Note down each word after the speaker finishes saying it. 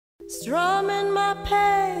strumming my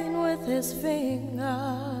pain with his fingers,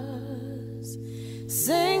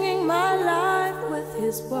 singing my life with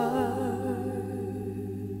his words,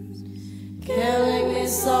 killing me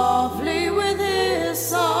softly with his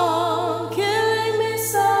song, killing me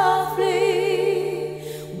softly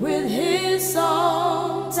with his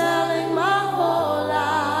song, telling my whole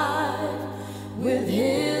life with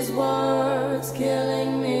his words,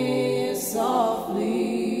 killing me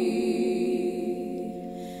softly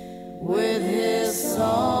with his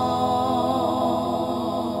song.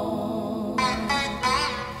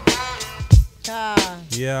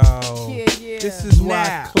 Yo, this is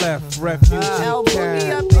why Clef, Refugee Cat,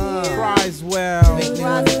 Criswell,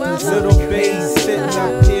 Little Bass sitting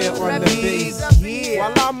up here on the bass.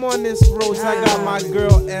 While I'm on this road, I got my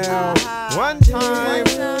girl L. One time.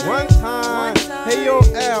 Hey yo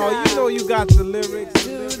L, you know you got the lyrics.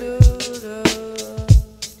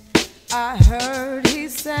 I heard he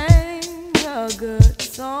sang a good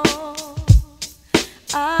song.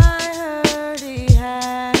 I heard he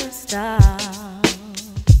had a style,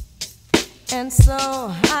 and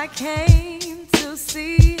so I came to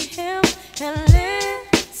see him and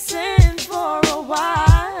listen for a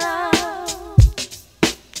while.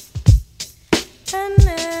 And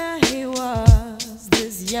there he was,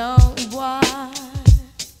 this young boy,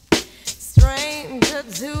 stranger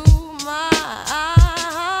to my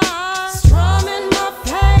eyes, strumming my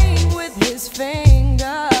pain with his fingers,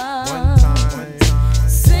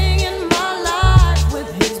 singing my life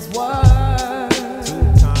with his words,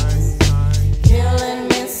 killing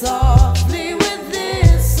me softly with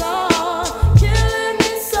this song, killing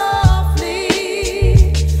me softly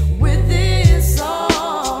with this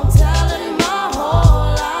song, telling my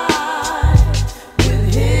whole life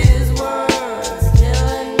with his words,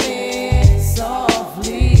 killing me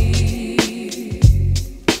softly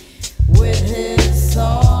with his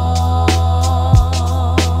song.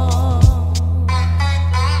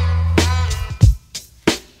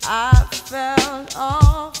 I felt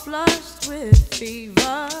all flushed with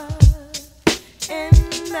fever,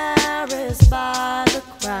 embarrassed by the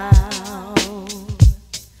crowd.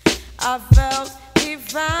 I felt he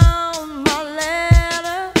found my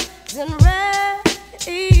letters and read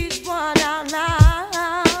each one out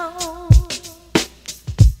loud.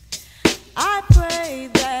 I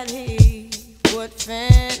prayed that he would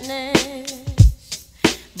finish,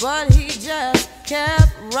 but he just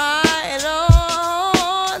kept right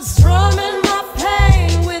on, strumming my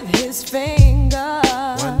pain with his fingers,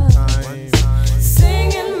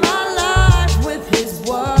 singing my life with his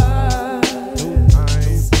words,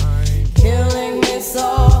 killing me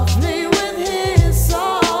softly with his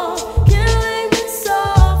song, killing me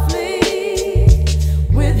softly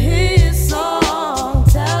with his song,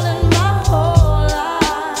 telling my whole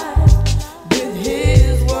life with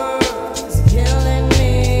his words, killing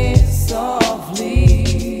me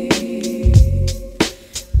softly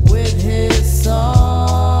with his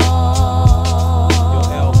song.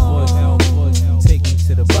 Take me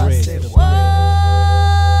to the bridge.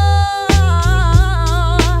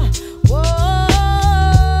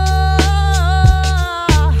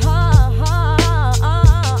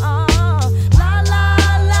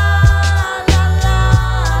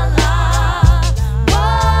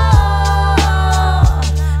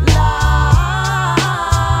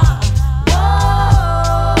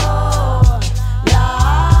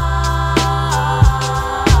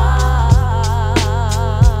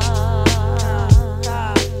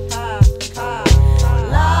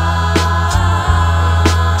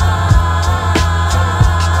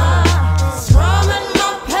 Strumming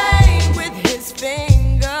my pain with his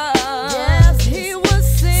fingers. Yes, he was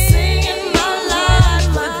singing my life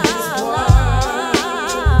with his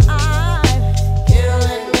words,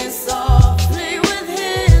 killing me softly with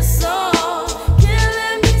his song,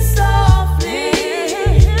 killing me softly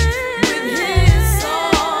with his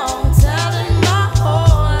song, telling my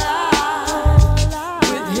whole life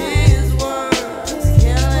with his words,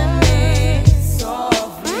 killing me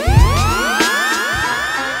softly.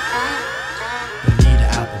 Bonita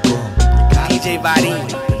Applebum, DJ Body.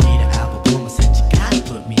 Bonita Applebum, I said you gotta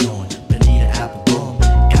put me on. Bonita Applebum,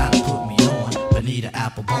 gotta put me on. Bonita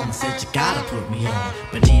Applebum, I said you gotta put me on.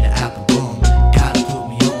 Bonita Applebum, gotta put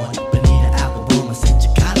me on. Bonita Applebum, I said you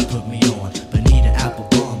gotta put me on. Bonita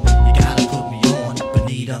Applebum, you gotta put me on.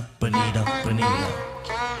 Bonita, Bonita, Bonita.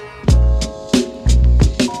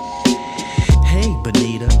 Hey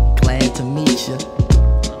Bonita, glad to meet ya.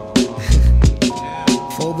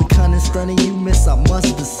 For the kind of stunning you miss, I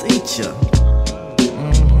must beseech ya.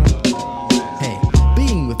 Hey,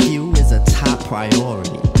 being with you is a top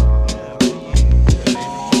priority.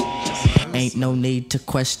 Ain't Ain't no need to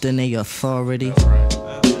question the authority.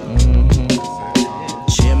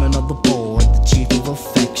 Chairman of the board, the chief of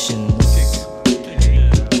affections.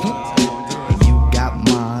 You got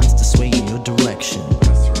minds to sway in your direction.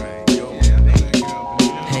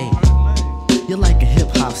 Hey, you're like a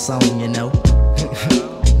hip-hop song, you know.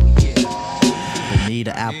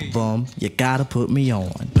 Bonita Applebum, you gotta put me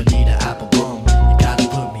on. Bonita Applebum, you gotta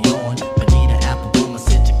put me on. Bonita Applebum, I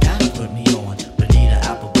said you gotta put me on. Bonita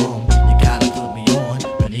Applebum, you gotta put me on.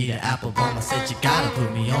 Bonita Applebum, I said you gotta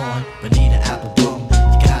put me on. Bonita Applebum,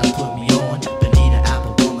 you gotta put me on. Bonita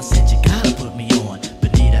Applebum, I said you gotta put me on.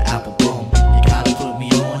 Bonita Applebum, you gotta put me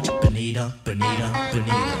on. Bonita, Bonita,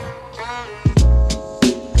 Bonita.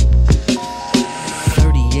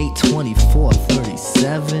 38, 24,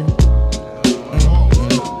 37.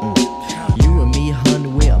 You and me,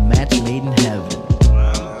 hun, we're a match made in heaven.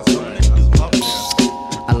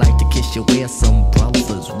 I like to kiss you where some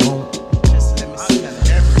brothers won't.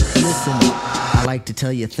 Listen up, I like to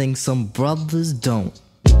tell you things some brothers don't.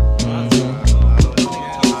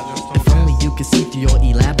 If only you could see through your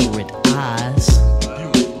elaborate eyes.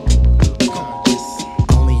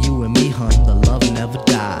 Only you and me, hun, the love never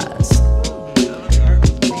dies.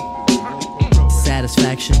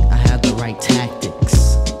 Satisfaction, I have the right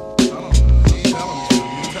tactics.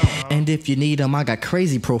 And if you need them, I got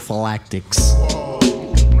crazy prophylactics.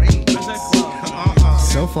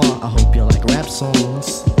 So far, I hope you like rap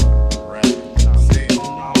songs.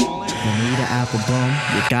 Bonita Applebum,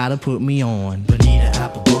 you gotta put me on. Bonita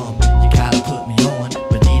Applebum, you gotta put me on.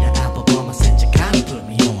 Bonita Applebum, I said you gotta put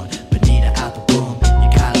me on. Bonita Applebum, you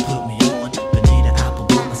gotta put me on. Bonita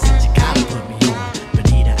Applebum, I said you gotta put me on.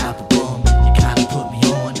 Bonita Applebum, you gotta put me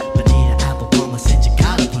on. Bonita Applebum, I said you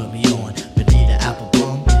gotta put me on. Bonita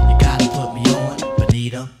Applebum, you gotta put me on.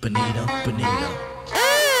 Bonita, Bonita, Bonita.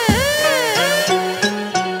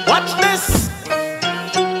 Watch this.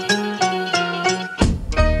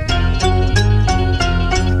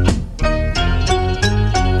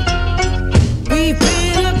 We've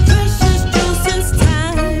been a precious jewel since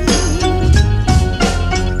time.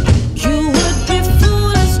 You would be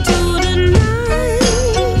foolish to deny.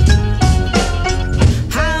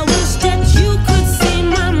 I wish that you could see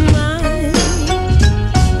my mind.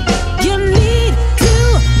 You need to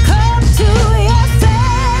come to your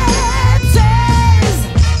senses.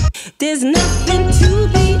 There's nothing to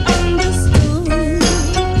be understood.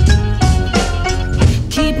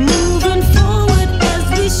 Keep moving forward as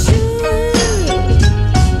we should.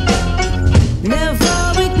 Never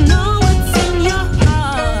ignore what's in your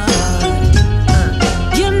heart.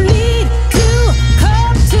 You need to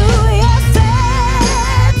come to your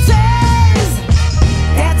senses.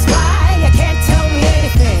 That's why you can't tell me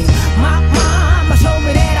anything. My mama showed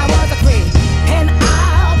me that I was a queen, and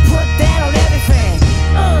I'll put that on everything.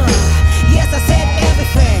 Yes, I said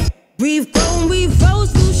everything. We've grown, we've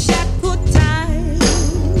rose through shackled times.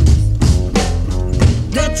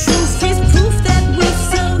 The truth is proof that we've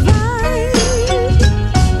survived.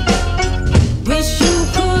 Wish you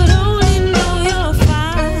could only know your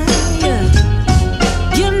fire.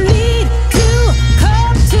 You need to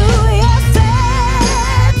come to your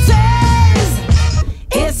senses.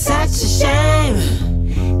 It's such a shame.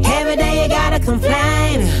 Every day you gotta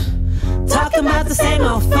complain. Talking about the same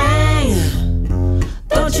old thing.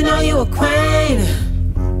 Don't you know you a queen?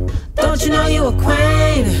 Don't you know you a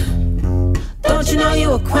queen? Don't you know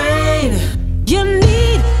you a queen? You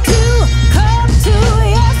need to come to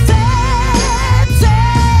your senses.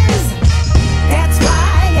 That's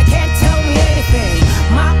why you can't tell me anything.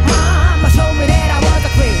 My mama showed me that I was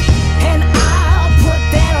a queen, and I'll put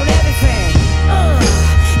that on everything.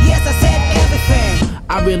 Yes, I said everything.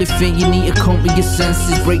 I really think you need to come to your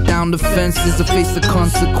senses. Break down the fences and face the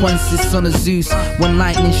consequences. Son of Zeus, when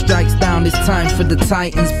lightning strikes down, it's time for the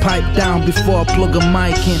titans. Pipe down before I plug a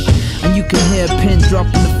mic in, and you can hear a pin drop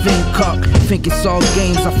in the fin cock. Think it's all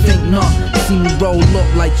games, I think not. See me roll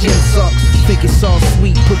up like gym socks. Think it's all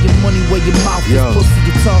sweet, put your money where your mouth is. Pussy,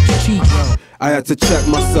 you talk cheap. I had to check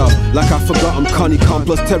myself, like I forgot I'm Connie Con.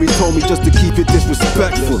 Plus Terry told me just to keep it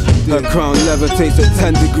disrespectful. Her crown levitates at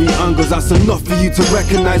 10-degree angles. That's enough for you to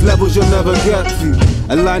recognize levels you'll never get to.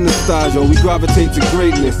 A line of stars, yo, we gravitate to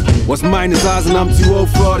greatness. What's mine is ours and I'm too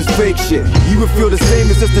old for all this fake shit. You would feel the same,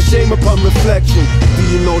 it's just a shame upon reflection. Do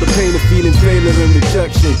you know the pain of feeling failure and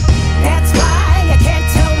rejection? That's why you can't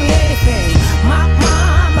tell me anything. My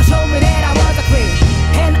mama showed me that I was a queen,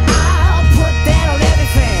 and I'll put that on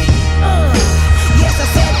everything. Yes, I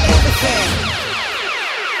said everything.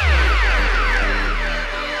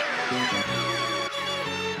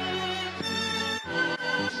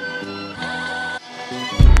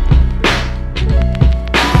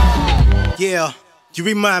 You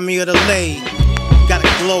remind me of the lake. Got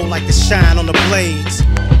a glow like the shine on the blades.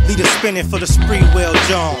 Leader spinning for the spree wheel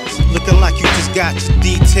Jones. Looking like you just got your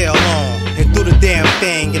detail on. And threw the damn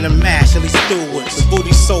thing in the mash, at least stewards. The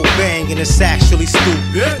booty so banging, it's actually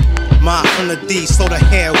stupid. Mob from the D, so the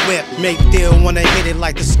hair whip. Make deal wanna hit it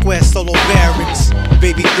like the square solo barracks.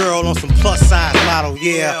 Baby girl on some plus size model,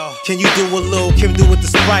 yeah. Can you do what Lil Kim do with the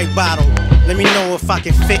Sprite bottle? Let me know if I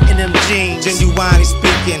can fit in them jeans. Genuinely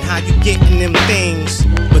speaking, how you getting them things?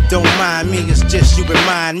 But don't mind me, it's just you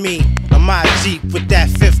remind me of my Jeep with that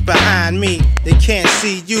fifth behind me. They can't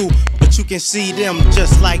see you, but you can see them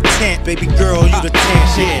just like tent. Baby girl, you the tent,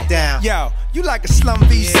 shit down. Yo, you like a Slum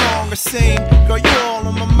V song or sing? Girl, you all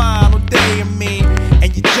on my mind all day, I mean.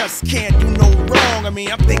 And you just can't do no wrong. I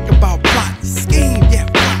mean, I'm thinking about plot and scheme, yeah,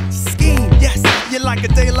 plot and scheme, yes. You're like a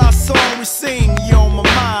De La song we sing. You on my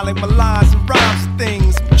mind like my lines and rhymes and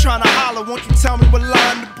things. I'm trying to holler, won't you tell me what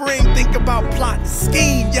line to bring? Think about plot and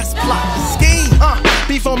scheme, yes, plot and scheme.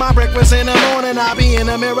 Before my breakfast in the morning, I'll be in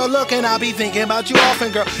the mirror looking, I'll be thinking about you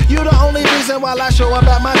often, girl. You the only reason why I show up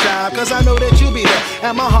at my job, cause I know that you be there,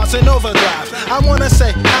 and my heart's in overdrive. I wanna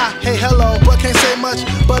say hi, hey, hello, but can't say much.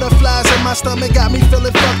 Butterflies in my stomach got me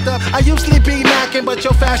feeling fucked up. I usually be knocking, but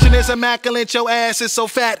your fashion is immaculate. Your ass is so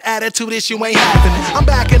fat, attitude issue ain't happening. I'm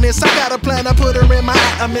back in this, I got a plan, I put her in my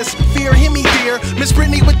atmosphere. Hear me, dear, Miss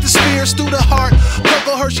Britney with the spears through the heart.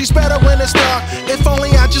 Cocoa Hershey's better when it's dark. If only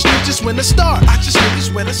I just knew just when to start. I just knew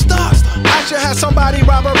just when to start. I should have somebody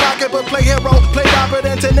rob a rocket, but play hero. Play Robert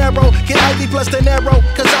and De Niro. Get ID plus De Niro,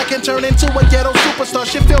 cause I can turn into a ghetto superstar.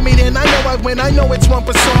 Shit, feel me then, I know I win. I know it's one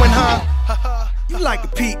pursuing, huh? You like a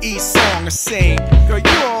PE song or sing. Girl,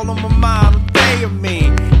 you all on my mind all day, I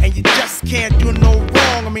mean. And you just can't do no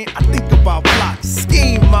wrong. I mean, I think about plot and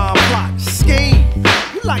scheme, mom, plot and scheme.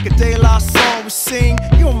 You like a De La song we sing.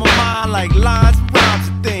 You on my mind like lines and rhymes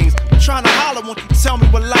and things. I'm trying to holler, won't you tell me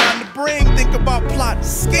what line to bring? Think about plot and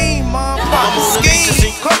scheme, mom, plot and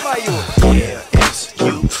scheme. Come by you. Yeah, it's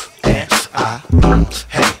you and I.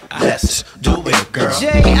 Hey, let's do it, girl.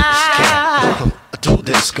 J.I. Do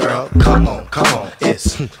this, girl. Come on,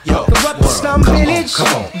 it's your Corrupt the slum village, come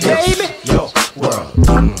on, baby. it's your world.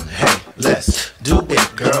 Hey, let's do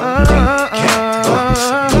it, girl.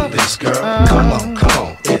 Can't do this, girl. Come on,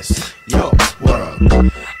 it's your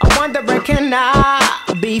world. I wonder where can I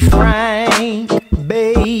be frank,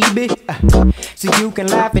 baby? So you can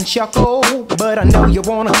laugh and chuckle, but I know you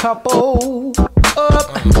want a couple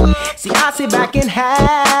up. See, I sit back and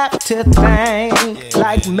have to think,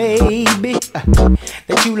 like maybe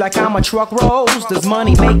that you like how my truck rolls. Does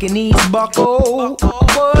money making these buckle?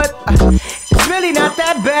 But it's really not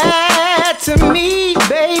that bad to me,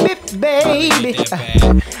 baby.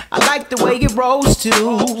 I like the way it rolls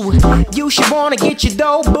too. You should wanna get your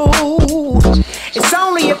dough, boo. It's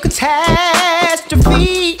only a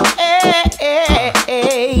catastrophe.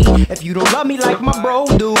 If you don't love me like my bro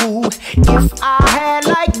do, if I had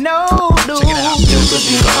like no do, you could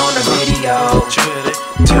be on the video,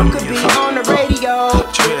 you could be on the radio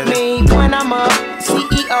with me when I'm a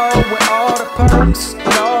CEO with all the perks,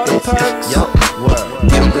 with all the perks. You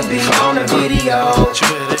could be on the video,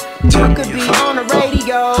 you could be on the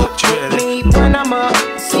radio with me when I'm a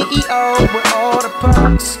CEO with all the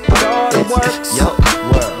perks, with all the works.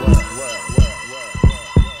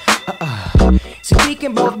 So we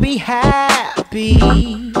can both be happy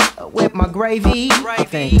with my gravy. I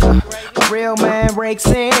think a real man rakes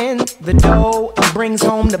in the dough and brings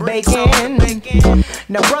home the bacon.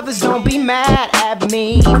 Now brothers, don't be mad at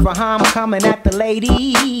me for how I'm coming at the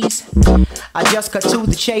ladies. I just cut to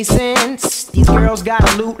the chasing. These girls got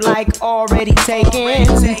loot like already taken.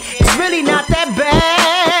 It's really not that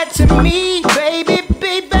bad to me, baby.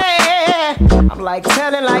 I'm like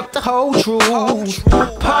telling like the whole truth.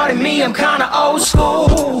 Pardon me, I'm kinda old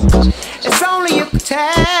school. It's only a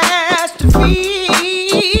catastrophe,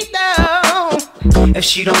 though, if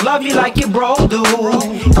she don't love you like your bro do.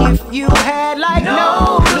 If you had like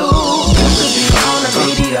no clue, you could be on the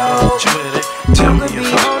video, you could be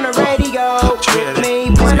on the radio with me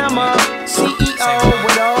when I'm a CEO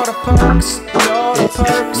with all the perks, with all the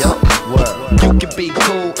perks. You can be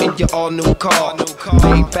cool in your all new car,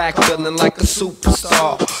 laid back feeling like a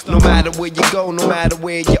superstar. No matter where you go, no matter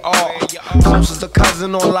where you are, close as a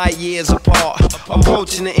cousin or light years apart.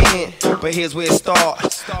 Approaching the end, but here's where it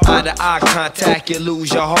starts. Eye to eye contact, you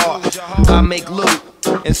lose your heart. I make loot,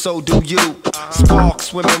 and so do you. Sparks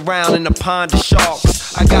swimming round in a pond of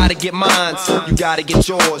sharks. I gotta get mine, you gotta get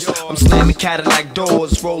yours. I'm slamming Cadillac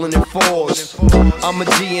doors, rolling in fours. I'm a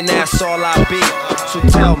G and that's all I be. So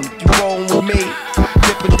tell me, you rollin' with me?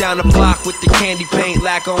 Dipping down the block with the candy paint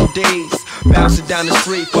lack on days. Bouncing down the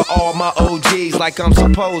street for all my OGs like I'm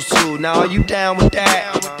supposed to. Now are you down with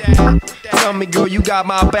that? Tell me, girl, you got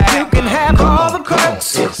my back. You can have all the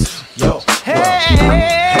crooks. Yo,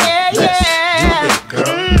 hey, let's do it, girl.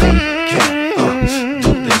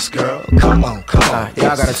 Do this, girl. Come on, come on.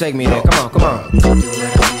 Y'all gotta take me there. Come on, come on.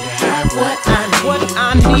 What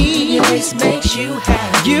I need makes you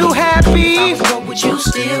happy. You happy? What would you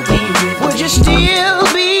still be with? Would you still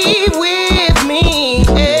be with me?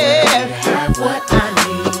 Yeah. What I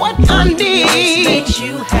need. What I need makes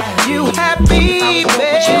you happy. You happy,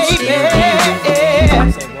 baby?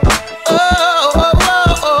 Oh, oh,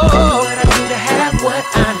 oh, oh. What I do to have what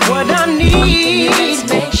I need. What I need if it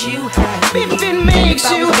makes you happy. If it makes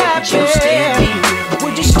you happy,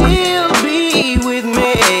 would you still be with me?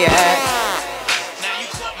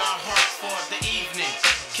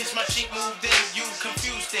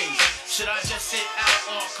 Should I just sit out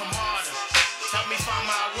or come harder? Help me find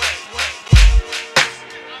my way.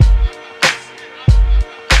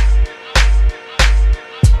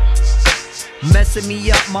 Messing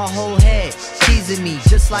me up my whole head, teasing me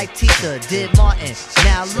just like Tita did Martin.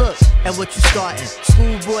 Now look at what you starting.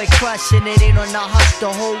 Schoolboy crushing it ain't on the hush,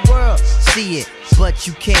 the whole world see it, but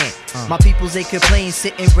you can't. My peoples they complain,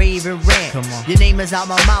 sit and rave and rant. Your name is out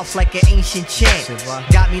my mouth like an ancient chant.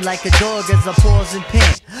 Got me like a dog as I pause and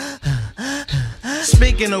pant.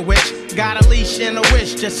 Speaking of which, got a leash and a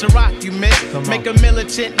wish just to rock you, miss. Make a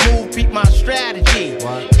militant move, peep my strategy.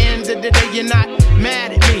 End of the day, you're not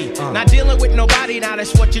mad at me. Not dealing with nobody, now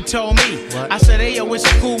that's what you told me. I said, hey yo, it's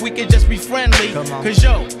cool, we can just be friendly. Cause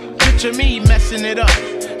yo, picture me messing it up.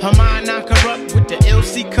 Her mind not corrupt with the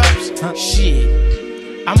LC cups.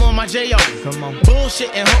 Shit, I'm on my J.O.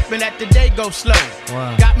 Bullshit and hoping that the day goes slow.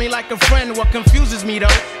 Got me like a friend, what confuses me though?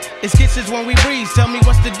 It's kisses when we breathe, tell me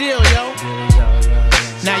what's the deal, yo?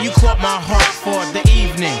 Now you caught my heart for the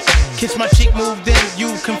evening. Kiss my cheek, moved in,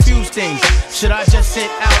 you confuse things. Should I just sit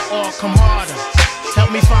out or come harder?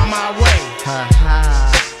 Help me find my way.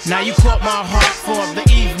 Now you caught my heart for the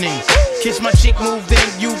evening. Kiss my cheek, moved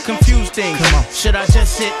in, you confuse things. Should I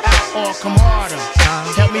just sit out or come harder?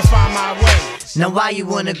 Help me find my way. Now why you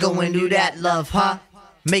wanna go and do that, love, huh?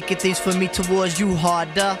 Making things for me towards you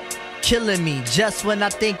harder. Killing me just when I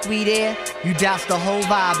think we there. You douse the whole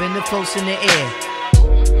vibe and the floats in the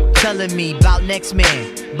air. Telling me about next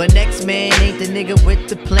man, but next man ain't the nigga with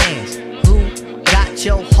the plans. Who got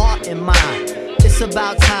your heart in mind? It's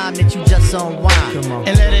about time that you just unwind.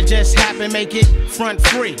 And let it just happen, make it front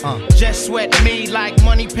free. Just sweat me like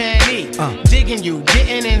money panty. Digging you,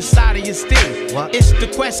 getting inside of your steel. It's the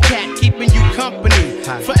Quest Cat keeping you company.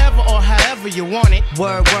 Forever or however you want it.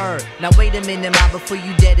 Word, word. Now wait a minute, ma, before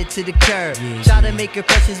you dead it to the curb. Try to make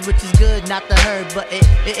impressions, which is good, not the herd. But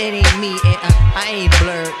it ain't me, and I ain't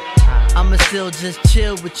blurred. I'ma still just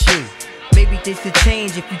chill with you. Maybe things could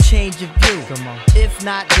change if you change your view. If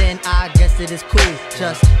not, then I guess it is cool.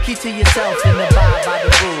 Just keep to yourself and abide by the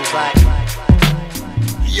rules, right?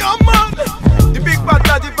 Yo, man! The big bad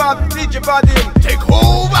daddy bad DJ body take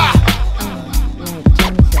over!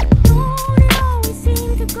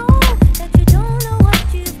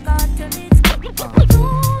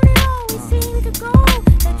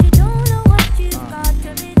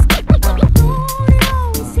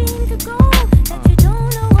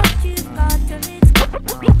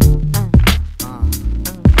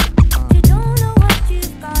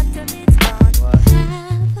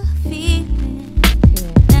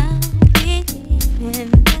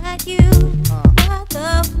 That you are the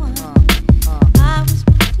one.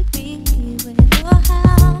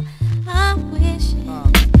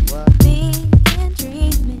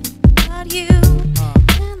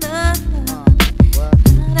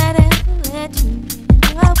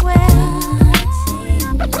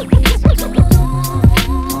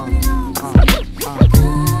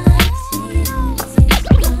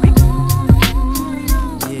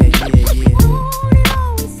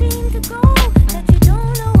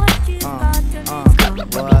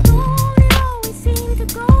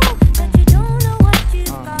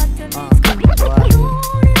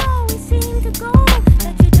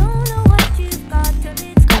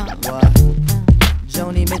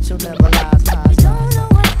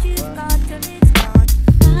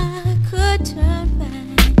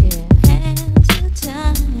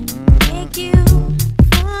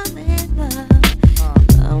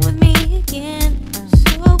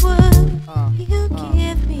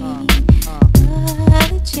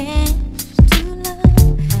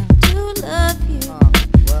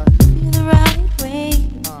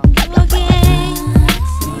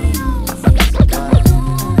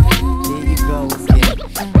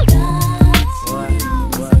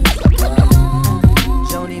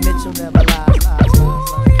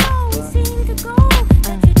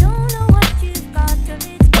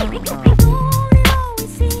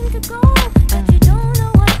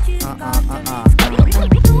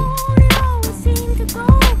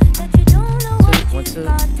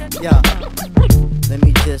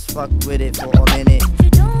 fuck with it for a minute.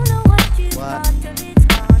 What?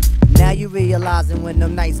 Now you realizing when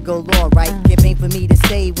them nights go on, right? It ain't for me to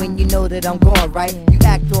say when you know that I'm gone, right? You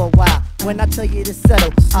act all wild when I tell you to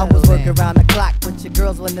settle. I was working around the clock, but your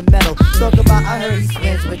girls on the metal. Talk about I heard he's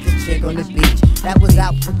friends with the chick on the beach. That was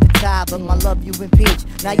out with the tie, but my love you impeach.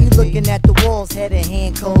 Now you looking at the walls, head in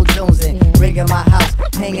hand, cold jonesing. Rigging my house,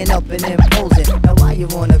 hanging up and imposing. Now why you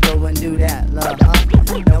wanna go and do that, love, huh?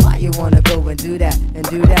 Now why you wanna go and do that,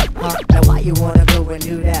 huh? Now why you wanna go and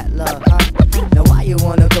do that, love, huh? Now why you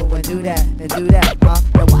wanna go and do that, huh?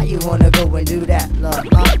 Now why you wanna go and do that, love,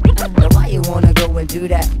 huh? Now why you wanna go and do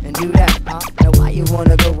that, huh? Now why you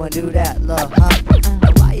wanna go and do that, love, huh?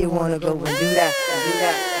 Now why you wanna go and do that,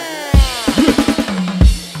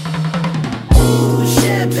 Ooh,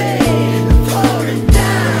 champagne pouring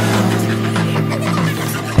down.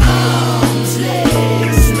 Arms,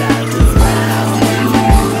 legs wrapped around you.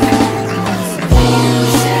 Ooh,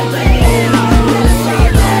 champagne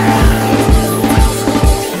pouring down.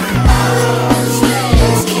 Arms,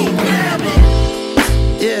 legs keep grabbing.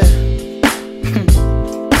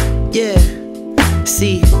 Yeah.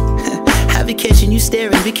 See, I be catching you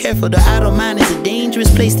staring. Be careful, the idle mind is a dangerous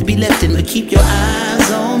place to be left in. But keep your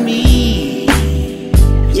eyes on me.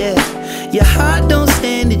 Yeah, your heart don't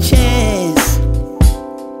stand a chance.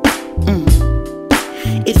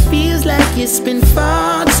 It feels like it's been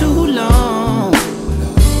far too long.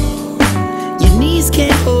 Your knees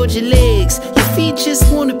can't hold your legs, your feet just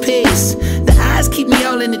wanna pace. The eyes keep me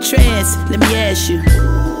all in a trance. Let me ask you,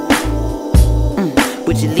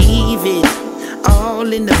 would you leave it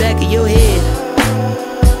all in the back of your head?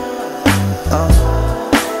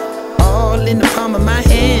 All in the palm of my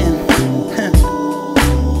hand.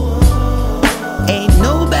 Ain't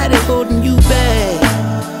nobody holding you back.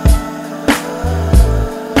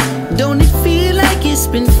 Don't it feel like it's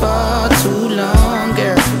been far too long,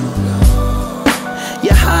 girl?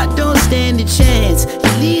 Your heart don't stand a chance.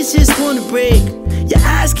 Your knees just wanna break. Your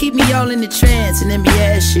eyes keep me all in a trance. And let me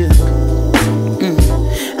ask you,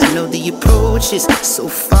 I know the approach is so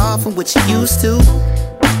far from what you used to.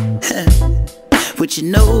 Would you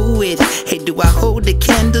know it? Hey, do I hold the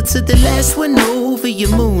candle to the last one over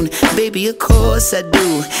your moon? Baby, of course I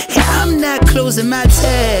do. Hey, I'm not closing my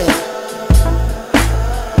tab.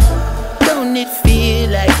 Don't it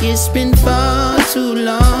feel like it's been far too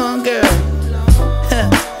long, girl?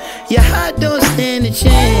 Your heart don't stand a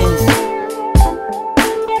chance.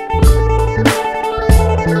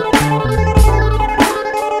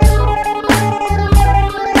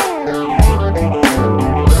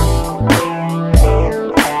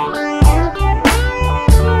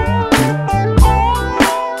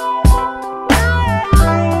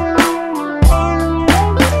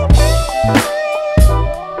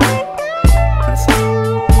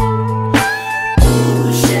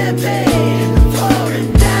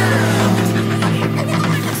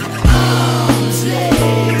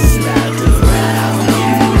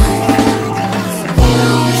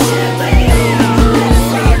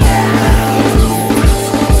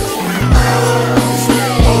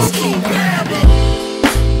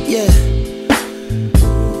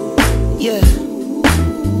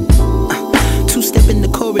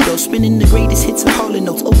 Spinning the greatest hits of Hall &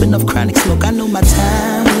 Oates. Open up chronic smoke. I know my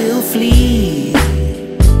time will flee,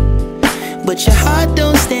 but your heart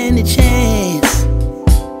don't stand a chance.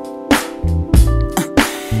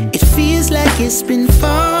 It feels like it's been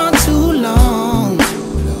far too long.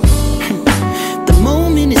 The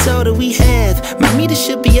moment is all that we have. My meter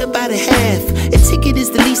should be up by the half. A ticket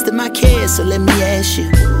is the least of my cares. So let me ask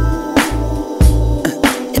you,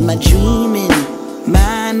 am I dreaming?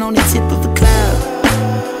 Mine on the tip of a cloud.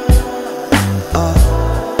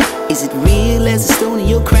 Is it real as a stone in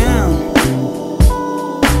your crown?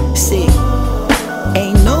 See,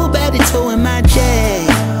 ain't nobody towing my jag.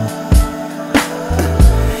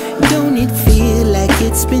 Don't it feel like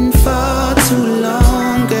it's been far too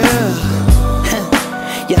long, girl?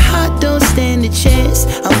 Your heart don't stand a chance.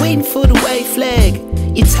 I'm waiting for the white flag.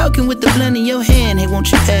 You're talking with the blunt in your hand. Hey, won't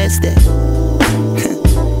you pass that?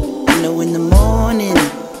 I know in the morning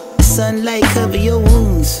the sunlight cover your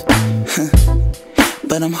wounds.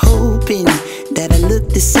 But I'm hoping that I look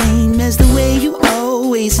the same as the way you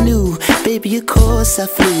always knew. Baby, of course I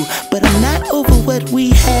flew, but I'm not over what we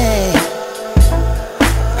had.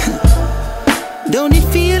 Don't it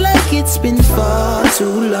feel like it's been far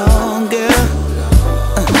too long, girl?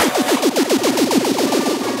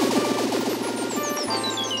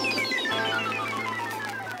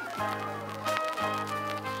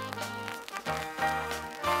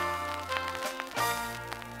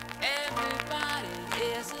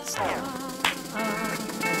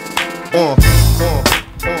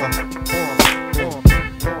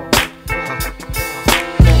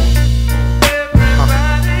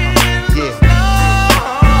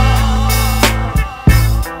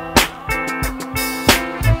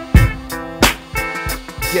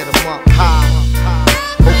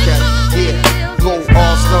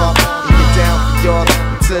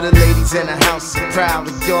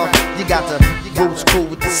 got the roots cool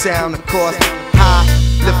with the sound, of course. High,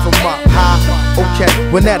 lift them up, high. Okay,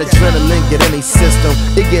 when that adrenaline get in their system,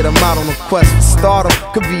 it get them out on a quest for stardom.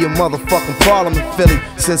 Could be a motherfucking problem in Philly,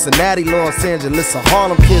 Cincinnati, Los Angeles, or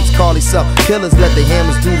Harlem. Kids call themselves killers, let the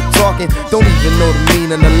hammers do the talking. Don't even know the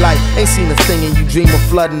meaning of life. Ain't seen a thing and you dream of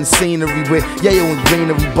flooding the scenery with yayo and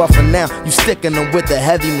greenery. Buffing now, you sticking them with the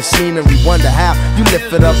heavy machinery. Wonder how you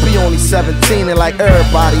lift it up. He only 17 and like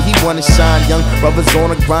everybody, he wanna shine. Young brothers on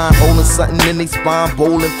the grind, holding something in their spine,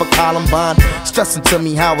 bowling for Columbine. Stressing to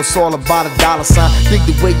me how it's all about a dollar sign. Dig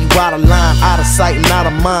the way you out of line, out of sight and out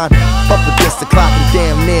of mind. Up against the clock and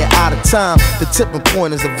damn near out of time. The tipping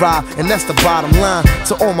point is arrived, and that's the bottom line.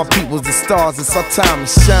 To all my peoples, the stars, it's our time to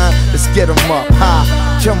shine. Let's get them up high.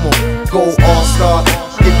 Come on, go all star.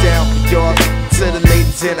 Get down for y'all. To the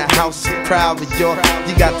ladies in the house, I'm proud of y'all.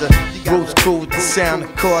 You got the roots cool with the sound,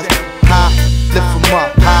 of course. High, lift them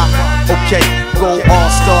up high. Okay, go all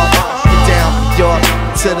star. Get down for y'all.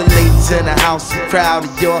 To the ladies in the house, I'm proud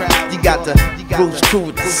of y'all. You got the roots cool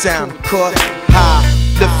with the sound, of course. High,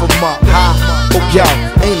 lift them up high. Oh, yo,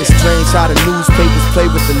 ain't it strange how the newspapers play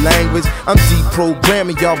with the language? I'm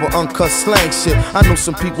deprogramming y'all with uncut slang shit. I know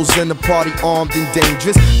some people's in the party armed and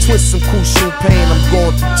dangerous. Twist some cool shoe pain, I'm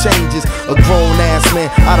going through changes. A grown ass man,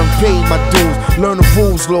 I done paid my dues. Learn the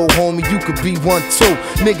rules, little homie, you could be one too.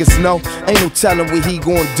 Niggas know, ain't no telling what he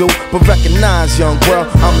gon' do. But recognize, young girl,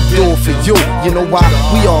 I'ma do it for you. You know why?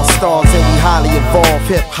 We all stars and we highly evolved.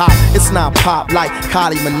 Hip hop, it's not pop like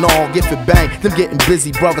Kylie Minogue. If it bang, them getting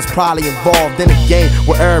busy brothers probably involved in a game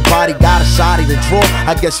where everybody got a shotty to draw.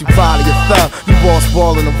 I guess you probably a thug. You all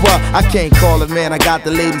spoiling the rough. I can't call it, man. I got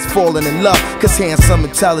the ladies falling in love. Cause handsome,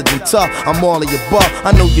 intelligent, tough. I'm all of your buff.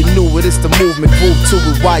 I know you knew it. It's the movement. Move to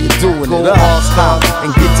it while you're doing it. Go all stop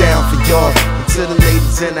and get down for y'all. To the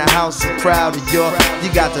ladies in the house, I'm proud of y'all.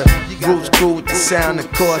 You got the roots cool with the sound,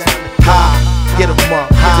 of course. High, get them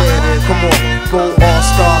up. High, come on, go all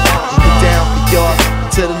star. Get down for y'all.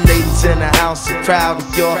 To the ladies in the house, I'm proud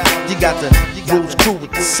of y'all. You got the roots cool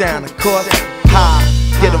with the sound, of course. High,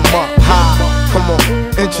 get them up, high. Come on,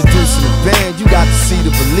 introducing the band, you got to see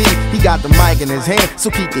to believe. He got the mic in his hand, so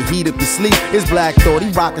keep the heat up your sleeve. It's Black Thought, he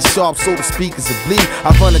rockin' sharp, so the speakers will bleed.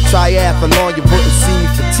 I run a triathlon, you wouldn't see me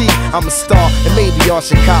fatigue. I'm a star, and maybe y'all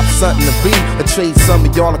should cop something to be. Or trade some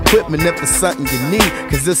of y'all equipment if it's something you need.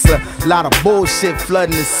 Cause it's a lot of bullshit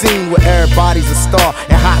flooding the scene where everybody's a star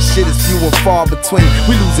and hot shit is few and far between.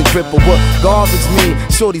 We losing grip of what garbage mean.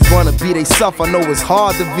 Shorties wanna be they self, I know it's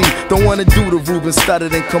hard to be. Don't wanna do the Ruben stutter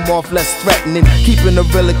and come off less threatening. Keeping the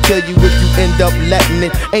real kill you if you end up letting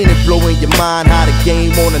it. Ain't it blowing your mind how the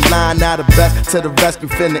game on the line? Now the best to the rest, we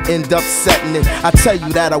finna end up setting it. I tell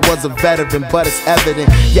you that I was a veteran, but it's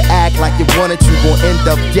evident. You act like you want it, you gon' end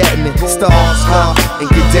up getting it. Star, and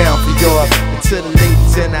get down for y'all. And to the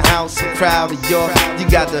ladies in the house, I'm proud of y'all. You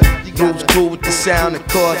got the grooves cool with the sound, of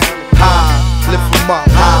course. High, lift them up,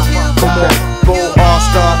 high. Come on, go all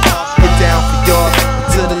star. Get down for y'all.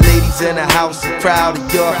 To the ladies in the house, I'm proud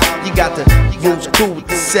of y'all. You got the roots cool with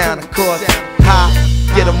the sound, of course. High,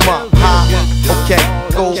 get them up, high. Okay,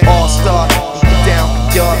 go all star. Get down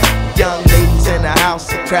for y'all. Young ladies in the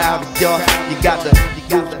house, I'm proud of y'all. You got the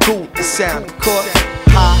roots cool with the sound, of course.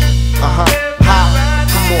 High, high.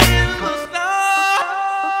 Come on.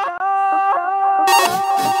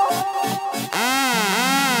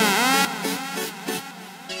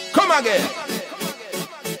 Come again.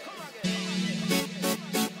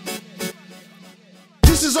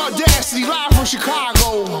 This is Audacity live from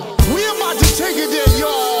Chicago. We about to take it there,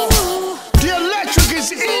 y'all. The electric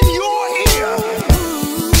is in your ear.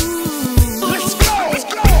 Let's go. Let's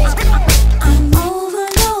go. I'm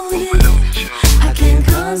overloaded. I can't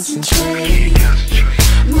concentrate.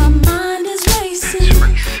 My mind is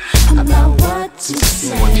racing about what to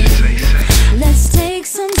say. Let's take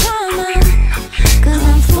some time out, 'cause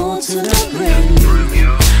I'm full to the brim.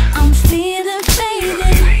 I'm feeling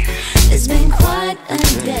faded. It's been quite a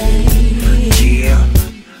day. Yeah,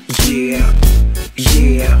 yeah,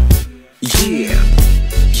 yeah, yeah,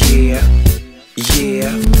 yeah,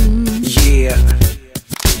 yeah, yeah.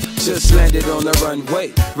 Just landed on the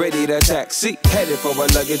runway, ready to taxi. Headed for a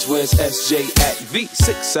luggage, where's SJ at V?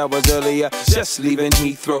 6 hours earlier, just leaving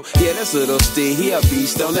Heathrow. Yeah, that's little Steve, he a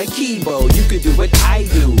beast on the keyboard. You could do what I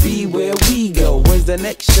do, be where we go. When's the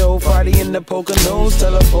next show? Friday in the Poconos.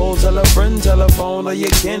 Telephone, tell a friend, telephone or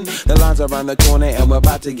your kin. The line's around the corner and we're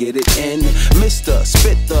about to get it in. Mr.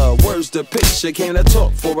 Spit the words, the picture. Came to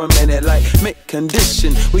talk for a minute like mint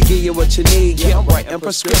condition. We give you what you need, yeah, I'm writing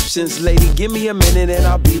prescriptions. Lady, give me a minute and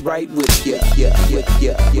I'll be right with ya, yeah, with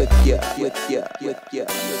ya, with ya, with ya, with ya, with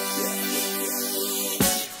ya.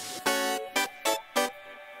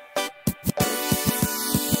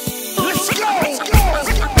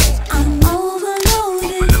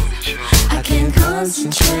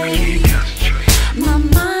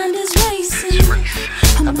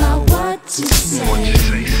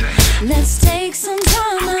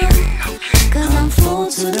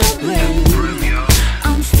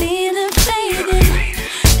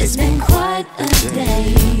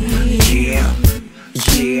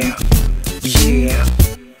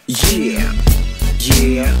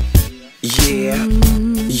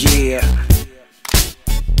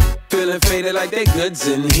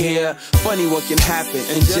 funny what can happen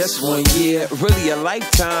in just 1 year. Really a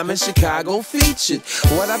lifetime in Chicago featured.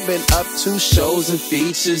 What I've been up to, shows and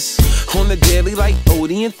features on the daily like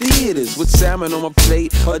Odeon theaters, with salmon on my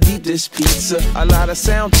plate or deep dish pizza. A lot of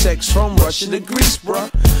sound checks from Russia to Greece, bruh.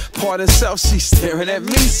 Pardon self, she's staring at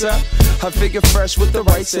me, sir. I figure fresh with the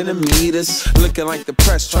right centimeters, looking like the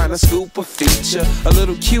press trying to scoop a feature. A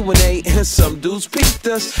little Q&A and some dudes peeked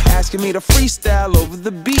us, asking me to freestyle over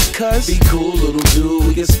the beat, cuz be cool, little dude,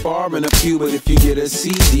 we can spar in a few, but if you get a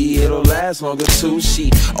CD, it'll last longer too.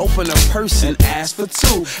 She open a purse and ask for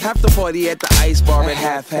two. Half the party at the ice bar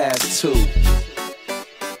at 2:30.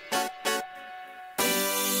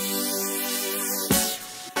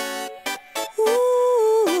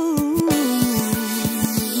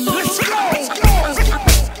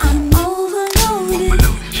 I'm overloaded,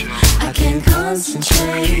 I can't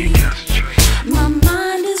concentrate. My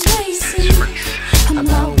mind is racing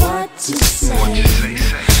about what to say.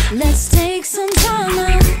 Let's take some time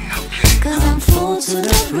out, cause I'm full to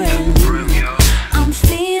the brim. I'm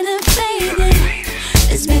feeling faded,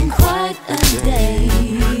 it's been quite a day.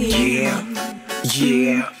 Yeah,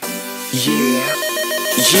 yeah, yeah,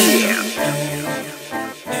 yeah.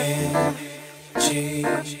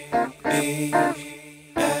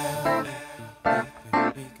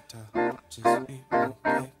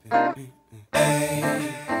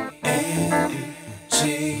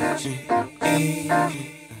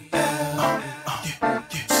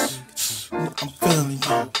 I'm feeling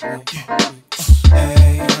you.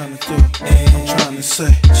 I'm trying to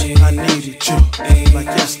say I needed you like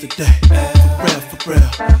yesterday. For real, for real,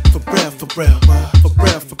 for real, for real, for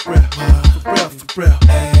real, for real, for real.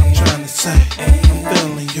 I'm trying to say I'm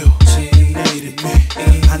feeling you. You needed me,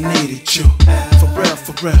 I needed you. For real,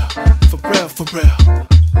 for real, for real, for real.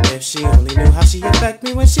 If she only knew how she affect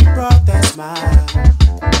me when she brought that smile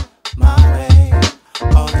my way.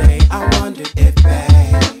 All day I wondered if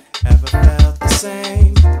babe ever felt the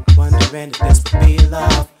same. Wondering if this would be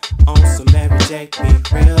love. On some Mary J, be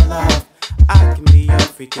real love. I can be your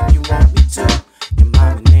freak if you want me to. Your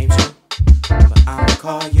mama names you, but I'ma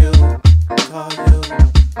call you, call you.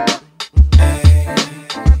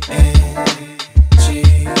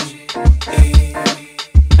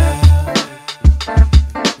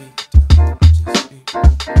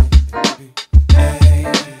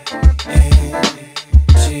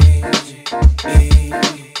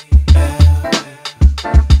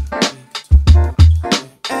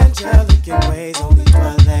 Angelic in ways only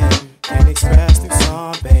dwelling can express through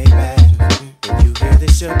song, baby. When you hear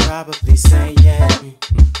this, you'll probably say yeah.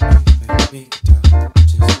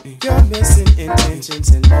 You're missing intentions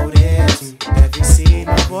and motives. Every seed,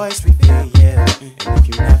 my voice reveal you. And if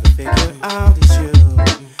you never figure out it's you,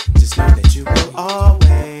 just know that you will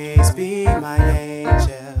always be my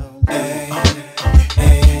angel.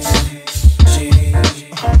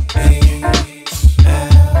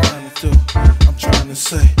 I'm trying to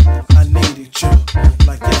say I needed you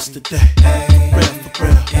like yesterday. For real, for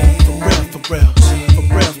real, for real, for real, for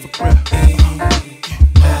real, for real, for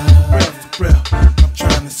real, for real. I'm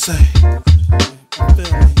trying to say I'm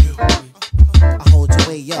feeling you. I hold you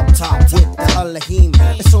way up top with the Elohim.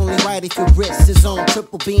 It's only right if your wrist is on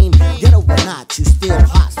triple beam. Ghetto or not, you still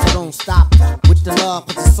hot, so don't stop with the love,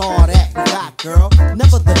 but it's all that we got, girl.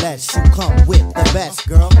 Nevertheless, you come with the best,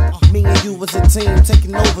 girl. Me and you was a team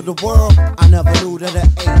taking over the world. I never knew that an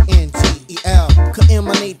ANGEL could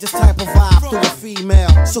emanate this type of vibe through a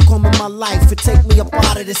female. So come in my life and take me up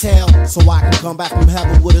out of this hell, so I can come back from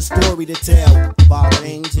heaven with a story to tell about an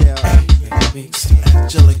angel.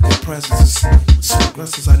 Angelic, your presence is so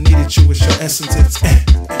aggressive. I needed you with your essence.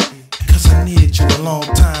 Cause I needed you a long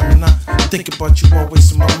time, and I think about you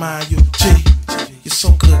always in my mind. You're you're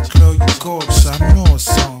so good, girl, you're gorgeous. I know it's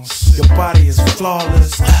songs. Your body is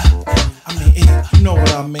flawless. I mean, you know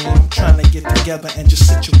what I mean. I'm trying to get together and just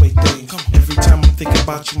situate things. Every time I'm thinking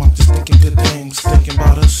about you, I'm just thinking good things. Thinking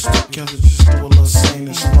about us together, just do a little sing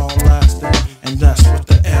that's long lasting. And that's what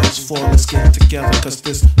the L's for. Let's get together, cause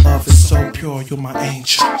this love is so pure. You're my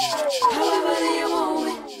angel. However do you want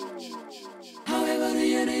me? However do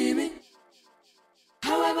you need me?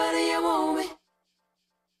 However do you want me?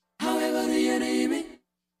 However do you need me?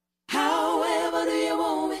 However do you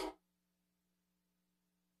want me?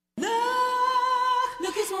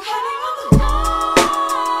 Look, it's more heavy on the wall.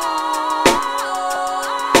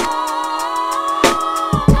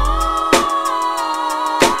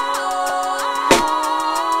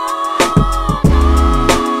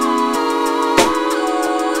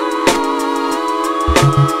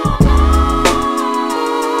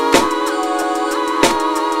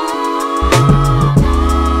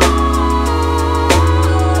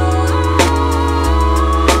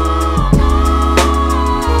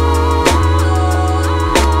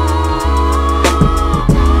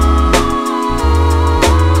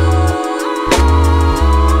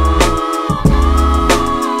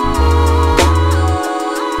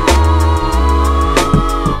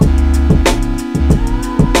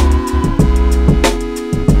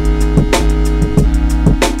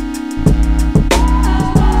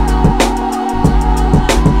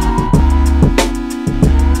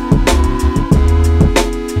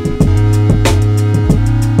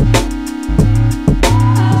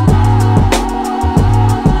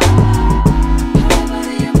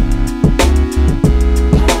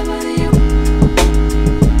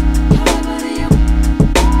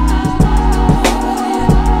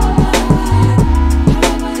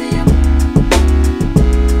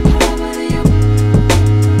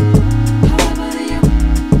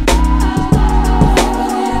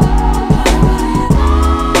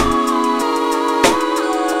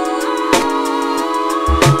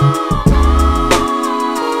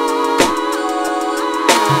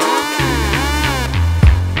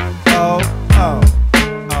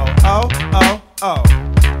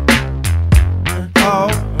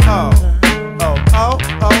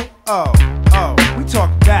 talk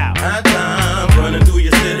about? High times running through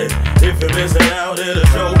your city. If you're missing out, it'll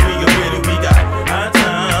show me a pity. We got high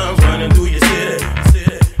times running through your city.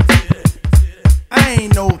 I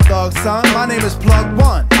ain't no thug, son. My name is Plug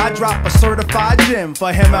One. I drop a certified gem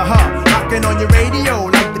for him or her. Knocking on your radio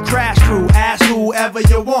like the Crash Crew. Ask whoever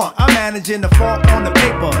you want. I'm managing the funk on the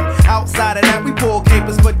paper. Outside of that, we pull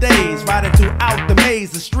capers for days. Riding throughout the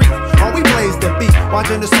maze, the streets. While we blaze the beat.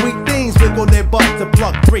 Watching the sweet things wiggle their butt to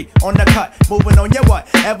Plug 3 on the cut. Moving on your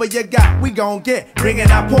whatever you got, we gon' get. Bringing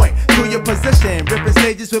our point to your position. Ripping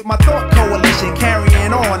stages with my thought coalition.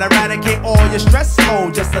 Carrying on, eradicate all your stress. Oh,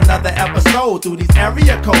 just another episode through these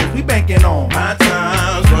area codes we banking on. High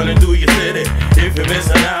times running through your city. If you're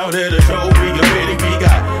missing out, it'll show me your pity. We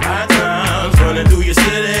got high times running through your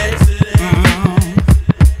city.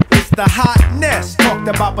 It's the hotness talked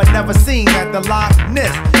about but never seen at the Loch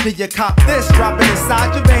Ness. Did you cop this? Drop it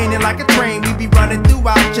inside your vein and like a train we be running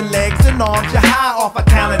throughout your legs and arms. You're high off a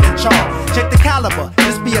talent and charm. Check the caliber,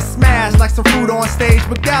 just be a smash like some fruit on stage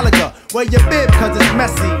with Gallagher. Wear your bib cause it's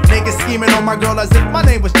messy. Niggas scheming on my girl as if my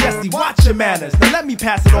name was Jesse. Watch your manners, now let me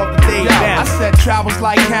pass it off to Dave. I said travels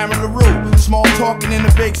like Karen LaRue. Small talking in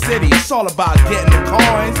the big city. It's all about getting the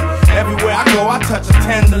coins. Everywhere I go, I touch a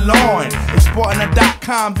tenderloin. Exporting a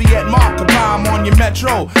 .com Viet Mark to bomb on your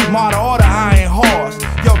metro. Model order Iron Horse.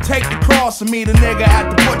 Yo, take the cross and meet a nigga at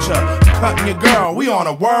the butcher. I'm cutting your girl, we on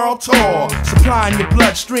a world tour. Supplying your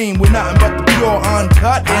bloodstream with nothing but the pure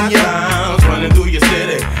uncut in your high times running through your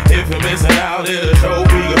city. If you're missing out, it'll show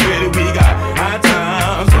me a pity. We got high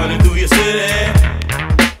times running through your city.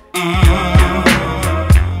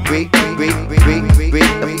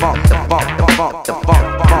 The funk, the funk, the funk, the funk,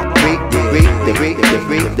 the funk,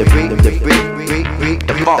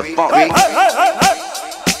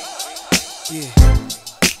 Yeah.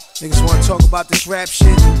 Niggas wanna talk about this rap shit.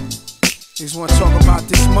 Niggas wanna talk about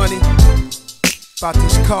this money, about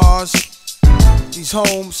these cars, these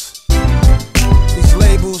homes, these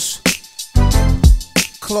labels,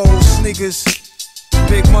 clothes, sneakers,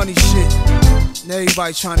 big money shit. And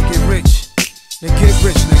everybody trying to get rich. They get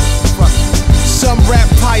rich, nigga. Fuck it. Some rap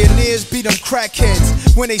pioneers beat them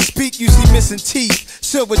crackheads. When they speak, usually missing teeth.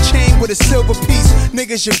 Silver chain with a silver piece.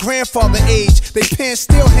 Niggas your grandfather age. They pants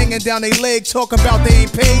still hanging down their leg. Talking about they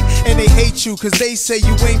ain't paid. And they hate you cause they say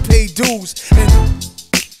you ain't paid dues. And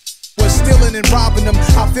was stealing and robbing them,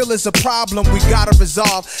 I feel it's a problem we gotta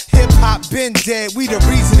resolve. Hip-hop been dead, we the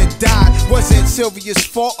reason it died. Wasn't Sylvia's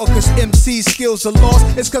fault or cause MC's skills are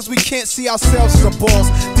lost. It's cause we can't see ourselves as a boss.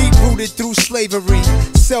 Deep-rooted through slavery,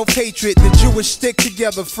 self-hatred, the Jewish stick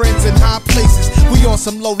together, friends in high places. We on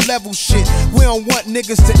some low-level shit, we don't want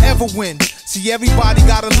niggas to ever win. See, everybody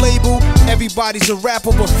got a label, everybody's a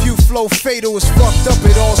rapper, but few flow fatal. It's fucked up,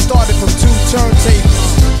 it all started from 2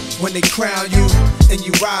 turntables. When they crown you and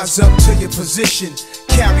you rise up to your position,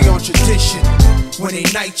 carry on tradition. When they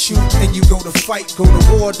knight you and you go to fight, go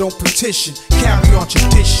to war, don't petition. Carry on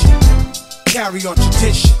tradition, carry on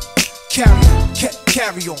tradition. Carry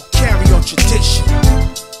on tradition,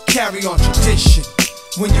 carry on tradition.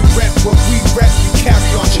 When you rap what we rap, you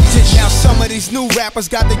carry on tradition. Now some of these new rappers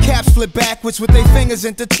got their caps flipped backwards with their fingers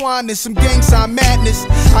intertwined in some gang sign madness.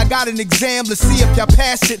 I got an exam, let's see if y'all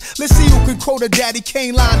pass it. Let's see who can quote a Daddy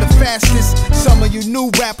Kane line the fastest. Some of you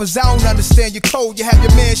new rappers, I don't understand your code. You have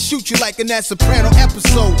your man shoot you like in that Soprano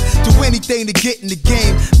episode. Do anything to get in the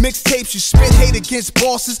game. Mixtapes, you spit hate against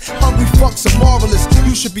bosses. Hungry fucks are moralists.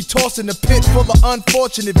 You should be tossed in a pit full of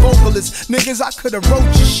unfortunate vocalists. Niggas, I could've wrote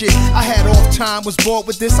your shit. I had off time, was bored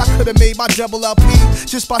with this. I could've made my double LP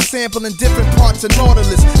just by sampling different parts of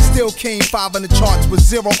Nautilus. Still came 5 on the charts with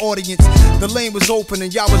 0 audience. The lane was open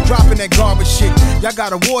and y'all was dropping that garbage shit. Y'all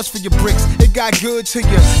got awards for your bricks. It got good to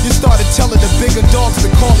you. You started telling the bigger dogs to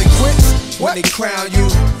call it quits. When they crown you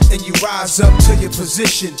and you rise up to your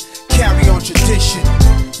position, carry on tradition.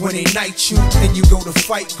 When they knight you and you go to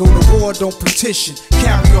fight, go to war, don't petition.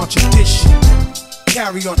 Carry on tradition,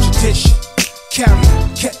 carry on tradition. Carry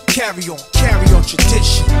on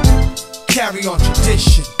tradition, carry on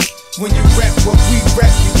tradition. When you rap what we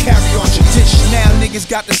rap, you carry on tradition. Now niggas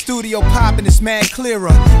got the studio poppin', it's mad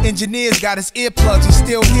clearer. Engineers got his earplugs, he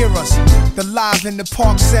still hear us. The live in the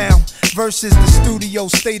park sound versus the studio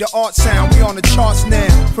state-of-art sound. We on the charts now,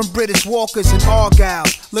 from British Walkers and Argyle.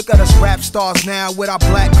 Look at us rap stars now, with our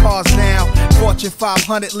black cars now. Fortune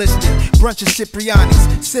 500 listed, brunch of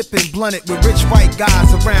Cipriani's. Sipping blunted with rich white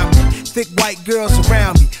guys around me. Thick white girls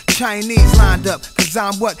around me. Chinese lined up, cause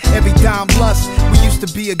I'm what every dime lust. We used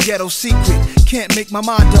to be a ghetto secret, can't make my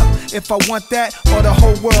mind up if I want that or the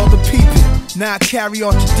whole world to peep it. Now I carry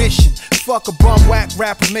on tradition, fuck a bum whack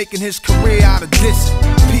rapper making his career out of this.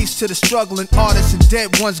 Peace to the struggling artists and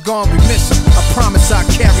dead ones gone, we miss them. I promise I'll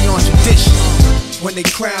carry on tradition. When they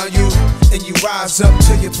crown you and you rise up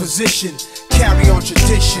to your position, carry on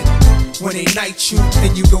tradition. When they knight you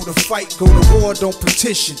and you go to fight, go to war, don't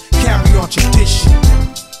petition. Carry on tradition.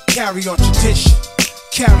 Carry on tradition.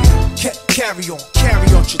 Carry on tradition.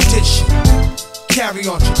 Carry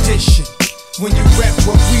on tradition. When you rap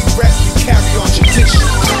what we rap, you carry on tradition.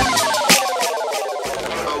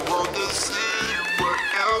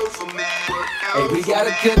 Hey, we got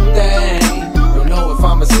a good thing. Don't know if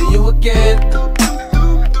I'ma see you again,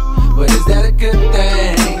 but is that a good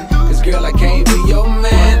thing? Cause girl, I can't be your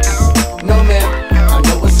man. No man, I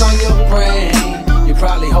know what's on your brain. You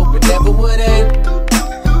probably hope it never would end.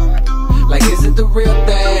 Like, is it the real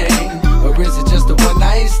thing? Or is it just a one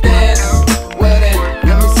night stand? Well then,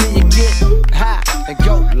 let me see you get high and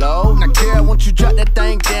go low. Now girl, won't you drop that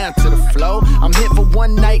thing down to the flow? I'm here for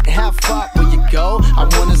one night, how far will you go? I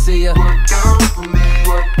wanna see you work out for me,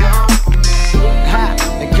 high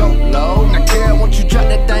and go low. Now girl, won't you drop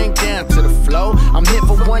that thing down to the flow? I'm here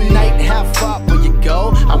for one night, how far will you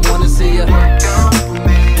go? I wanna see you work out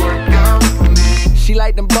for me. She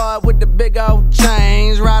like them boy with the big old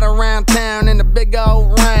chains, ride around town in the big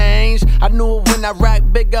old range. I knew it when I rock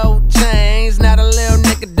big old chains. Now the little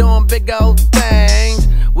nigga doing big old things.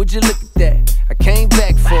 Would you look at that? I came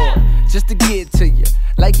back for it, just to get to you,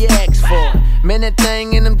 like you asked for it. Man, that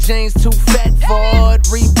thing in them jeans too fat for it.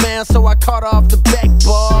 Rebound, so I caught off the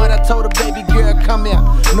backboard. I told her, baby girl, come here.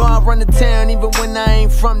 Know I run the town even when I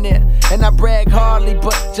ain't from there. And I brag hardly,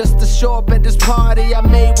 but just to show up at this party I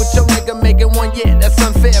made with your nigga making one, yeah, that's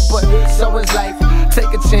unfair, but so is life.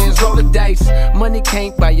 Take a chance, roll the dice. Money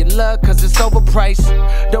can't buy your love, cause it's overpriced.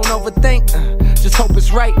 Don't overthink, just hope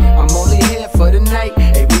it's right. I'm only here for the night.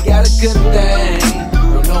 Hey, we got a good thing.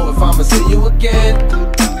 Don't know if I'ma see you again,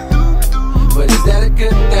 but is that a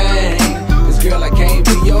good thing? Cause girl, I can't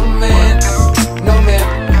be your man. No man,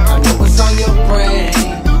 I know what's on your brain.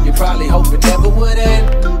 You probably hope it never would end.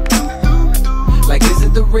 Like, is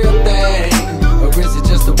it the real thing? Or is it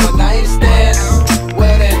just a one night stand?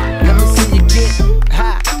 Well then, let me see you get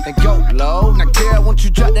high and go low. Now girl, won't you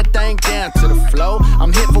drop that thing down to the flow?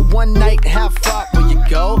 I'm here for one night, how far will you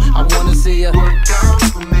go? I wanna see you work out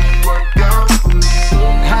for me,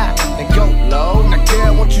 high and go low. Now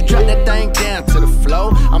girl, won't you drop that thing down to the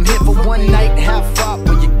flow? I'm here for one night, how far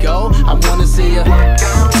will you go? I wanna see you work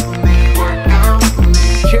out for me.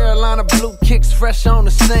 Carolina blue kicks fresh on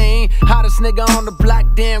the scene. Hottest nigga on the block,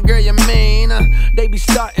 damn girl, you mean? They be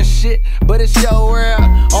starting shit, but it's your world.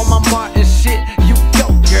 On my Martin shit, you go,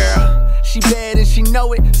 girl. She bad and she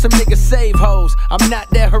know it. Some niggas save hoes. I'm not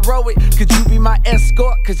that heroic. Could you be my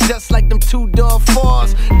escort? Cause just like them two-door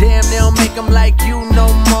fours, damn, they don't make them like you no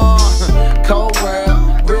more. Cold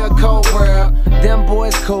world, real cold world. Them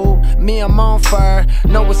boys cool, me I'm on fire.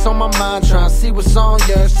 Know what's on my mind, tryna see what's on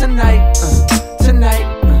yours tonight.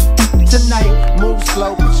 Tonight, move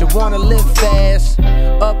slow, but you wanna live fast.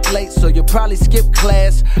 Up late, so you'll probably skip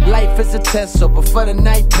class. Life is a test, so before the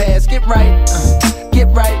night pass, get right,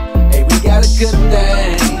 get right. Hey, we got a good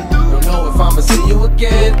thing. Don't know if I'ma see you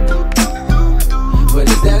again, but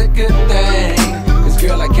is that a good thing? Cause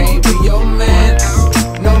girl, I can't be your man.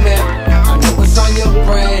 No man, I know what's on your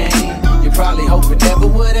brain. You probably hope it never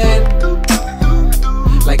would end.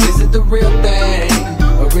 Like, is it the real thing?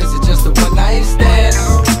 Or is it just a one night stand?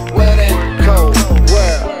 Well then, cold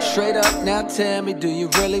world. Straight up, now tell me, do you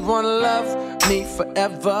really wanna love me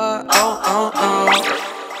forever? Oh.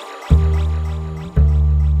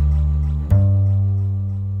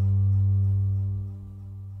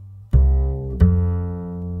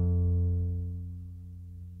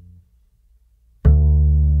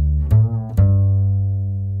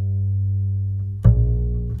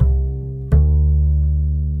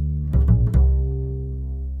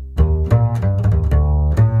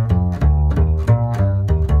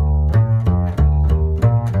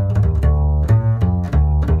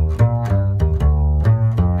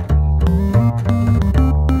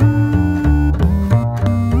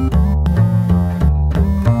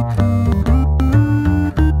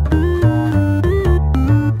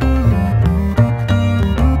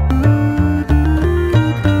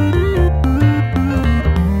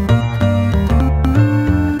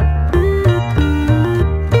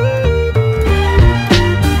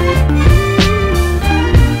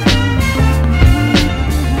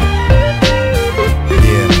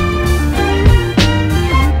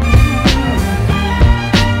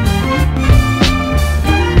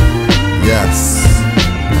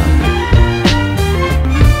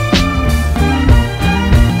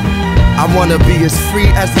 wanna be as free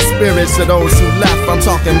as the spirits of those who left. I'm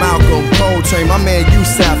talking Malcolm, Coltrane, my man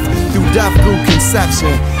Yusef. Through death, through conception,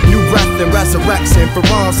 new breath and resurrection. For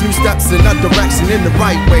wrongs, new steps in a direction in the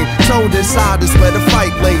right way. Told inside is where the fight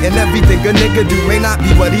lay, and everything a nigga do may not be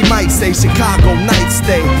what he might say. Chicago night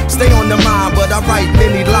stay on the mind, but I write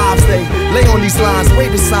many lives. They lay on these lines, wait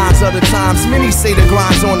the signs of the times. Many say the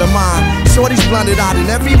grind's on the mind. Shorty's blunted out and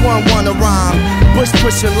everyone wanna rhyme. Bush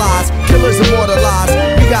pushing lies, killers immortalized.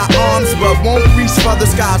 We got arms but won't reach for the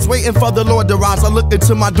skies. Waiting for the Lord to rise. I look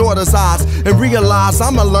into my daughter's eyes and realize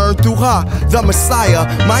I'ma learn through her. The Messiah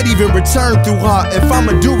might even return through her. If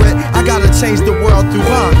I'ma do it, I gotta change the world through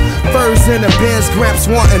her. Furs in the bins, Gramps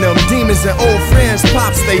wanting them. Demons and old friends,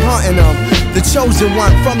 Pops, they hunting them. The chosen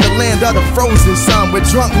one from the land of the frozen sun. With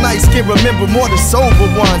drunk nights can remember more than sober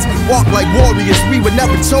ones. Walk like warriors, we were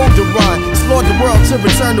never told to run. Explored the world to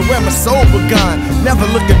return to where my soul begun. Never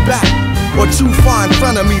looking back or too far in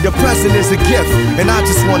front of me. The present is a gift, and I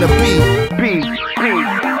just wanna be.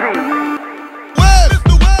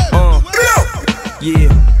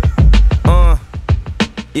 Yeah.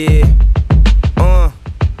 Yeah.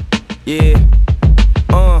 Yeah.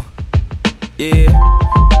 Yeah.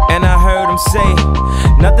 And I heard him say,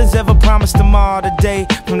 nothing's ever promised tomorrow today.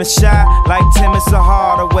 From the shy like Tim, it's a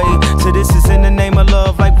harder way. So this is in the name of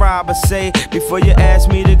love like Robert say. Before you ask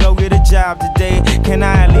me to go get a job today, can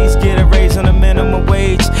I at least get a raise on the minimum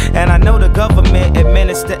wage? And I know the government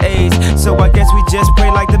administer AIDS, so I guess we just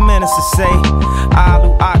pray like the minister say.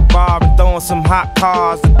 Alu Akbar and throwing some hot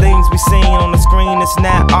cars. The things we seen on the screen, it's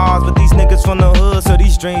not ours. But these niggas from the hood, so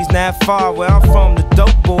these dreams not far. Where I'm from, the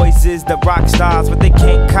dope boys is the rock stars, but they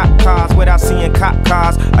can't cop cars without seeing cop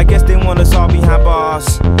cars. I guess they want us all behind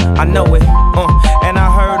bars. I know it, and I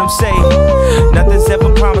heard him say, nothing's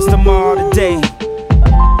ever promised tomorrow today.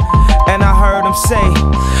 And I heard him say,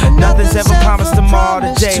 nothing's ever promised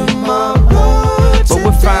tomorrow today. But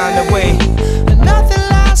we'll find a way. Nothing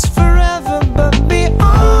lasts forever, but be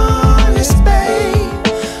honest, babe.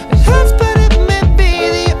 It hurts, but it may be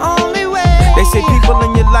the only way. They say people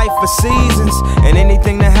in your life for seasons, and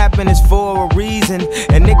anything that happen is for a reason.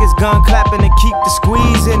 And niggas gun clapping and keep the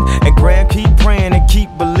squeezing, and Graham keep praying and keep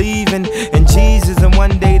believing in Jesus. And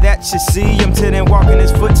one day that you see him, till then walk in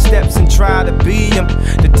his footsteps and try to be him.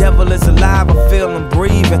 The devil is alive, I feel him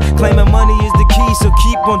breathing. Claiming money is the key, so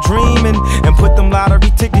keep on dreaming. And put them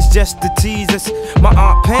lottery tickets just to tease us. My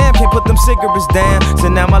Aunt Pam can't put them cigarettes down, so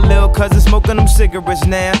now my little cousin smoking them cigarettes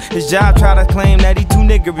now. His job try to claim that he too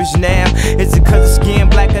niggerish now. Is it cause his skin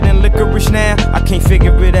blacker than licorice now? I can't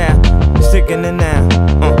figure it out, it's sticking now.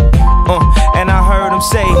 And I heard him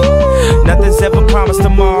say, nothing's ever promised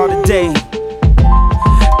tomorrow today.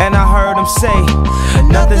 And I heard him say,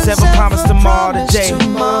 nothing's ever promised tomorrow today.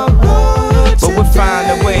 But we'll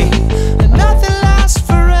find a way. Nothing lasts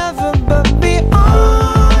forever, but be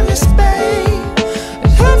honest, babe.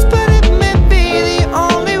 It hurts, but it may be the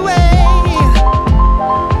only way.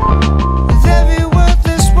 With every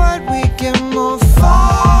worthless word, we can move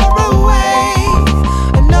far away.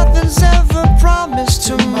 And nothing's ever promised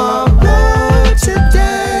tomorrow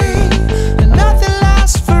today. And nothing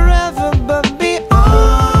lasts forever, but be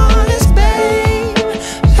honest, babe.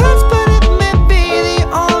 It hurts, but it may be the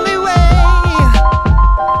only way.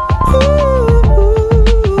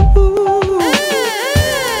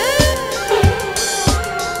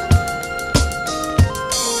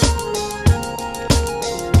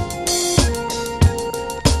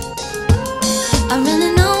 I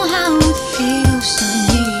really know how it feels to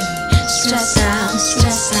be stressed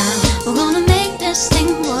out. We're gonna make this thing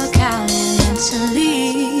work out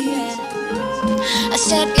mentally. I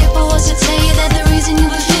said if I was to tell you that the reason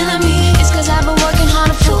you've been feeling me is cause I've been working hard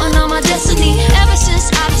and putting on my destiny. Ever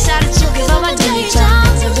since I decided to give up my day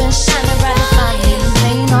job, I've been shining bright and finally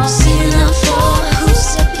playing off. Singing up for who's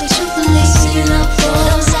simply truthfully singing up for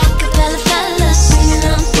those acapella fellas, singing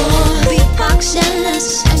up for beatbox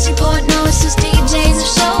jealous, MC Port noises, DJs of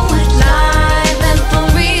show it live and for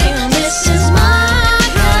real. This is my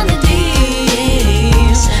kind of deal.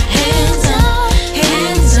 Hands up,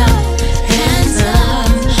 hands up, hands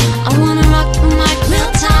up. I wanna rock the mic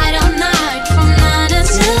real tight all night from 9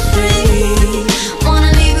 until 3.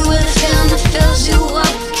 Wanna leave you with a feeling that fills you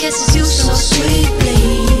up, kisses you so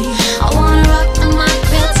sweetly. I wanna rock the mic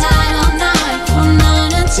real tight all night from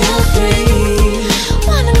 9 until 3.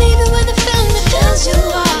 Wanna leave you with a feeling that fills you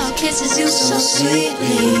up, kisses you so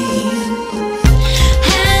sweetly.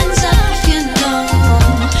 Hands up if you know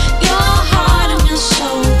your heart and your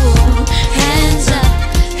soul. Hands up,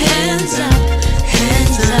 hands up,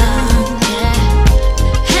 hands up, yeah.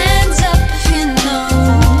 Hands up if you know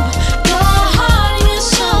your heart and your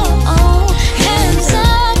soul. Hands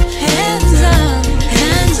up, hands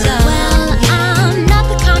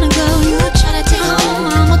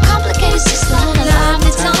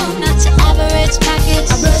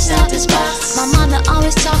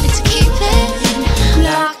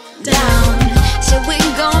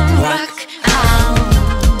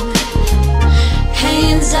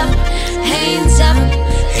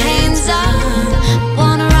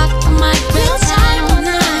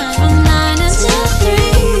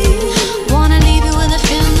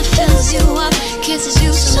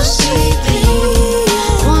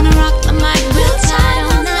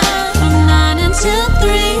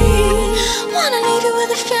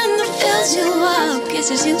fills you up,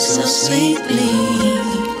 kisses you so sweetly.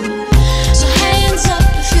 So hands up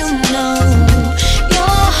if you know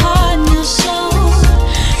your heart and your soul.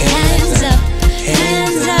 Hands up,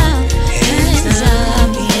 hands up, hands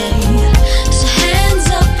up, yeah. So hands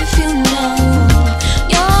up if you know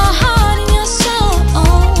your heart and your soul.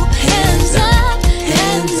 Hands up,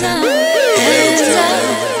 hands up, hands up.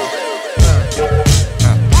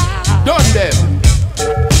 Done them.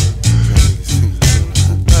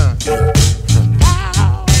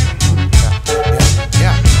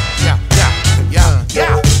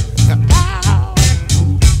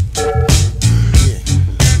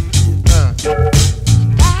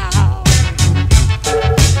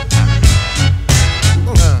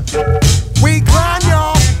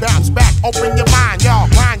 Open your mind, y'all.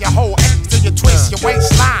 Grind your whole X till you twist your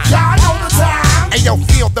waistline. Y'all know the time. And yo,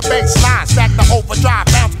 feel the bass line. Stack the overdrive,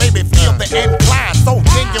 bounce, baby, feel the incline. So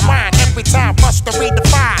genuine, every time, must to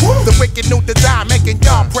redefine. The wicked new design, making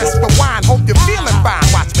y'all press rewind. Hope you're feeling fine.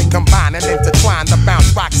 Watch me combine and intertwine. The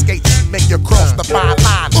bounce rock skates, make you cross the fine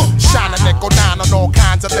line. Shine a nickel nine on all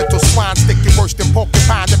kinds of little swine. Stick you worse than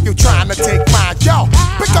porcupines if you're trying to take mine. Yo,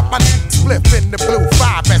 pick up my split in the blue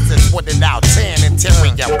 5S's. Put it out 10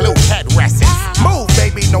 interior blue headrests. Move,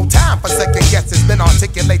 baby, no time for second guesses. Then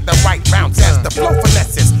articulate the right bounce as the flow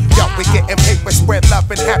finesses. Yo, we getting paper, spread love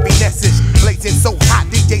and happinesses. Blazing so hot,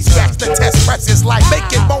 DJ scratch the test presses like make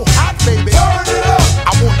it more hot, baby. Turn it up.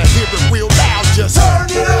 I wanna hear it real loud, just turn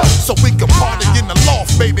it up. So we can party in the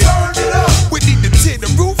loft, baby. Turn it up. We need to tear the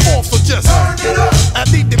roof off, so just turn it up. I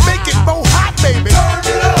need to make it more hot, baby. Turn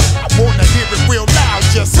it up. I wanna hear it real loud,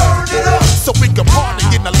 just turn it up. So we can party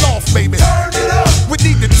in the loft, baby. Turn it up. We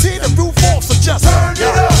need to tear the roof off, so just turn it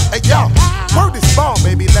up. Hey yo, word is born,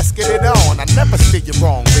 baby. Let's get it on. I never steer you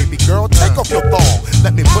wrong, baby girl. Take off your thong.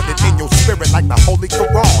 Let me put it in your spirit like the Holy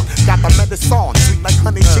Quran. Got the medicine, sweet like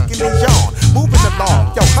honey chicken Dijon. Moving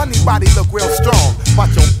along, yo, honey body look real strong.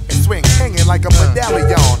 Watch your swing, hanging like a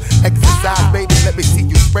medallion. Exercise, baby, let me see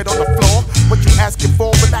you spread on the floor. What you asking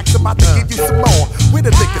for? Relax, I'm about to give you some more. We're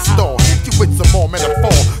the liquor store, hit you with some more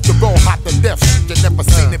metaphor. The roll hot to death, you never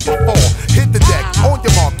seen it before. Hit the deck, on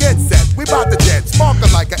your mark, get set. We bout to jet, sparkle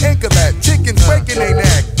like an anchor lad. Chickens breaking they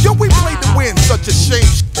neck. Yo, we play to win, such a shame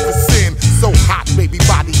to sin. So hot, baby,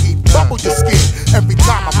 body heat, bubble your skin. Every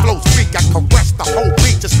time I flow speak, I caress the whole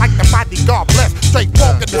beat, just like the bodyguard blessed. Straight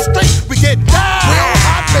walking the street, we get down. Real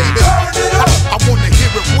hot, baby. I wanna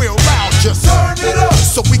hear it real loud, just turn it up.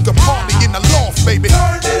 So we can party in the loft, baby.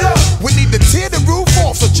 Turn it up. We need to tear the roof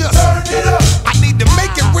off, so just turn it up. I need to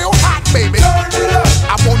make it real hot, baby. Turn it up.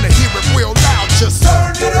 I wanna hear it real loud, just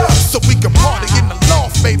turn it up. So we can party in the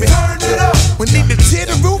loft, baby. Turn it up. We need to tear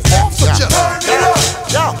the roof off, so just turn it up.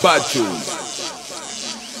 Yo. Bad tunes.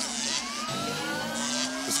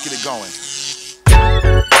 Let's get it going.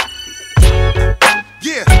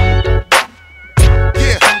 Yeah.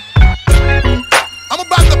 Yeah. I'm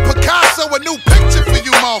about to Picasso a new picture for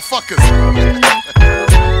you motherfuckers.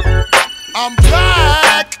 I'm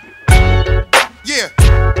back. Yeah.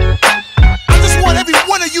 I just want every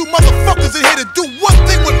one of you motherfuckers in here to do one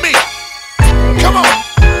thing with me. Come on.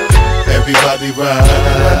 Everybody rise.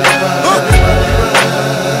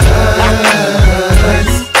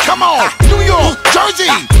 Come on. New York, Jersey,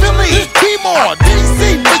 Philly, Baltimore,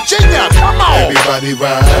 DC, Virginia. Come on. Everybody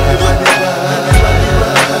rise.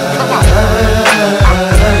 Come on.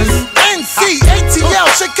 NC, ATL,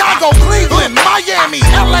 Chicago, Cleveland, Miami,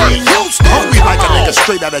 LA, Houston. Hungry like a nigga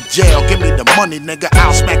straight out of jail. Give me the money, nigga.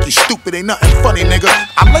 I'll smack you stupid. Ain't nothing funny, nigga.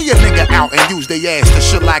 I lay a nigga out and use their ass to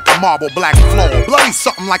shit like a marble black floor. Bloody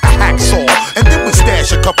something like a hacksaw. And then we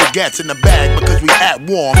stash a couple gats in the bag because we at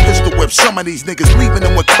war. Pistol whip some of these niggas, leaving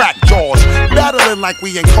them with cracked jaws. Battling like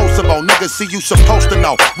we in Kosovo. Niggas see you supposed to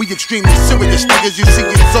know. We extremely serious niggas. You see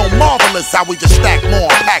it's so marvelous how we just stack more,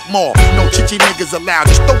 pack more. No chichi niggas allowed.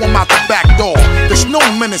 Just throw them out the back door. This new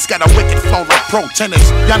menace got a wicked flow like pro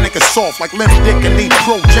tennis. Y'all niggas soft like limp dick and need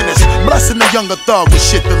progenous. Blessing the younger thug with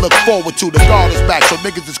shit to look forward to. The guard is back, so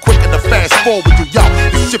niggas is quicker to fast forward you. Yo,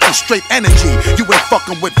 you sipping straight energy. You ain't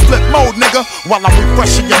fucking with flip mode, nigga, while I'm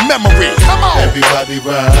refreshing your memory. Come on. Everybody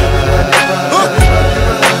rise.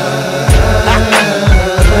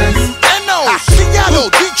 Seattle,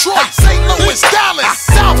 Detroit, St. Louis, Dallas,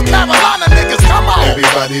 South Carolina, niggas, come on.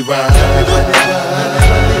 Everybody rise.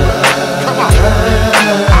 Come on.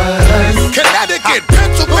 Connecticut,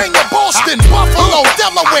 Pennsylvania, Boston, Buffalo,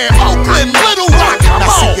 Delaware, Oakland, Little Rock, come on.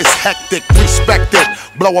 Now see, it's hectic, respect it.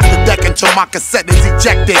 Blow up the deck until my cassette is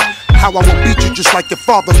ejected. How I will beat you just like your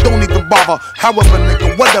father, don't even bother. However,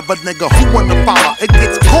 nigga, whatever, nigga, who wanna follow? It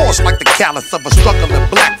gets coarse like the callous of a struggling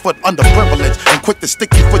Blackfoot underprivileged, and quick to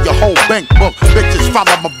stick you for your whole bank book. Bitches,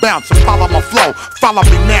 follow my bounce and follow my flow. Follow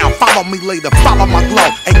me now, follow me later, follow my glow.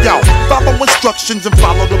 And yo, follow instructions and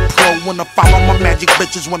follow the pro. When I follow my magic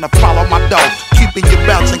bitches, when I follow my dough. Keeping you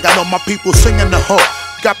bouncing, got all my people singing the hook.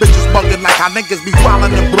 Got bitches bugging like how niggas be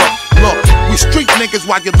wildin' in Brook. Look, we street niggas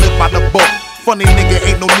while you live by the book. Funny nigga,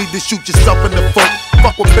 ain't no need to shoot yourself in the foot.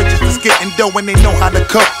 Fuck with bitches that's getting dough and they know how to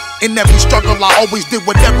cook. In every struggle I always did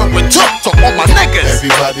whatever it took. So all my niggas,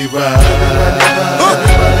 everybody rise.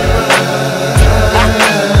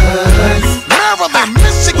 Maryland,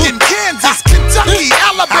 Michigan, Kansas, Kentucky,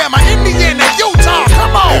 Alabama, Indiana, Utah,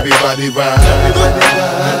 come on. Everybody rise.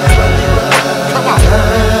 Come on.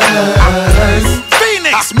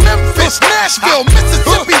 Phoenix, Memphis, Nashville,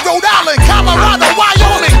 Mississippi, Rhode Island, Colorado,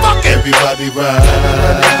 Wyoming, fuck it. Everybody rise.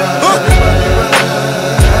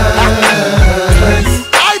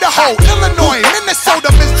 Idaho, Illinois,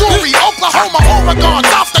 Minnesota, Missouri, Oklahoma, Oregon,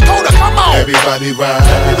 South Dakota, come on. Everybody rise.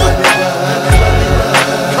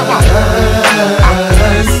 Come on.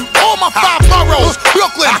 All my 5 boroughs,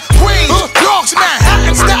 Brooklyn, Queens, Bronx,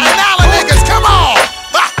 Manhattan, Staten Island niggas, come on.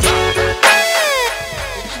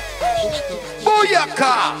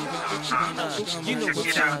 Booyaka! You know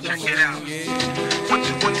what's up, check it out. 1,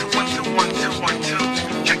 2, 1, 2, 1, 2, 1, 2, 1, 2.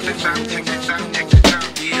 Check this out, check this out, check this out,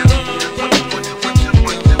 yeah. 1, 2, 1, 2, 1, 2,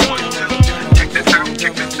 1, 2, 1, 2. Check this out,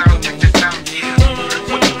 check this out, check this out, yeah.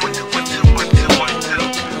 1, 2, 1, 2, 1, 2, 1, 2, 1, 2.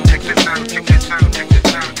 Check this out, check this out, check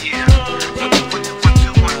this out, yeah. 1, 2, 1, 2, 1,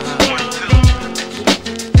 2, 1, 2, 1, 2.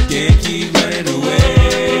 Can't keep running away.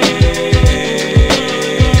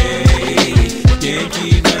 Can't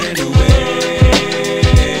keep running away.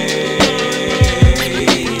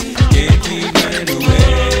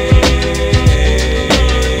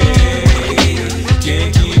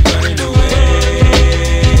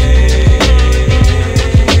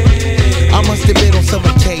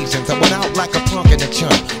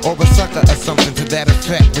 Or a sucker or something to that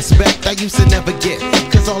effect. Respect I used to never get,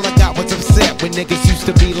 cause all I got was upset when niggas used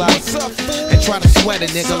to be like, what's up, fool? And try to sweat a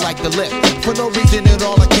nigga like the lip. For no reason at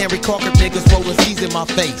all I can't recall if niggas rolling C's in my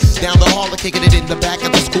face. Down the hall, kicking it in the back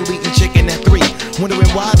of the school, eating chicken at 3. Wondering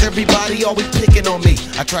why's everybody always picking on me.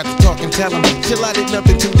 I tried to talk and tell them, chill, I did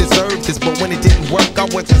nothing to deserve this. But when it didn't work, I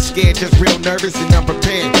wasn't scared, just real nervous and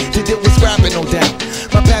unprepared to deal with scrapping, no doubt.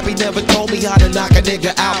 My pappy never told me how to knock a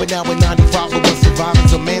nigga out, but now in 95 I was surviving,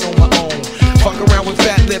 so man on my own. Fuck around with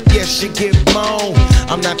fat lip, yes, shit get blown.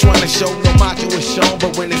 I'm not trying to show no macho is shown,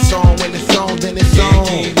 but when it's on, then it's on. Can't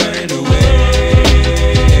keep running away.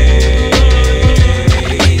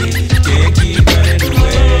 Can't keep running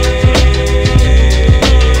away.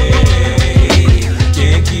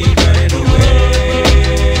 Can't keep running away.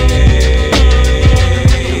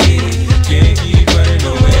 Can't keep running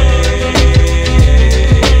away.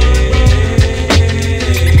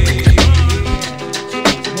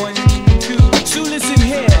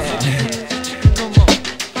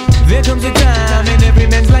 There comes a time in every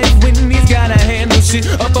man's life when he's gotta handle shit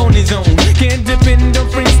up on his own. Can't depend on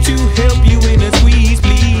friends to help you in a squeeze,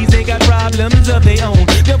 please. They got problems of their own.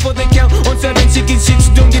 Therefore they count on 7 chicken shits.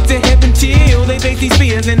 Don't get to heaven till they face these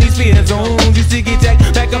fears and these fear zones. Used to get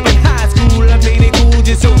jacked back up in high school. I played it cool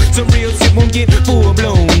just so some real shit won't get full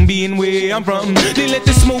blown. Being where I'm from, they let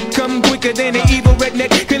the smoke come quicker than an evil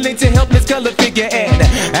redneck can lynch a helpless color figure. And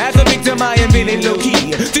as a victim I am really low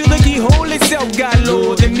key. Till the keyhole itself got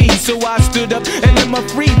lower than me. So I stood up and let my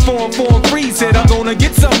free form free. Said I'm gonna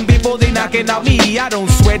get something before they knocking out me. I don't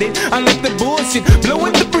sweat it, I let the bullshit blow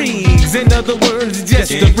in the breeze. In other words,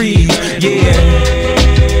 just a breeze, yeah.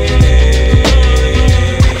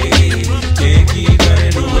 Can't keep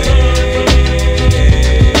running away.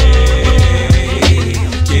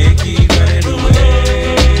 Can't keep running away.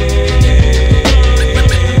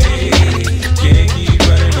 Can't keep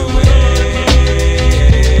running away.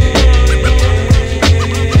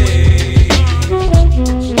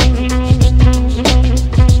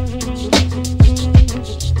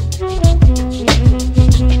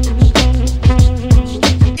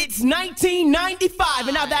 It's 1995,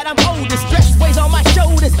 and now that I'm older, stress weighs on my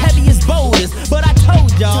shoulders, heavy as boulders. But I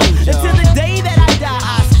told y'all, until the day that I die,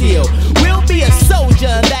 I still will be a soldier.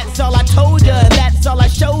 And that's all I told ya, and that's all I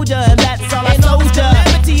showed ya, and that's all I told ya.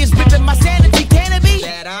 Calamity is ripping my sanity, can it be?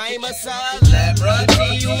 That I'm a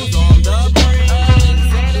celebrity who's on the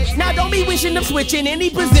brain. Now don't be with suspicion of switching any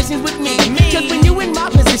positions with me. Cause when you in my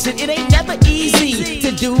position, it ain't never easy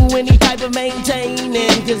to do any type of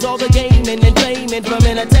maintaining. Cause all the gaming and training from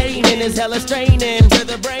entertaining is hella straining to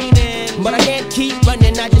the brain. But I can't keep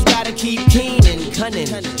running, I just gotta keep keen and cunning.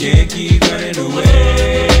 Can't keep running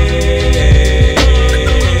away.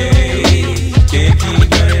 Can't keep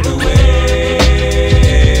running away.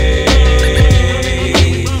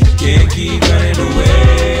 Can't keep running away.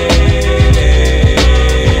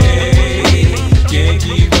 Can't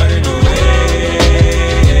keep running away.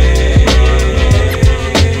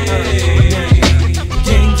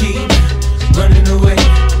 Can't keep running away.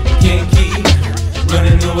 Can't keep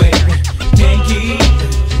running away. Can't keep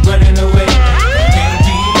running away. Can't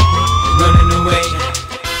keep running away.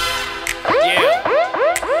 Yeah,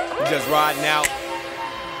 we just riding out,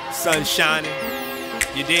 sun shining,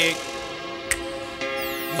 you dig?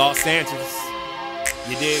 Los Angeles,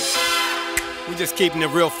 you dig? We just keeping it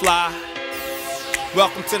real fly.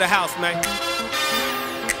 Welcome to the house, man.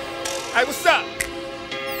 Hey, what's up?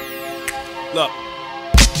 Look,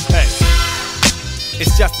 hey,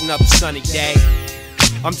 it's just another sunny day.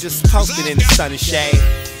 I'm just posted in the sun and shade.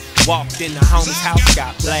 Walked in the homie's house,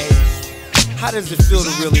 got blazed. How does it feel to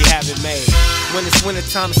really have it made? When it's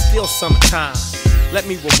wintertime, it's still summertime. Let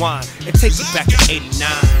me rewind and take you back to '89.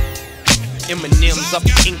 Eminem's up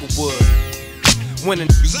in Inglewood. When the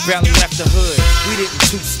barely left the hood, we didn't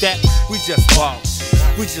two-step, we just walked.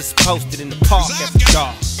 We just posted in the park after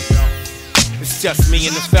dark. It's just me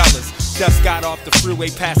and the fellas. Just got off the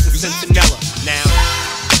freeway past the Centinela. Now,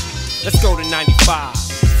 let's go to 95.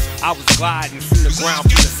 I was gliding from the ground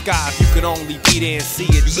from the sky. If you could only be there and see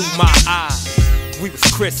it through my eyes. We was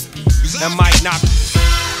crispy. That might knock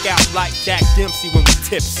out like Jack Dempsey when we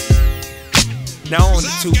tipsy. Now on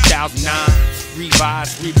to 2009.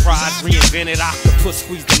 Revised, reprised, reinvented. Octopus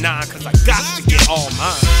squeezed the 9. Cause I got to get all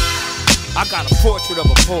mine. I got a portrait of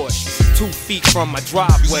a Porsche 2 feet from my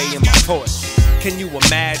driveway in my porch. Can you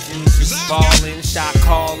imagine just falling, shot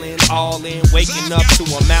calling, all in, waking up to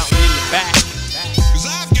a mountain in the back?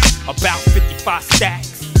 About 55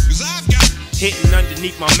 stacks, hitting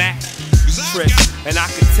underneath my mattress. And I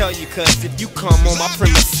can tell you, cause if you come on my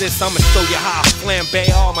premises, I'ma show you how I flambe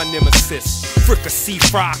all my nemesis. Fricassee,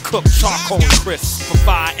 fry, cook, charcoal and crisp.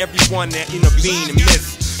 Provide everyone that intervene and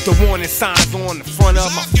miss. The warning signs on the front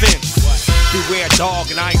of my fence. Beware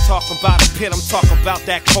dog, and I ain't talking about a pit, I'm talking about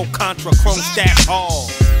that co-contra chrome stash hall.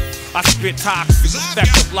 I spit toxic,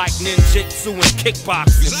 effective like ninjutsu and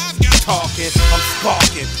kickboxing. Talking, I'm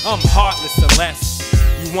sparking, I'm heartless unless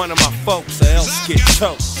you one of my folks or else get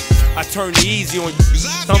choked. I turn it easy on you,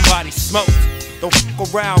 somebody smoked. Don't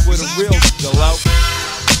fuck around with a real glow.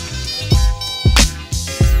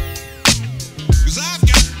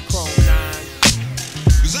 Chrome 9,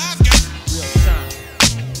 real shine.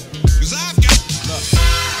 Look.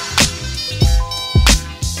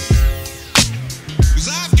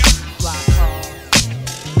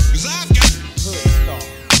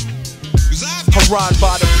 I ride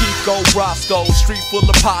by the Pico Roscoe, street full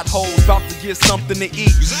of potholes, about to get something to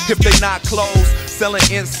eat. If they not closed, selling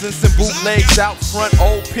incense and bootlegs out front.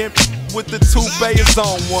 Old pimp with the 2 Bayers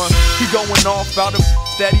on one. He going off out of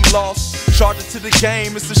that he lost. Charge it to the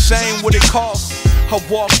game, it's a shame what it costs. I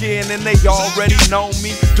walk in and they already know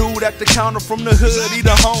me. Dude at the counter from the hood, he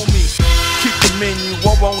the homie. Keep the menu,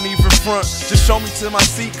 I won't even front. Just show me to my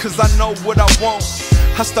seat, cause I know what I want.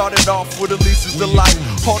 I started off with Elisa's Delight.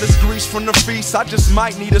 All this grease from the feast, I just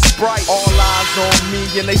might need a Sprite. All eyes on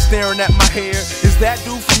me and they staring at my hair. Is that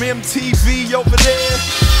dude from MTV over there?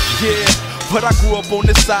 Yeah, but I grew up on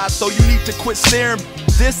this side, so you need to quit staring.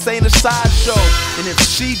 This ain't a sideshow. And if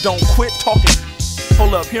she don't quit talking,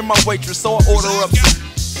 hold up, here my waitress, so I order up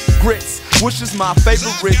some grits, which is my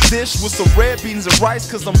favorite dish, with some red beans and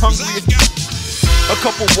rice, cause I'm hungry. A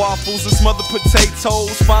couple waffles and smothered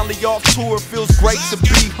potatoes. Finally off tour, feels great to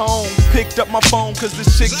be home. Picked up my phone cause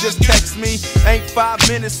this chick just texted me. Ain't 5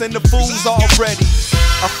 minutes and the food's already.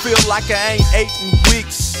 I feel like I ain't ate in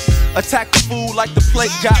weeks. Attack the food like the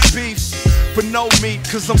plate got beef, but no meat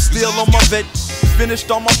cause I'm still on my vet. Finished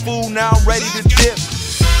all my food, now I'm ready to dip.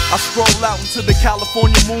 I stroll out into the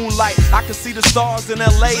California moonlight. I can see the stars in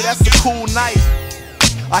LA, that's a cool night.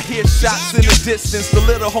 I hear shots in the distance, the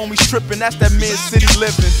little homies tripping, that's that mid-city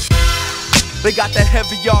living. They got that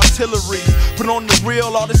heavy artillery, but on the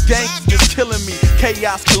real, all this gang is killing me.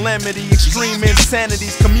 Chaos, calamity, extreme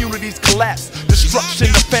insanities, communities collapse, destruction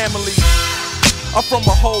of families. I'm from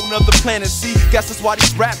a whole nother planet, see, guess that's why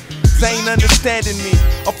these rappers ain't understanding me.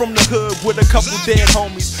 I'm from the hood with a couple dead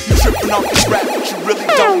homies. You tripping off this rap, but you really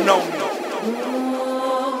don't know me.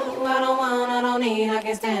 I don't don't need, I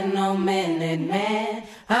can't stand no minute man.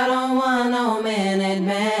 I don't want no minute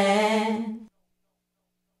man.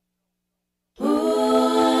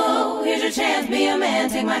 Ooh, here's your chance, be a man,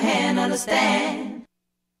 take my hand, understand.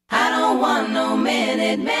 I don't want no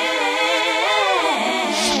minute man.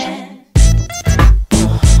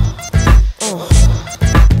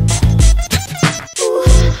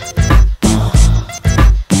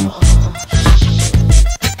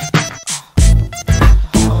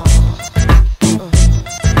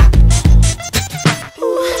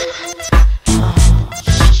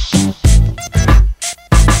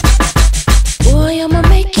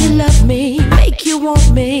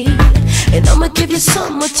 Want me, and I'ma give you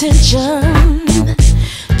some attention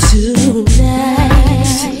tonight.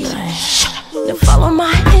 Now follow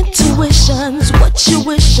my intuitions, what you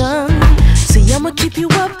wishin'. See, I'ma keep you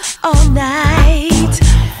up all night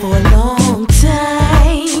for a long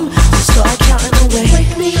time. So start counting away.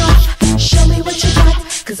 Wake me up, show me what you got,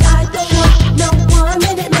 'cause I don't want no 1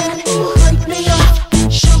 minute man. Break me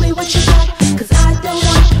up, show me what you got, 'cause I don't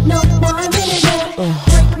want no 1 minute man.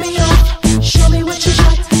 Break me up, show me what you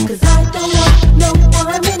got, 'cause I don't want no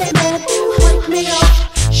 1 minute man. Break me up,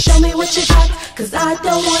 show me what you got, 'cause I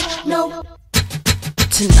don't want no.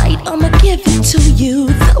 Tonight I'ma give it to you,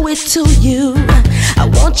 throw it to you. I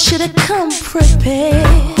want you to come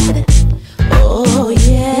prepared. Oh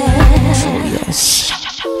yeah. Yes.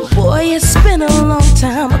 Boy, it's been a long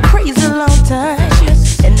time, a crazy long time,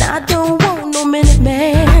 and I don't want no minute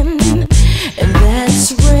man, and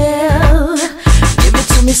that's real. Give it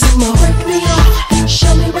to me some more. Break me up,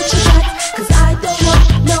 show me what you got, 'cause I don't want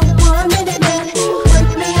no 1 minute man. Break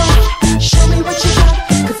me up, show me what you got,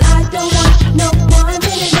 'cause I don't want no 1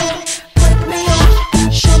 minute man. Break me up,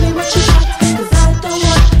 show me what you got, 'cause I don't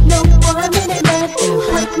want no 1 minute man.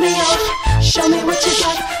 Break me up, show me what you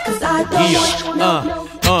got, 'cause I don't want no.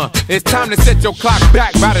 It's time to set your clock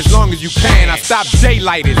back about as long as you can. I stop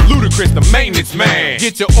daylighted, Ludacris, the maintenance man.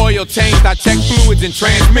 Get your oil changed, I check fluids and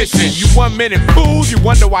transmission. You 1 minute fools, you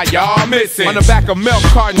wonder why y'all missing. On the back of milk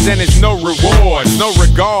cartons and it's no rewards, no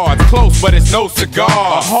regards. Close, but it's no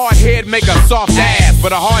cigar. A hard head make a soft ass,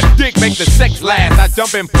 but a hard dick make the sex last. I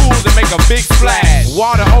jump in pools and make a big splash.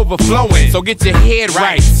 Water overflowing, so get your head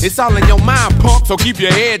right. It's all in your mind, punk, so keep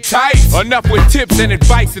your head tight. Enough with tips and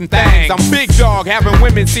advice and things. I'm big dog, having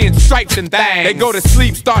women seeing stripes and things. They go to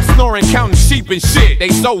sleep, start snoring, counting sheep and shit. They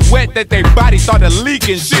so wet that their body started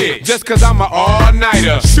leaking shit. Just 'cause I'm an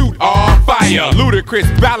all-nighter, shoot all fire. Ludacris,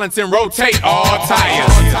 balance and rotate all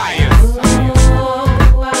tires.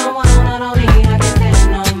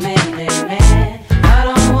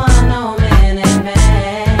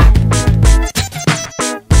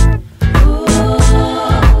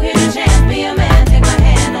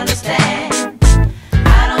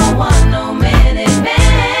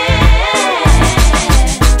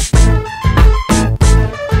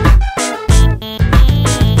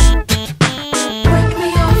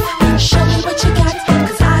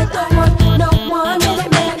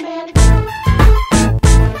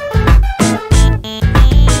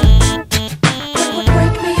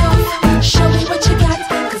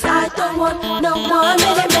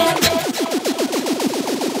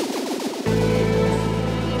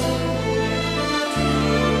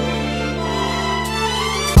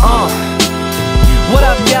 What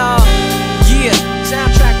up, y'all? Yeah.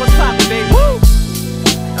 Soundtrack, what's poppin', baby? Woo!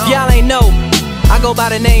 Y'all ain't know, I go by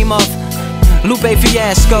the name of Lupe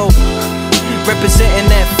Fiasco, representing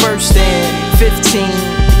that first and 15.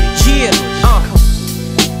 Yeah,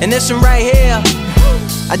 and this one right here,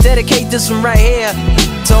 I dedicate this one right here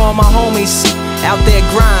to all my homies out there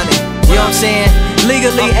grinding. You know what I'm saying?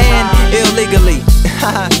 Legally and illegally.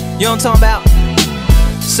 You know what I'm talking about?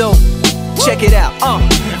 So, check it out.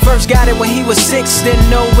 First got it when he was 6, didn't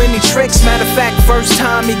know any tricks. Matter of fact, first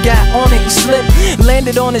time he got on it, he slipped,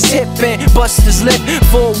 landed on his hip and busted his lip.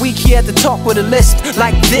 For a week he had to talk with a lisp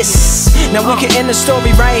like this. Now we can end the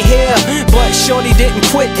story right here, but shorty didn't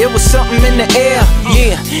quit, it was something in the air.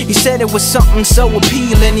 Yeah, he said it was something so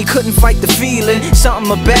appealing, he couldn't fight the feeling,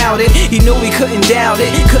 something about it. He knew he couldn't doubt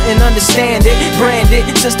it, couldn't understand it.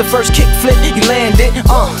 Branded, since the first kick flip he landed.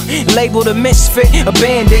 Labeled a misfit, a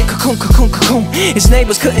bandit. Cocoon, cocoon, cocoon. His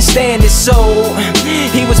neighbors couldn't stand it, so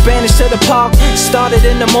he was banished to the park. Started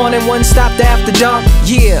in the morning, one stopped after dark.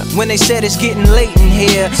 Yeah, when they said it's getting late in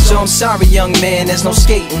here, so I'm sorry young man, there's no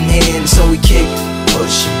skating here. And so we kick,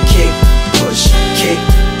 push, kick, push, kick,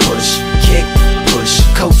 push, kick, push,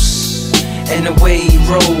 coast. And away he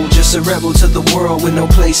rolled, just a rebel to the world with no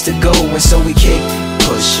place to go. And so we kick,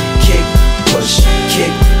 push, kick, push,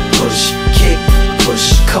 kick, push, kick,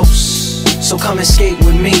 push, coast. So come and skate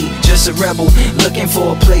with me, just a rebel looking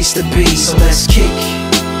for a place to be. So let's kick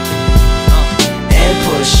and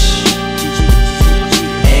push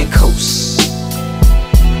and coast.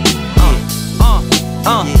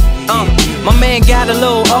 My man got a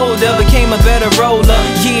little older, became a better roller.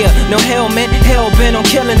 Yeah, no helmet, hell-bent on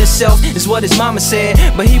killing himself is what his mama said,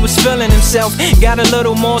 but he was feeling himself. Got a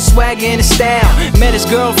little more swagger in his style. Met his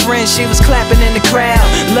girlfriend, she was clapping in the crowd.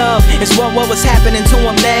 Love is what was happening to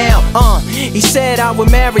him now. He said I would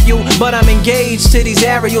marry you, but I'm engaged to these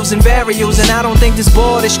aerials and varials, and I don't think this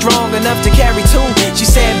board is strong enough to carry two. She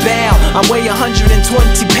said bow, I weigh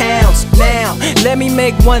 120 pounds. Now, let me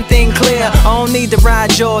make one thing clear, I don't need to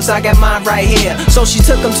ride yours, I got mine right here. So she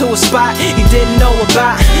took him to a spot he didn't know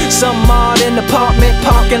about, some odd in the apartment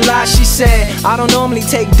parking lot. She said, I don't normally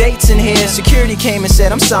take dates in here. Security came and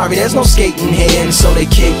said, I'm sorry, there's no skating here. And so they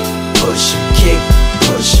kick, push, kick,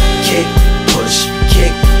 push, kick, push,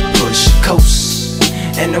 kick, push, coast.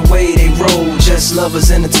 And the way they roll, just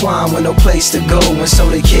lovers intertwined with no place to go. And so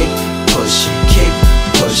they kick, push, kick,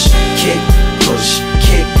 push, kick, push,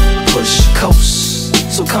 kick, push, coast.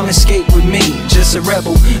 So come and skate with me, just a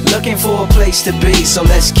rebel looking for a place to be. So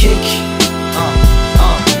let's kick,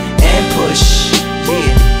 and push,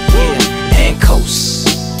 yeah, and coast.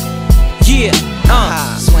 Yeah,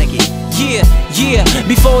 swanky. Yeah,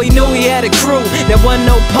 before he knew he had a crew that wasn't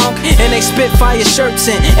no punk, and they spit fire shirts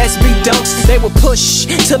and SB dunks. They would push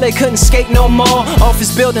till they couldn't skate no more.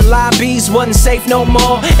 Office building lobbies wasn't safe no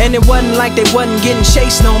more, and it wasn't like they wasn't getting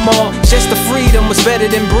chased no more. Just the freedom was better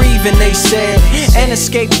than breathing, they said. An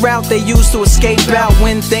escape route they used to escape out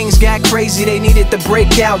when things got crazy. They needed to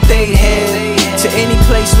break out. They head to any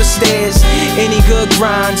place with stairs, any good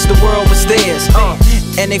grinds, the world was theirs.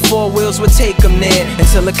 And they four wheels would take them there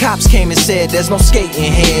until the cops came and said there's no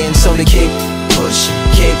skating here. And so they kick, push,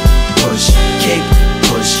 kick, push, kick,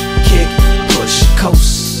 push, kick, push,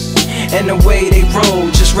 coast. And the way they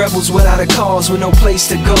roll, just rebels without a cause with no place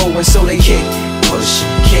to go. And so they kick, push,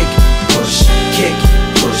 kick, push, kick,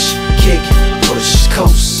 push, kick, push,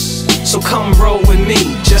 coast. So come roll with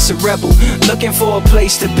me, just a rebel looking for a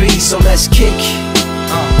place to be. So let's kick,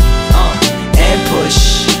 and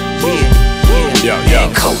push, yeah,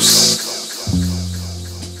 and coast.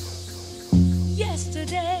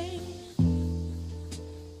 Yesterday,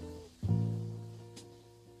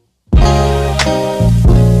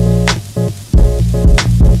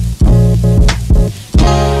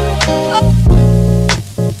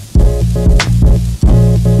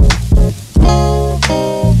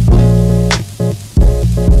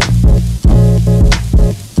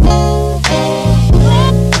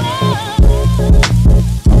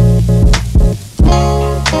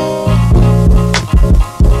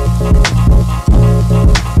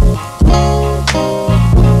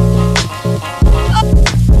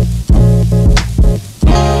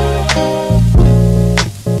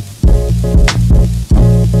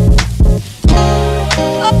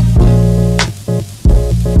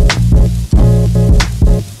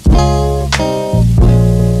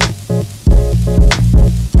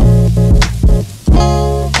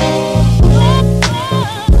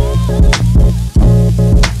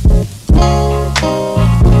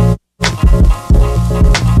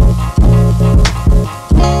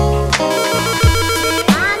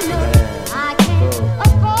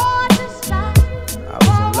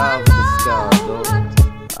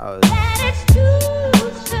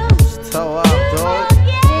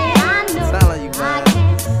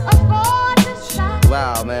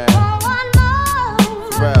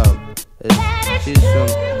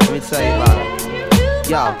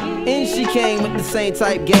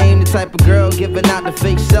 type game, the type of girl giving out the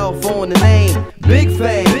fake cell phone, the name Big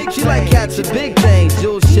Fame. She like catching big things,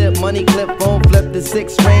 jewel ship, money clip, phone flip the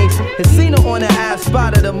 6 range. Has seen her on the ass,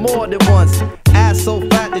 spotted her more than once. Ass so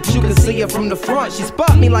fat that you can see her from the front. She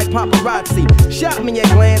spot me like paparazzi, shot me a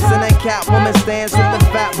glance, and that Catwoman stands with the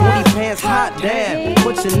fat booty pants. Hot damn,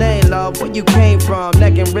 what's your name, love? Where you came from?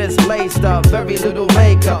 Neck and wrist laced up, very little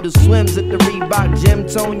makeup. The swims at the Reebok gym,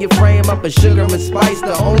 tone your frame up, a sugar and spice,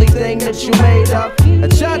 the only thing that you made up. I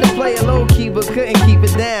tried to play it low key, but couldn't keep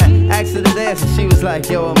it down. Asked her to dance, and she was like,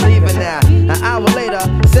 yo, I'm leaving now. An hour later,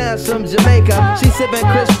 sounds from Jamaica. She sipping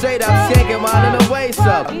Chris straight up, skanking while in her waist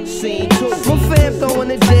up. Scene 2. My fam throwing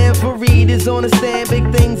the jam for Reed is on the stand. Big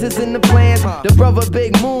things is in the plans. The brother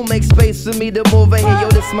Big Moon makes space for me to move in here. Yo,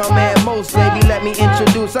 this my man Most, baby, let me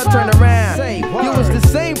introduce. I turn around. You was the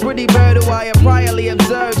same pretty bird who I had priorly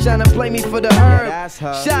observed, trying to play me for the herb.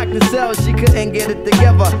 Shocked to sell, she couldn't get it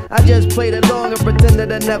together. I just played along and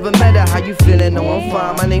pretended I never met her. How you feeling? No, I'm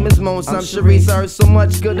fine. My name is Mo. on some Sharice. I heard so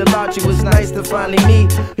much good about you, it's nice to finally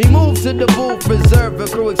meet. He moved to the booth, reserved for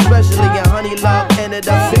crew especially, and Honey Love ended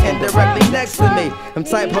up sitting directly next to me. I'm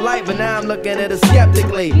type polite, but now I'm looking at her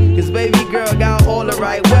skeptically, cause baby girl got all the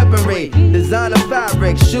right weaponry. Designer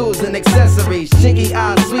fabric, shoes and accessories, chinky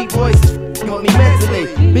eyes, sweet voice, with me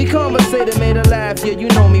mentally. Be conversated, made her laugh, yeah, you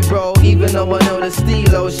know me, bro. Even though I know the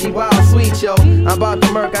stilo, she wild sweet, yo. I'm about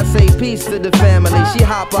to murk, I say peace to the family. She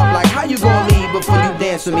hop up like, how you gonna leave before you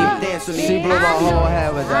dance with me? Dance with me. She blew my whole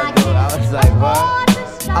head with that dude. I was like,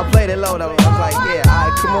 what? I played it low though. I was like, yeah,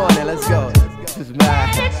 alright, come on then, let's go. This is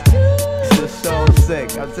mad. This is so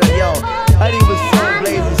sick. I'm telling yo, Honey was so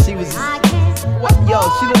blazing. She was, what? Yo,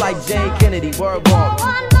 she looked like Jane Kennedy. Word walk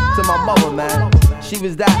to my mother, man. She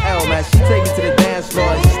was that L, man. She take me to the dance floor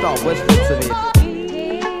and she start whispering to me.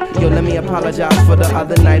 Yo, let me apologize for the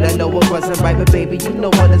other night. I know it wasn't right, but baby, you know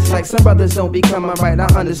what it's like. Some brothers don't be coming right. I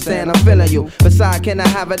understand, I'm feeling you. Besides, can I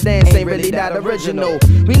have a dance? Ain't really that original.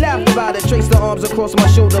 We laughed about it, traced the arms across my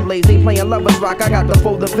shoulder blades. They playing lovers rock, I got to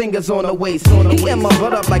fold the fingers on the waist. He and my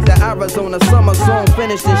butt up like the Arizona summer song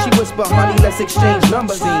finished, and she whispered, honey, let's exchange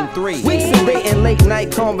numbers. Scene 3. Weeks of dating, late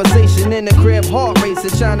night conversation in the crib, heart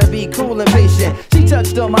racing, trying to be cool and patient. She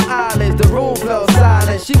touched on my eyelids, the room fell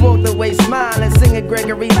silent. She walked away smiling, singing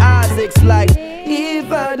Gregory Isaac's like,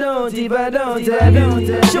 if I don't have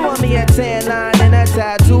you. Showing me a tan line and a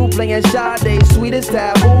tattoo, playing Sade, sweetest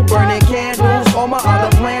taboo, burning candles. All my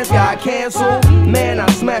other plans got canceled. Man, I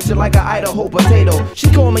smashed it like an Idaho potato. She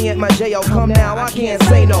called me at my J.O. Come now, I can't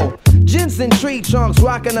say no. Jensen tree trunks,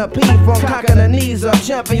 rocking a P from cocking her knees up.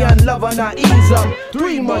 Champion lover, not ease up.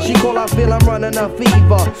 3 months, she call, I feel I'm running a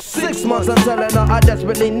fever. 6 months, I'm telling her I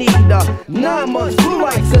desperately need her. 9 months,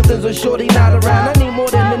 flu-like symptoms with shorty not around. I need more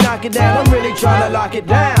than to knock it down, I'm really trying to lock it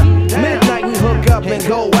down. Midnight, we hook up and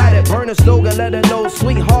go at it. Burn a stove and let her know,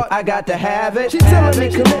 sweetheart, I got to have it. She telling me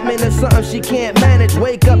commitment is something she can't manage.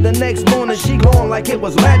 Wake up the next morning, she gone like it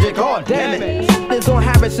was magic. Oh, damn it. It's on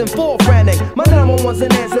Harrison 4 frantic. My number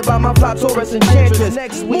wasn't answered by my fly Taurus enchantress.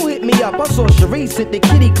 Next week, who hit me up? I saw Sharice at the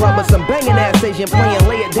kitty club with some banging ass Asian playing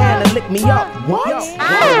Lay It Down and Lick Me Up. What?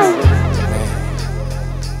 Man,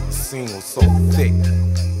 the scene was so thick.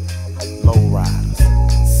 Low riders,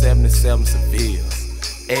 77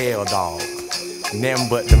 Sevilles, L dogs, nothing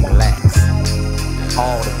but them blacks.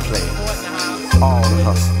 All the players, all the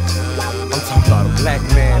hustlers. I'm talking about a black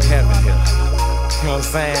man heaven here. You know what I'm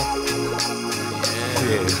saying?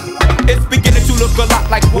 Yeah. It's beginning to look a lot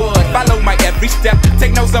like wood. Follow my every step.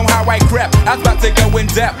 Take notes on how I crept. I was about to go in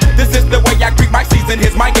depth. This is the way I greet my season.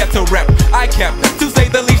 Here's my ghetto rep. I kept, to say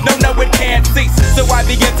the least, no, it can't cease. So I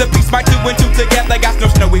begin to piece my 2 and 2 together. Got no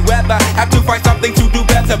snowy weather. Have to find something to do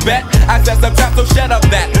better. Bet I said some time, so shut up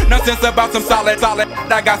that nonsense about some solid.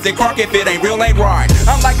 I got sick crunk. If it ain't real, ain't right.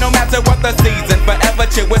 I'm like, no matter what the season, forever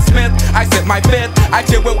chill with Smith. I sip my fifth. I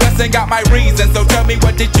chill with West and got my reason. So tell me,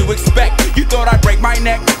 what did you expect? You thought I'd break my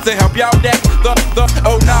neck to help y'all deck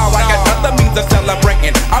oh no, I got other means of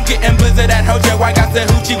celebrating. I'm getting blizzard at Hojo, I got the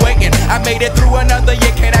hoochie waiting. I made it through another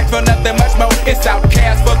year, can't ask for nothing much more. It's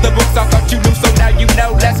Outcast for the books, I thought you knew, so now you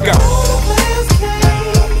know, let's go.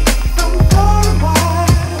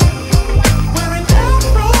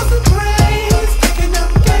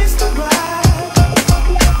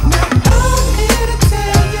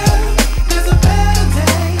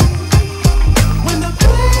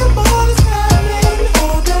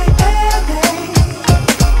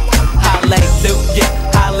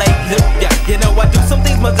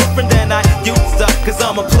 Cause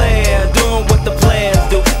I'm a player, doing what the players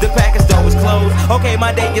do. The package door is closed, okay,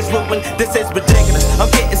 my day is ruined. This is ridiculous, I'm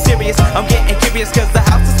getting serious, I'm getting curious. Cause the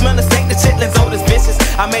house is smelling stank, the chitlins old as vicious.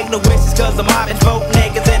 I make no wishes cause I'm mobbing folk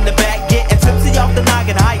niggas in the back, getting tipsy off the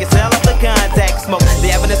noggin, high as hell off the contact smoke.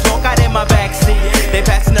 They having a smoke out in my backseat. They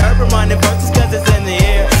passing the urban running verses cause it's in the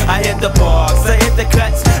air. I hit the parks, I hit the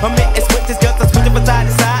cuts, I'm hitting switches cause I'm switching from side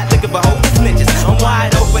to side, looking for holy snitches. I'm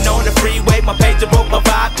wide open on the freeway, my pager broke my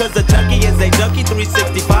vibe. Cause a junkie is a junkie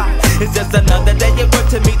 365. It's just another day at work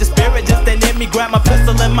to meet the spirit. Just ain't in me, grab my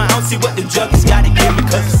pistol in my own, see what them junkies gotta give me.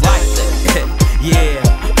 Cause it's like that. Yeah,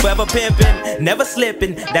 forever pimping, never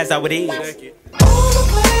slipping, that's how it is. All the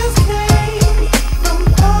players came from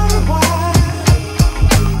far and wide,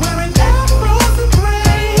 wearing afros and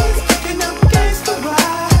braids, kicking up gangsta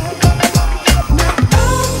ride. Now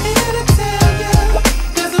I'm here to tell ya,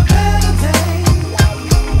 there's a better day,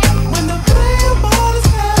 when the player ball is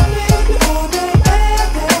happening all day,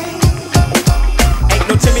 every day. Ain't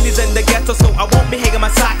no chimneys in the ghetto, so I won't be hanging my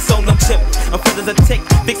socks on no chip. I'm full as a tick,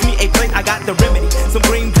 fix me a plate, I got the remedy. Some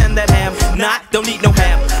greens and that ham, not, don't need no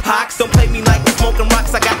ham. Hawks, don't play me like the smoking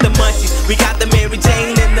rocks, I got the munchies. We got the Mary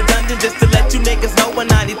Jane in the dungeon, just to let you niggas know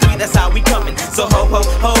 193, that's how So ho ho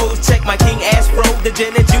ho, check my king ass fro. The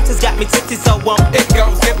gin and juice has got me tipsy, so it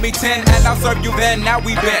goes, give me 10 and I'll serve you then. Now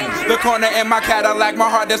we been the corner in my Cadillac. My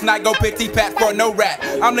heart does not go pity pat for no rat.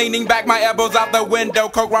 I'm leaning back, my elbows out the window.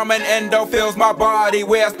 Coke, rum, and endo fills my body.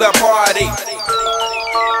 Where's the party?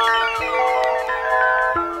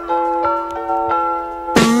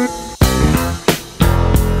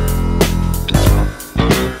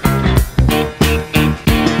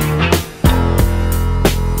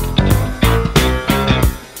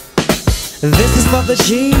 This is for the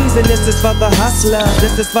G's and this is for the hustlers.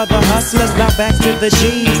 This is for the hustlers, now back to the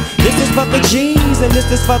G's. This is for the G's and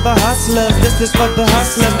this is for the hustlers. This is for the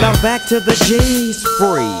hustlers, now back to the G's.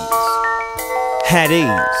 Freeze. At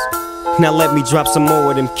ease. Now let me drop some more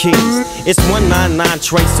of them keys. It's 199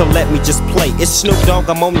 Trace, so let me just play. It's Snoop Dogg,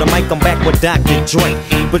 I'm on the mic, I'm back with Dr. Dre.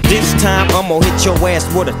 But this time I'm gonna hit your ass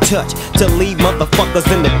with a touch to leave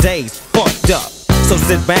motherfuckers in the days fucked up. So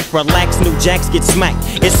sit back, relax, new jacks get smacked.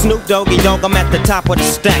 It's Snoop Doggy Dogg, I'm at the top of the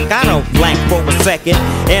stack. I don't blank for a second,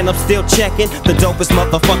 and I'm still checking. The dopest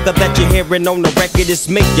motherfucker that you're hearing on the record is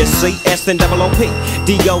me, you see. S-N-O-O-P,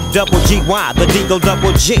 D-O-double-G-Y, the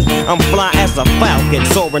D-O-double-G. I'm fly as a falcon,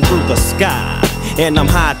 soaring through the sky. And I'm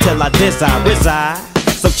high till I reside.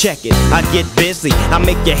 So check it, I get busy, I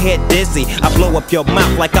make your head dizzy, I blow up your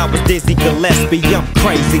mouth like I was Dizzy Gillespie. I'm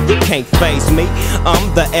crazy, you can't faze me.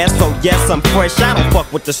 I'm the S, oh yes, I'm fresh, I don't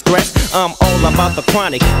fuck with the stress. I'm all about the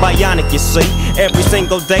chronic, bionic, you see. Every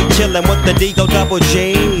single day chillin' with the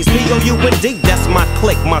D-O-double-G's. P-O-U-N-D, that's my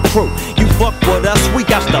clique, my crew. You fuck with us, we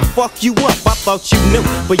got to fuck you up. I thought you knew,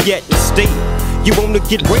 but yet and still you wanna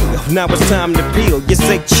get real, now it's time to peel. You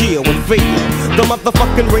say chill and feel the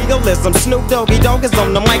motherfucking realism. Snoop Doggy Dogg is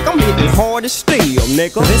on the mic, I'm hitting hard as steel,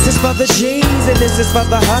 nigga. This is for the G's and this is for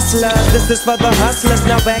the hustlers. This is for the hustlers,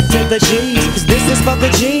 now back to the G's. This is for the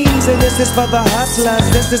G's and this is for the hustlers.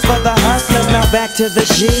 This is for the hustlers, now back to the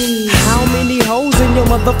G's. How many hoes in your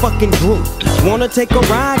motherfucking group wanna take a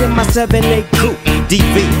ride in my 7-8 coupe?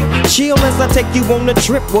 DV, chill as I take you on a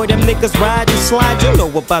trip where them niggas ride and slide. You know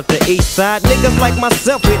about the east side. Niggas like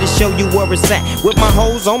myself here to show you where it's at. With my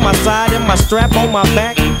hoes on my side and my strap on my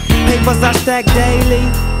back. Papers I stack daily,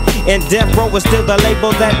 and death row is still the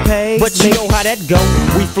label that pays. But you know how that go,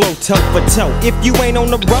 we flow toe for toe. If you ain't on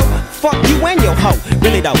the road, fuck you and your hoe.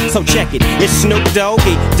 Really though, so check it, it's Snoop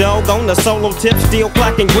Doggy Dogg on the solo tip, still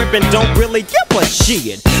clocking, gripping, don't really give a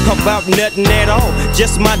shit about nothing at all.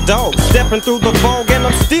 Just my dog, stepping through the fog and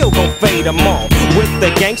I'm still gon' fade them all. With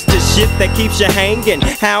the gangster shit that keeps you hanging.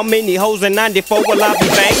 How many hoes in 94 will I be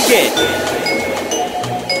banging?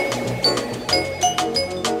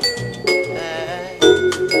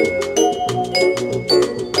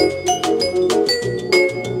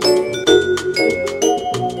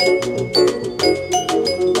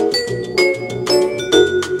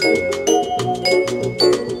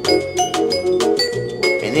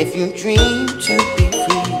 If you dream to be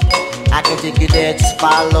free, I can take you there, just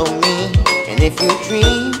follow me. And if you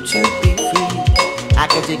dream to be free, I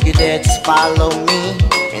can take you there, just follow me.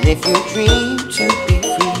 And if you dream to be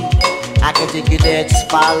free, I can take you there, just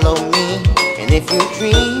follow me. And if you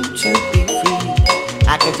dream to be free,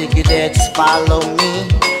 I can take you there, just follow me.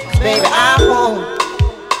 'Cause baby, I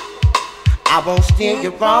won't steer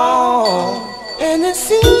you wrong. And it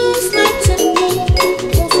seems like to me,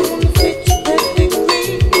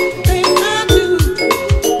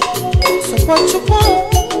 what you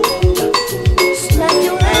want? Smack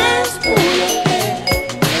your ass, pull your hair,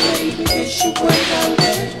 baby, kiss you way down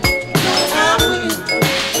there. I will,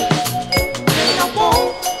 and I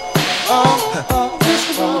won't. Just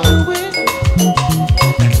run with,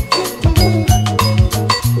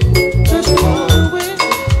 just run with.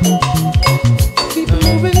 Keep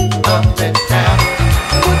moving up and down.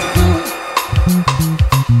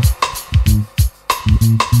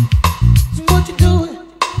 What you doing?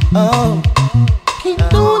 Oh. Keep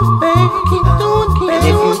doing it, baby, keep doing it. And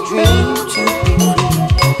if you dream to be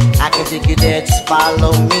free, I can take you there, just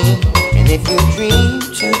follow me. And if you dream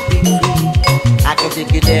to be free, I can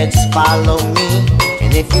take you there, just follow me.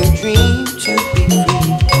 And if you dream to be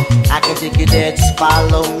free, I can take you there, just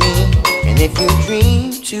follow me. And if you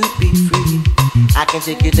dream to be free, I can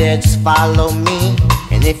take you there, just follow me.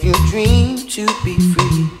 And if you dream to be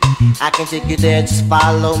free, I can take you there, just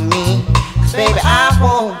follow me. 'Cause baby, I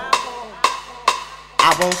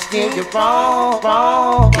won't steer you wrong.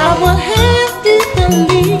 I will have you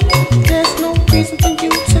believe there's no reason for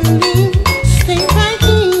you to leave. Stay right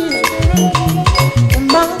here in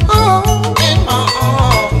my arms.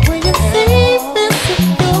 When you feel best to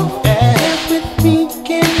go, there with me,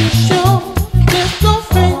 can you show there's no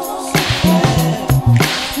friends?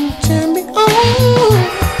 You tell me, oh,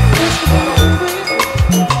 just run away.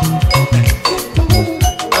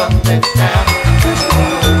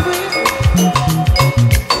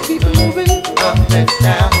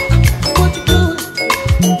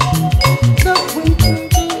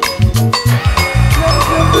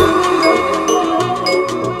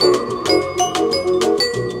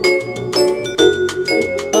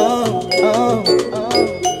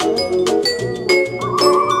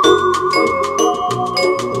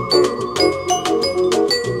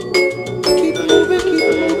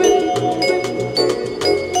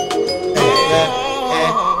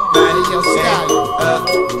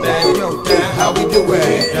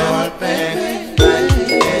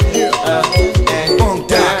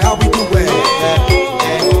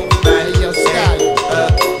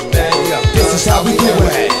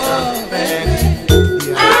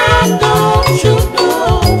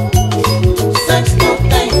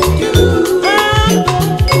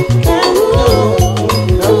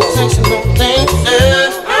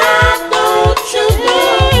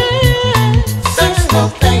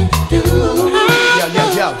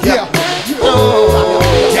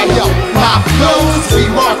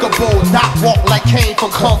 bold, not walk like Kane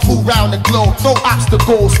from Kung Fu round the globe. Throw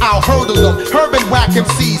obstacles, I'll hurdle them. Herb and whack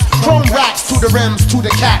MCs, chrome racks to the rims, to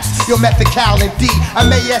the caps. Your method, Cal and D,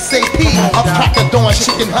 I'm ASAP. A crack of dawn,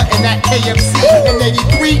 chicken hunting at KFC. In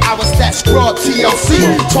 83, I was that scrub TLC.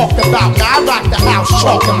 Talked about, now I rock the house,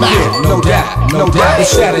 chalk them out. Yeah, no doubt, no doubt.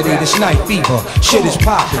 It's Saturday, this night fever. Shit is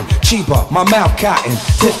popping, cheaper, my mouth cotton.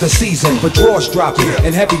 Tip the season, but drawers dropping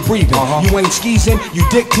and heavy breathing. You ain't skeezing, you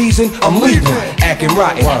dick teasing, I'm leaving. Acting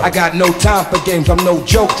rotten, I got no time for games, I'm no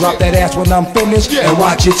joke. Drop that ass when I'm finished and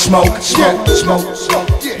watch it smoke, smoke, smoke, smoke.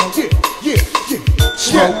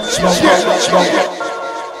 Smoke, smoke, smoke, smoke.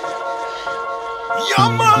 Yo,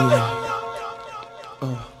 man.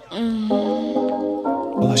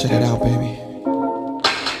 Check it out, baby.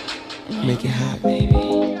 Make it hot, baby.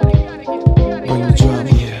 Bring the drama.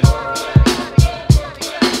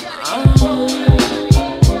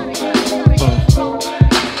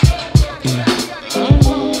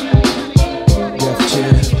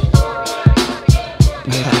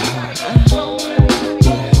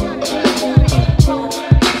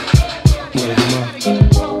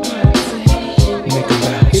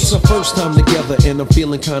 First time together and I'm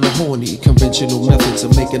feeling kinda horny. Conventional methods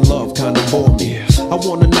of making love kinda bore me. I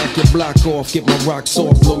wanna knock your block off, get my rocks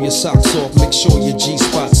off, blow your socks off, make sure your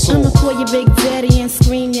G-spot's off. I'ma call you Big Daddy and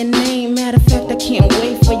scream your name. Matter of fact, I can't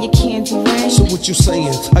wait for your candy rain. So what you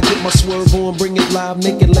saying? I get my swerve on, bring it live,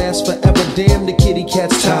 make it last forever. Damn, the kitty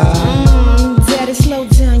cat's tired. Daddy, slow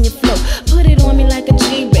down your flow. Put it on me like a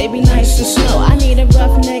G, baby, nice and slow. I need a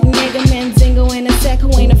roughneck nigga, Mandingo in a sack who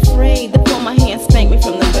ain't afraid to pull my hand, spank me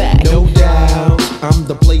from the back. No doubt, I'm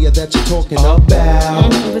the player that you're talking about.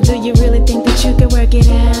 But do you really think that you can work it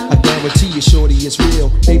out? I guarantee you, shorty, it's real.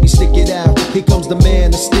 Baby, stick it out. Here comes the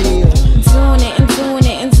man of steel. Doing it and doing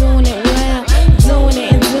it and doing it well. Doing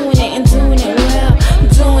it and doing it and doing it well.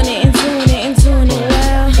 Doing it and doing it and doing it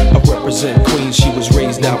well. I represent Queens, she was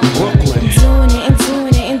raised out in Brooklyn. Doing it and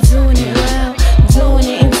doing it and doing it well. Doing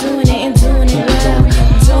it and doing it and doing it well.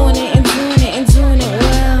 Doing it and doing it and doing it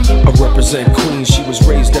well. I represent Queens, she was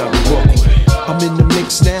raised out in Brooklyn. I'm in the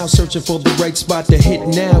mix now, searching for the right spot to hit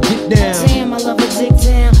now. Get down. Damn, I love a dick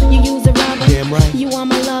down. You use a rubber. Damn right. You are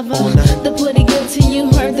my lover. All night. The pretty good to you,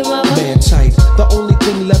 heard the rubber. Man tight. The only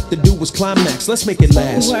thing left to do was climax. Let's make it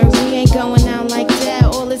last. Word, we ain't going out like that.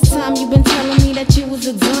 All this time you been telling me that you was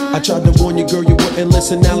a dumb. I tried to warn you, girl, you wouldn't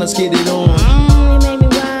listen. Now let's get it on. You made me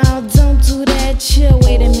wild. Don't do that. Chill.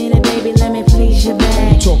 Wait a minute, baby. Let me please your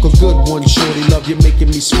back. Talk a good one, shorty. Love you making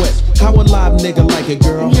me sweat. How a live nigga like it,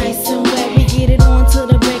 girl? Nice and wet. We get it on to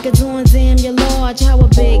the break of dawn. Damn, you're large. How a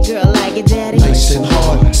big girl like it, daddy? Nice and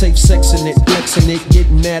hard. Safe sexing it, flexing it,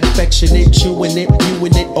 getting that affectionate, chewing it,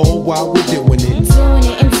 viewing it, all while we're doing it. Doing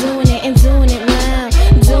it and doing it and doing it well.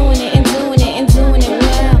 Doing it and doing it and doing it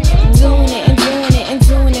well. Doing it and doing it and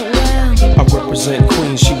doing it well. I represent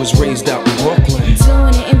Queens, she was raised out in Brooklyn.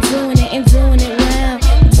 Doing it and doing it and doing it well.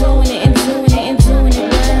 Doing it and doing it and doing it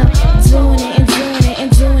well. Doing it and doing it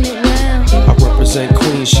and doing it well. I represent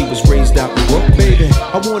Queens, she was raised out in Brooklyn. Baby,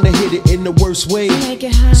 I wanna hit it in the worst way. Make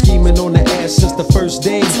it hot. Scheming on the ass since the first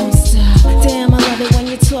day. Don't stop. Damn, I love it when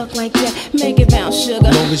you talk like that. Make it bounce,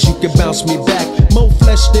 sugar. Long as you can bounce me back. More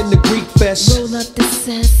flesh than the Greek fest. Roll up the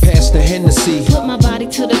cess. Pass the Hennessy. Put my body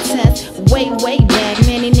to the test. Way back,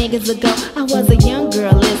 many niggas ago. I was a young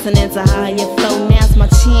girl listening to higher flow. Now's my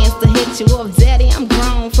chance to hit you up, daddy. I'm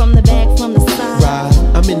grown from the back, from the side.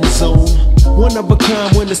 Right, I'm in the zone. One of a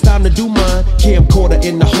kind when it's time to do mine. Camcorder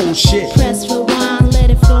in the whole shit. Press rewind, let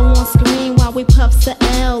it flow on screen while we puffs the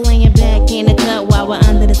L. Laying back in the cut while we're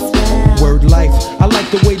under the spell. Word life, I like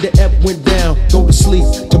the way the F went down. Go to sleep,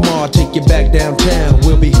 tomorrow I'll take you back downtown.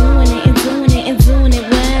 We'll be doing it and doing it and doing it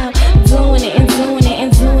well. Doing it and doing it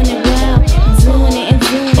and doing it well. Doing it and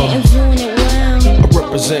doing it and doing it well. I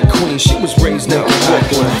represent Queens, she was raised out in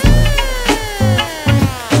Brooklyn.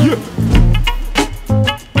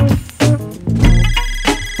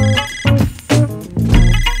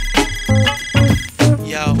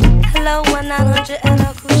 Hello, 1900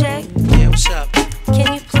 LL Cool J. Yeah, what's up?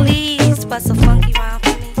 Can you please bust a funky rhyme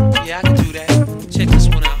for me? Yeah, I can do that. Check this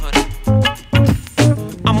one out, honey.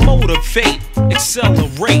 I motivate,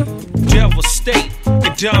 accelerate, devastate,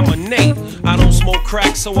 and dominate. I don't smoke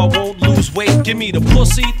crack, so I won't lose weight. Give me the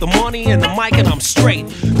pussy, the money, and the mic, and I'm straight.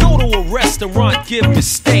 Go to a restaurant, give me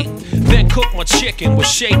steak. Then cook my chicken with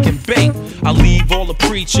shake and bake. I leave all the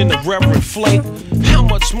preaching to Reverend Flake. How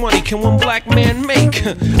much money can one black man make?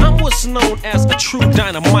 I'm what's known as a true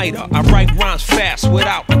dynamiter. I write rhymes fast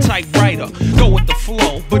without a typewriter. Go with the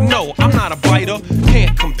flow, but no, I'm not a biter.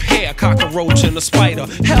 Can't compare a cockroach and a spider.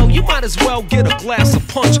 Hell, you might as well get a glass of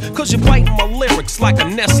punch, cause you're biting my lyrics like a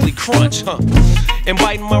Nestle Crunch, huh? And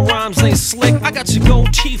biting my rhymes ain't slick. I got your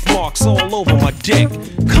gold teeth marks all over my dick.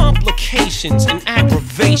 Complications and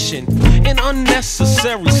aggravation and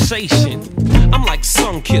unnecessary sation. I'm like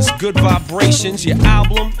Sunkissed, good vibrations. Your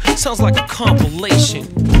album sounds like a compilation.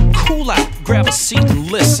 Cool out, grab a seat and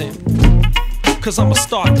listen, cause I'ma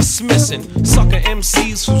start dismissing sucker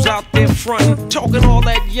MCs who's out there frontin', talking all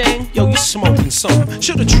that yang. Yo, you smoking something.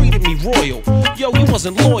 Should've treated me royal. Yo, you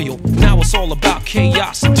wasn't loyal. Now it's all about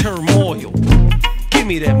chaos and turmoil. Give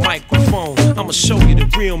me that microphone. I'ma show you the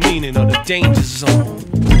real meaning of the danger zone.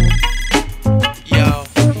 Yo.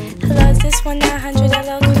 Hello, is this 1-900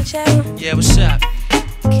 LL Cool J? Yeah, what's up?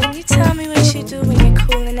 Can you tell me what you do when you're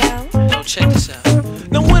cooling out? Yo, check this out.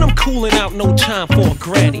 Now when I'm cooling out, no time for a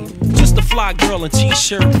granny. Just a fly girl in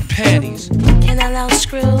t-shirt and panties. Can LL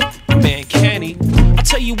screw? Man, can he? I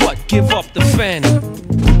tell you what, give up the fanny.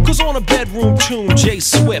 Cause on a bedroom tune, J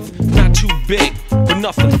Swift, not too big, but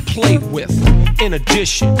nothing to play with. In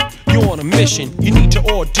addition, you're on a mission. You need to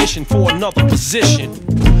audition for another position.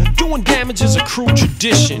 Doing damage is a crude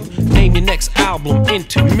tradition. Name your next album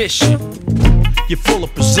Intermission. You're full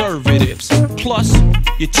of preservatives, plus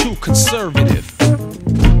you're too conservative.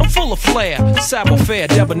 I'm full of flair, savoir-faire,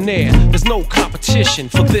 debonair. There's no competition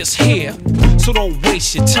for this here, so don't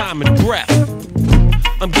waste your time and breath.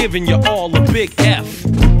 I'm giving you all a big F.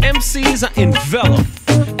 MCs are enveloped.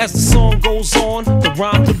 As the song goes on, the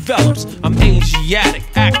rhyme develops. I'm Asiatic,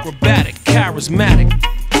 acrobatic, charismatic.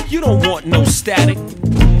 You don't want no static.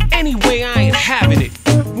 Anyway, I ain't having it.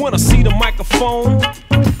 When I see the microphone,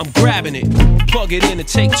 I'm grabbing it. Plug it in and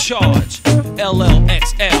take charge.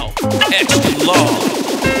 LLXL, extra large.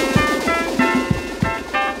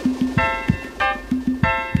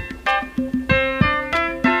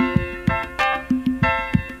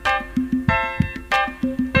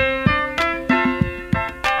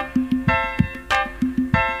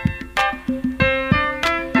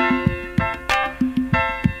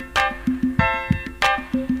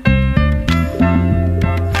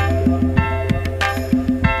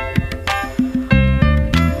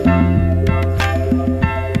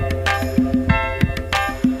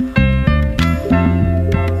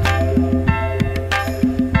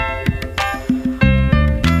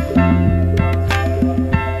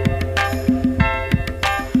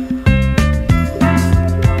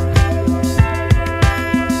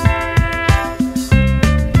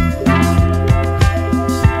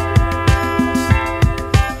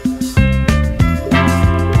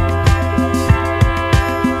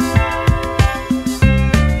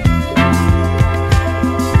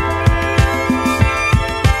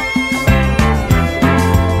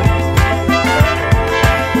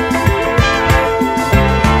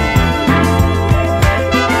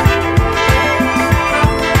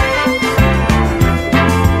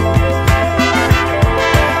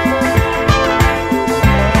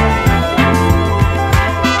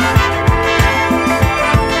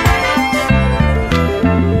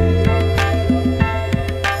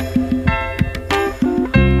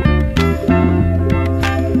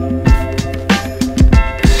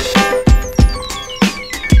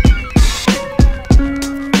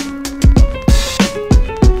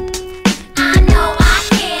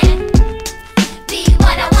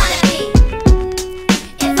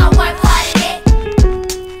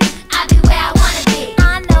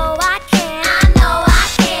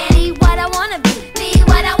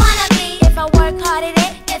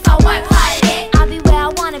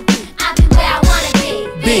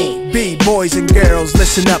 Boys and girls,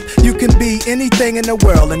 listen up. You can be anything in the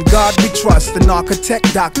world, and God we trust. An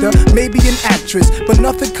architect, doctor, maybe an actress, but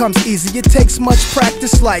nothing comes easy. It takes much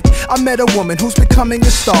practice. Like I met a woman who's becoming a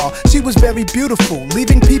star. She was very beautiful,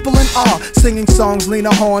 leaving people in awe. Singing songs,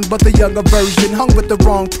 Lena Horne, but the younger version. Hung with the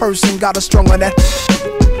wrong person, got her strung on that.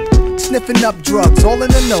 Sniffing up drugs, all in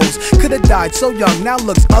the nose. Could've died so young, now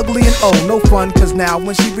looks ugly and old. No fun, cause now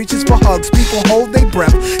when she reaches for hugs, people hold their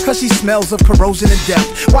breath, cause she smells of corrosion and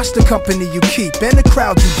death. Watch the company you keep and the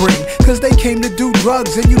crowd you bring, cause they came to do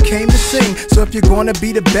drugs and you came to sing. So if you're gonna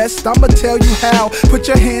be the best, I'ma tell you how. Put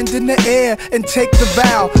your hand in the air and take the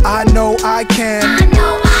vow. I know I can,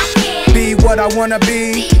 be what I wanna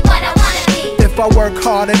be. If I work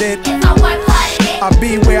hard at it, I'll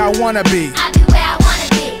be where I wanna be.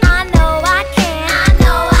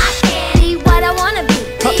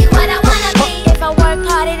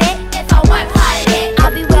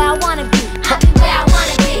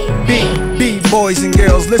 Boys and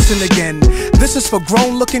girls, listen again. This is for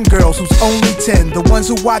grown-looking girls who's only 10. The ones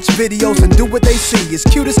who watch videos and do what they see, as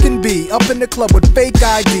cute as can be, up in the club with fake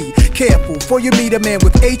ID. Careful, before you meet a man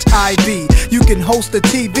with HIV. You can host a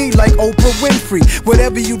TV like Oprah Winfrey.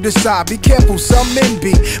 Whatever you decide, be careful, some men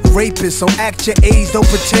be rapists, so act your age, don't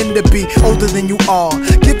pretend to be older than you are.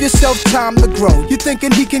 Give yourself time to grow. You're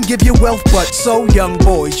thinking he can give you wealth, but so young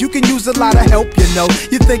boys, you can use a lot of help, you know.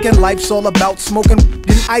 You're thinking life's all about smoking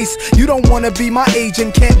and ice. You don't wanna be my age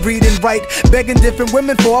and can't read and write, begging different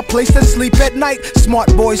women for a place to sleep at night.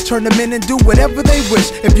 Smart boys turn them in and do whatever they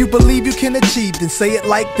wish. If you believe you can achieve, then say it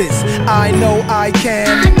like this: I know I can.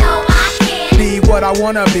 I know I can be what I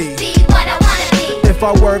wanna be. Be what I wanna be. If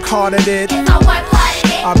I work hard at it, If I work hard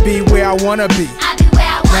at it, I'll be where I wanna be. I'll be where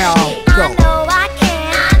I wanna Now, be. go. I know I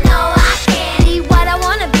can. I know I can be what I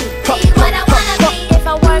wanna be. Be what I wanna be. If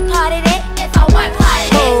I work hard at it, if I work hard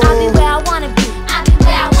at it, I'll be where I wanna be. I'll be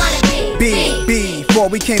where I wanna be. Before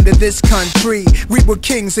we came to this country, we were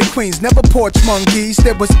kings and queens, never porch monkeys.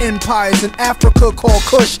 There was empires in Africa called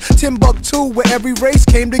Kush, Timbuktu, where every race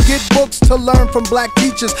came to get books to learn from black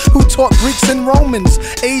teachers who taught Greeks and Romans,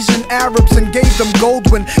 Asian Arabs, and gave them gold.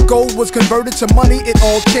 When gold was converted to money, it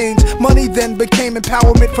all changed. Money then became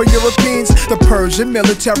empowerment for Europeans. The Persian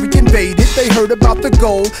military invaded. They heard about the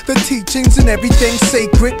gold, the teachings, and everything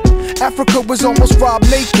sacred. Africa was almost robbed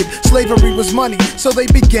naked. Slavery was money, so they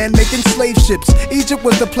began making slave ships. Egypt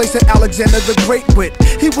was the place that Alexander the Great went.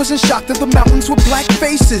 He wasn't shocked at the mountains with black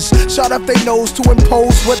faces, shot up their nose to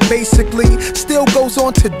impose what basically still goes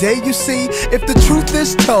on today. You see, if the truth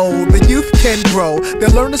is told, the youth can grow.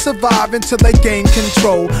 They'll learn to survive until they gain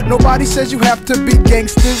control. Nobody says you have to be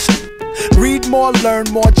gangsters. Read more, learn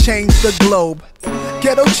more, change the globe.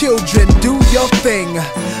 Ghetto children, do your thing.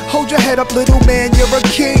 Hold your head up, little man, you're a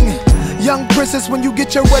king. Young princess, when you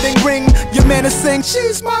get your wedding ring, your man is saying,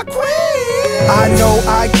 she's my queen. I know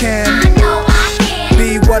I can. I know I can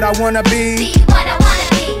be what I wanna be. Be what I wanna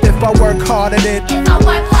be. If I work hard at it, If I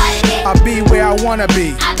work hard at it, I'll be where I wanna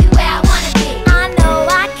be. I'll be where I wanna be. I know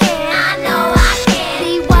I can. I know I can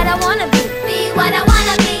be what I wanna be. Be what I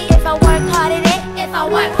wanna be. If I work hard at it, if I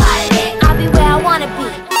work hard at it, I'll be where I wanna be.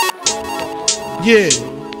 Yeah,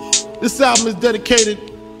 this album is dedicated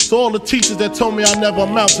to all the teachers that told me I never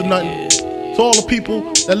amount to nothing. To all the people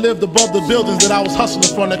that lived above the buildings that I was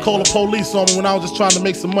hustling from, that called the police on me when I was just trying to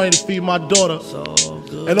make some money to feed my daughter.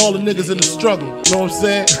 And all the niggas in the struggle, you know what I'm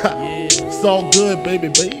saying? It's all good, baby,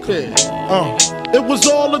 baby. It was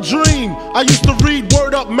all a dream. I used to read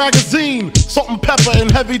Word Up magazine, Salt and Pepper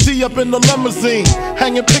and Heavy D up in the limousine,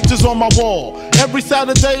 hanging pictures on my wall. Every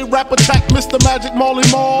Saturday, Rap Attack, Mr. Magic Molly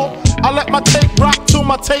Mall. I let my tape rock till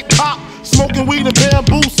my tape pop. Smoking weed and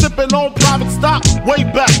bamboo, sipping on private stock. Way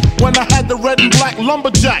back when I had the red and black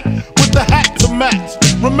lumberjack with the hat to match.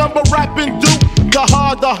 Remember rapping Duke? The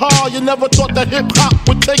hard, you never thought that hip-hop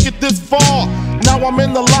would take it this far. Now I'm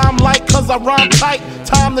in the limelight cause I rhyme tight.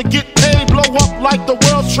 Time to get paid, blow up like the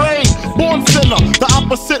world trade. Born sinner, the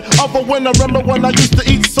opposite of a winner. Remember when I used to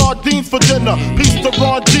eat sardines for dinner? Peace to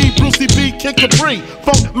Ron G, Brucey B, Kid Capri,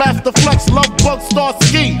 Funk Master Flex, Love Bug, Star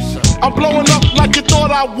Ski. I'm blowing up like you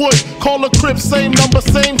thought I would. Call a crib, same number,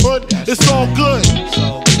 same hood. It's all good.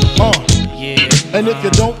 And if you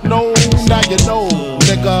don't know, now you know,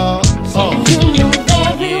 nigga. You know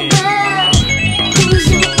very well who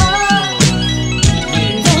you are.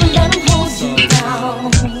 Don't let them hold you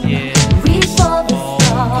down. Reach for the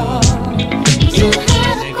stars. You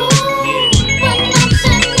had a goal, but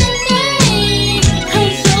nothing remained.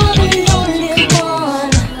 'Cause you're the only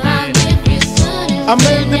one. I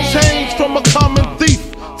made the change from a common thief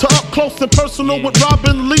to up close and personal with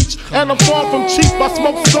Robin Leach. And I'm far from cheap, I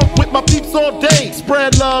smoke skunk with my peeps all day.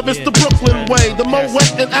 Spread love, it's the Brooklyn way. The Moet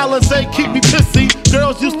and Alizé keep me pissy.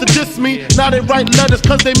 Girls used to diss me, now they write letters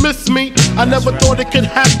cause they miss me. I never thought it could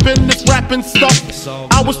happen, this rapping stuff.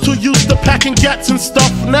 I was too used to packing gats and stuff.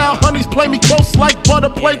 Now honeys play me close like butter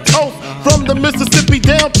play toast. From the Mississippi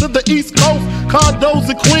down to the East Coast, condos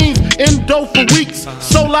in Queens, in dough for weeks.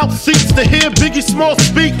 Sold out seats to hear Biggie Small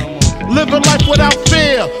speak. Living life without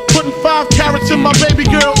fear, putting 5 carats in my baby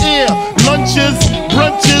girl ear. Lunches,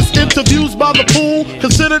 brunches, interviews by the pool.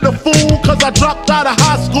 Considered a fool cause I dropped out of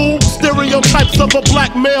high school. Stereotypes of a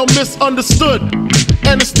black male misunderstood,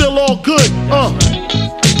 and it's still all good,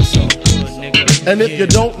 And if you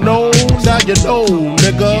don't know, now you know,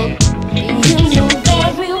 nigga. You know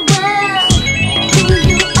very well who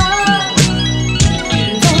you are.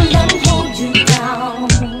 Don't let them hold you down.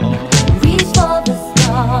 Reach for the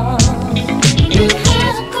stars. You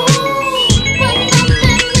had a goal, but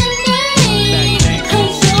nothing remained.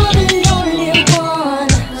 'Cause you're the only one.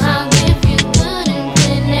 I'll give you good and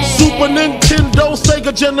finish. Super Nintendo,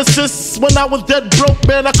 Sega Genesis. sis. When I was dead broke,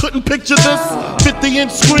 man, I couldn't picture this.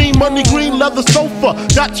 50-inch screen, money green, leather sofa.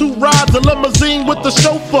 Got 2 rides, a limousine with the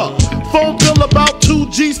chauffeur. Phone bill about 2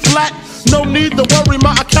 G's flat. No need to worry,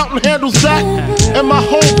 my accountant handles that. And my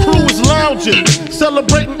whole crew is lounging,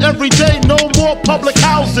 celebrating every day, no more public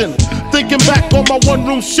housing. Thinking back on my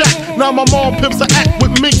one-room shack, now my mom pimps a act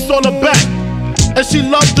with minks on her back. And she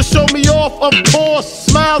loves to show me off, of course.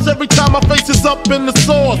 Smiles every time my face is up in the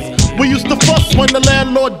sauce. We used to fuss when the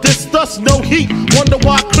landlord dissed us. No heat, wonder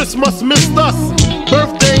why Christmas missed us.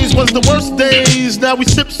 Birthdays was the worst days. Now we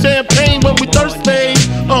sip champagne when we thirsty.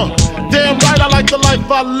 Damn right I like the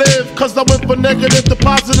life I live, cause I went from negative to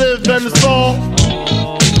positive, and it's all.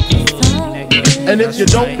 And if you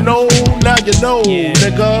don't know, now you know,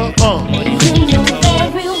 nigga.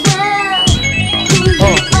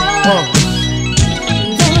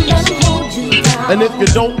 And if you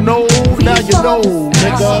don't know, now you know,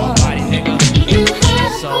 nigga.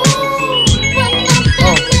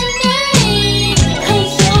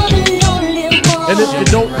 And if you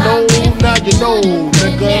don't know, now you know,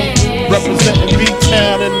 nigga. Representing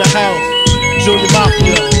B-Town in the house. Junior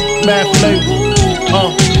Mafia, Mad Flavor.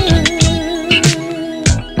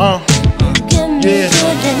 Yeah.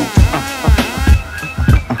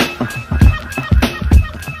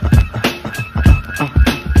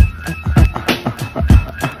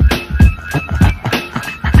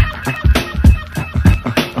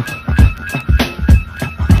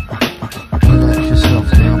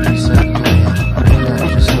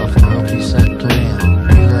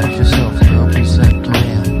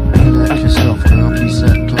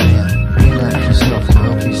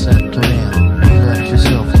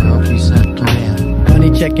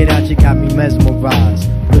 Check it out, you got me mesmerized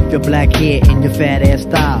with your black hair and your fat ass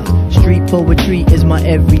styles. Street poetry is my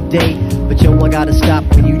everyday, but yo, I gotta stop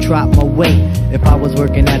when you drop my weight. If I was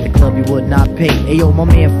working at the club, you would not pay. Hey yo, my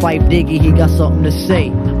man Fife Diggy, he got something to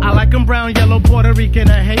say. I like him brown, yellow, Puerto Rican,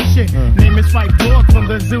 or Haitian. Name is Fife Dog from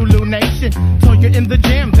the Zulu Nation. Told you in the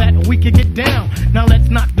jam that we could get down. Now let's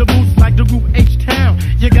knock the boots like the group H-Town.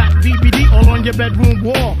 You got BBD all on your bedroom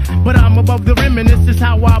wall, but I'm above the rim and this is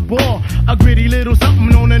how I ball. A gritty little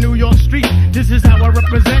something on a New York street. This is how I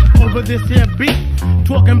represent over this here beat.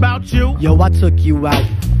 Talking about you. Yo, I took you out,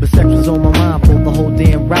 but sex was on my mind for the whole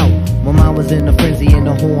damn route. My mind was in a frenzy in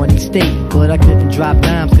a horny state, but I couldn't drop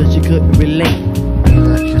dimes cause you couldn't relate.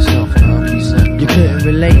 Let yourself know, he said. You couldn't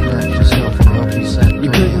relate. Let yourself know, he said.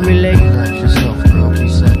 You couldn't relate. Let yourself know, he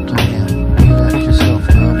said. Let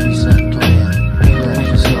yourself know, he said. Let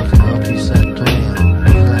yourself know, he said.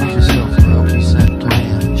 Let yourself know, he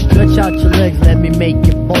said. Stretch out your legs, let me make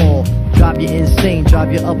you ball. Drive you insane,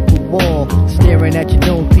 drive you up the wall. Staring at your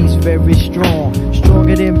dome piece, very strong.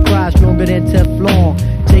 Stronger than pride, stronger than Teflon.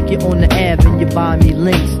 Take it on the Ave and you buy me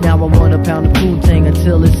links. Now I want a pound of Poontang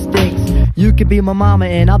until it stinks. You could be my mama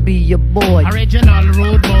and I'll be your boy. Original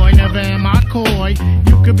rude boy, never am I coy.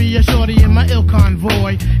 You could be a shorty in my ill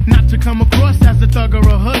convoy. Not to come across as a thug or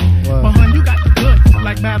a hood. But hun, you got the goods,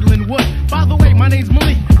 like Madeline Wood. By the way, my name's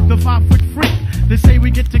Malik, the 5-foot freak. They say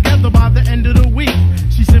we get together by the end of the week.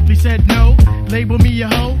 She simply said no, label me a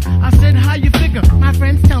hoe. I said, how you figure? My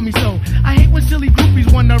friends tell me so. I hate when silly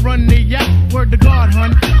groupies wanna run the yacht. Word to God,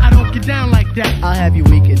 hun, I don't get down like that. I'll have you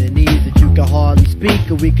weak in the knees that you can hardly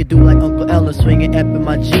speak. Or we could do like Uncle Ella swinging up in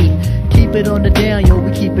my Jeep. Keep it on the down, yo,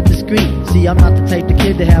 we keep it discreet. See, I'm not the type of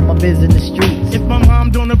kid to have my biz in the streets. If my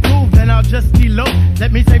mom don't approve, then I'll just elope.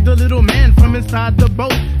 Let me save the little man from inside the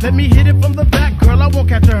boat. Let me hit it from the back, girl, I won't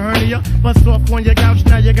catch a hernia. Bust off on your couch,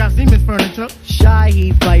 now you got Siemens furniture. Shy,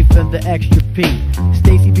 he Fife and the extra P.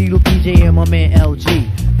 Stacy Beetle, PJ, and my man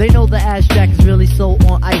LG. They know the ass jack is really so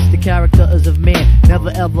on ice. The character is of man, never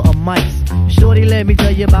ever a mice. Shorty, let me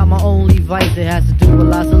tell you about my only vice. It has to do with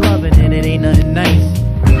lots of loving, and it ain't nothing nice.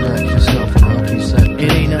 Let yourself know, he said.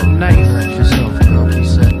 It ain't nothing nice. Let yourself know, he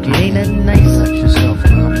said. It ain't nothing nice. Let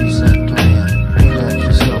yourself know, he said. Let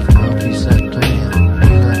yourself know, he said.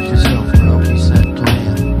 Let yourself know, he said.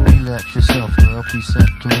 Let yourself know, he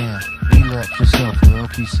said. Let yourself know,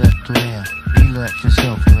 he said. Let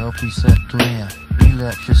yourself know, he said.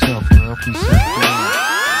 Let yourself know, he said.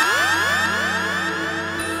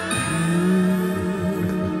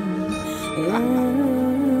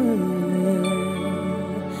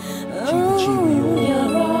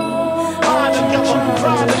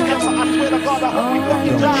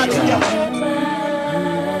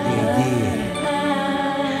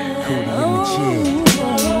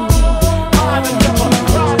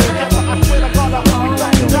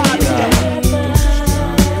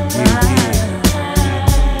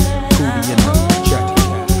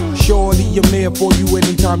 I'm there for you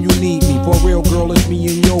anytime you need me. For real, girl, it's me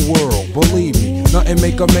in your world. Believe me, nothing Nothing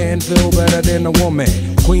make a man feel better than a woman.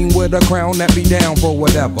 Queen with a crown that be down for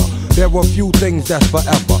whatever. There are few things that's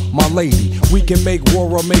forever. My lady, we can make war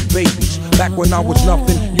or make babies. Back when I was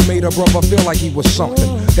nothing, you made a brother feel like he was something.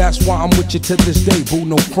 That's why I'm with you to this day, boo,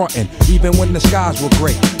 no frontin'. Even when the skies were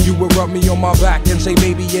gray, you would rub me on my back and say,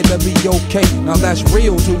 baby, it'll be okay. Now that's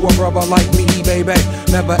real to a brother like me, baby.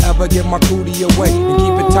 Never ever give my cootie away and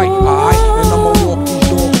keep it tight, alright? And I'ma walk these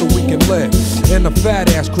dogs so we can live in a fat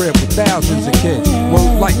ass crib with thousands of kids.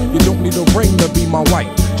 Word like, you don't need a ring to be my wife.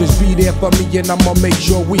 Just be there for me and I'ma make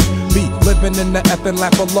sure we be living in the effing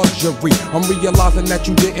lap of luxury. I'm realizing that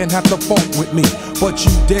you didn't have to funk with me, but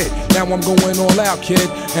you did. Now I'm going all out, kid,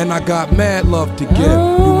 and I got mad love to give.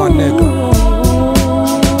 You my nigga.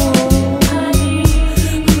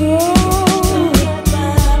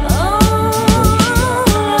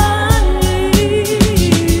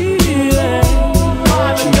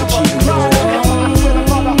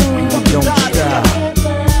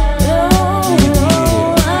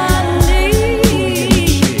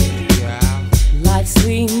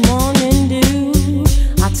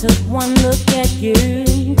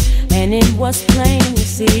 Was plain to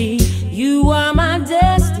see, you are my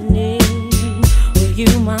destiny. With you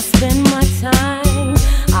I spend my time,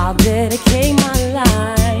 I'll dedicate my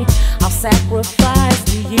life, I'll sacrifice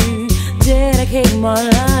to you, dedicate my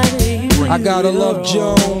life to you. I gotta love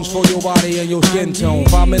Jones for your body and your skin tone.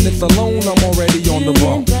 5 minutes alone, I'm already on the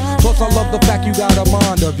road. Plus I love the fact you got a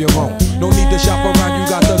mind of your own. No need to shop around, you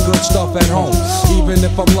got the good stuff at home. Even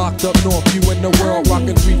if I'm locked up north, you in the world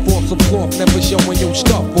rocking 3/4 of cloth, never showing your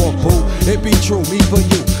stuff off, boo. It be true, me for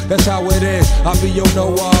you, that's how it is. I be your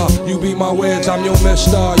Noah, you be my Wiz, I'm your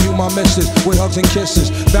mister, you my missus, with hugs and kisses,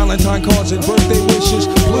 Valentine cards and birthday wishes.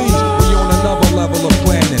 Please, we on another level of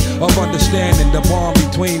planning, of understanding the bond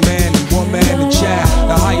between man and woman and child,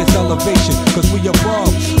 the highest elevation, cause we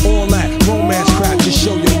above all that romance crap, just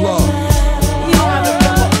show your love.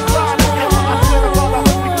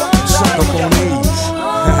 Suck up on these.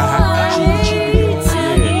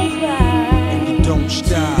 And you don't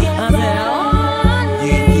stop.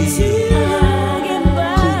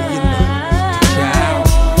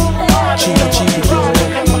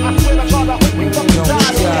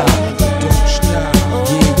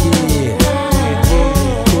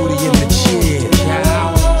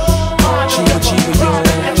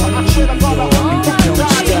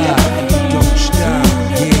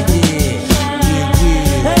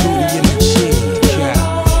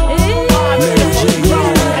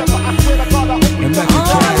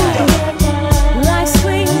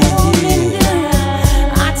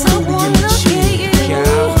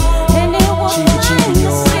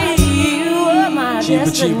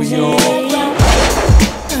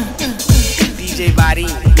 DJ Body.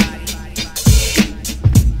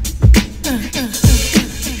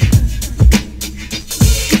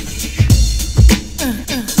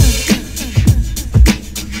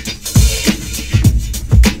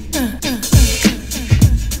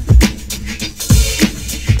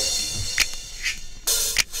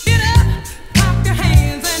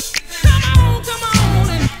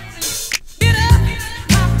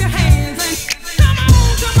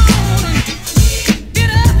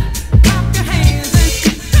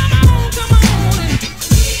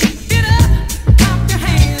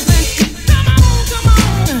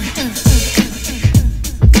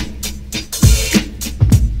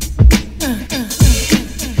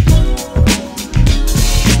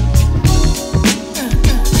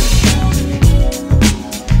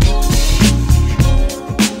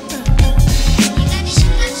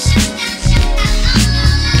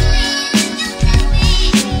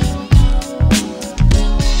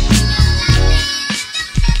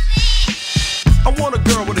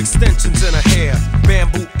 Extensions in her hair,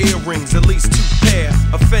 bamboo earrings, at least 2 pair,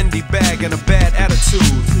 a Fendi bag and a bad attitude.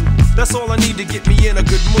 That's all I need to get me in a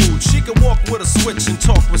good mood. She can walk with a switch and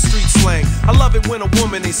talk with street slang. I love it when a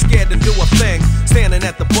woman ain't scared to do a thing. Standing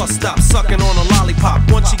at the bus stop, sucking on a lollipop.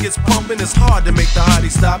 Once she gets pumping, it's hard to make the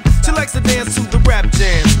hottie stop. She likes to dance to the rap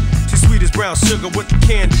jam. She's sweet as brown sugar with the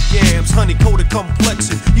candy yams. Honey coated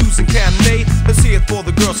complexion, using Cabernet. Let's hear it for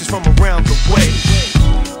the girl, she's from around the way.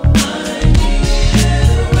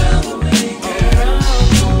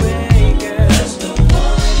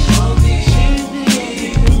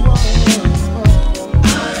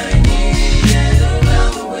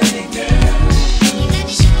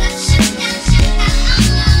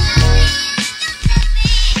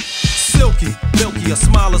 Her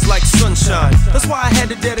smile is like sunshine. That's why I had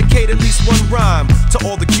to dedicate at least one rhyme to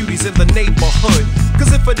all the cuties in the neighborhood.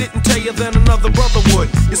 Cause if I didn't tell you, then another brother would.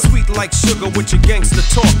 You're sweet like sugar with your gangster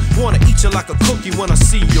talk. Wanna eat you like a cookie when I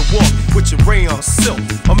see you walk with your rayon silk,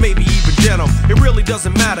 or maybe even denim. It really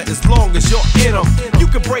doesn't matter as long as you're in them. You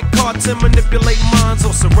can break hearts and manipulate minds,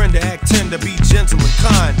 or surrender, act tender, be gentle and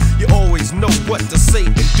kind. You always know what to say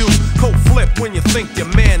and do. Cold flip when you think your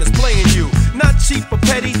man is playing you. Not cheap or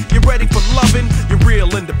petty, you're ready for loving. You're real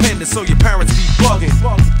independent, so your parents be bugging.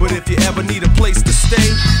 But if you ever need a place to stay,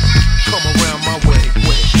 come around my way.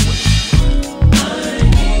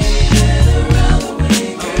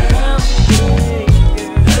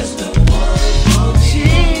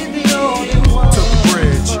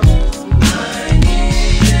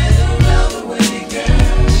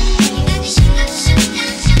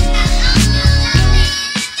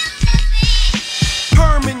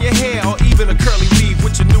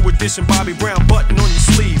 Bobby Brown button on your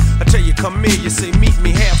sleeve. I tell you, come here, you say, meet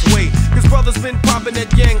me halfway. Cause brothers been popping that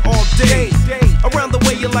yang all day. Around the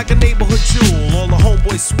way, you're like a neighborhood jewel. All the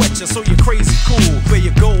homeboys sweat you, so you're crazy cool. Wear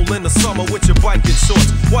your gold in the summer with your biking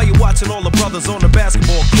shorts, while you're watching all the brothers on the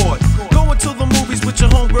basketball court. Going to the movies with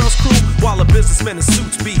your homegirls crew, while the businessmen in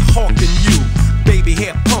suits be hawking you. Baby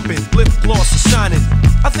hair pumping, lip gloss is shining.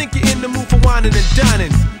 I think you're in the mood for whining and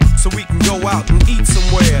dining, so we can go out and eat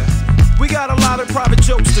somewhere. We got a lot of private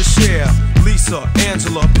jokes to share. Lisa,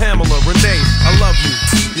 Angela, Pamela, Renee, I love you.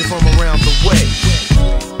 You're from around the way.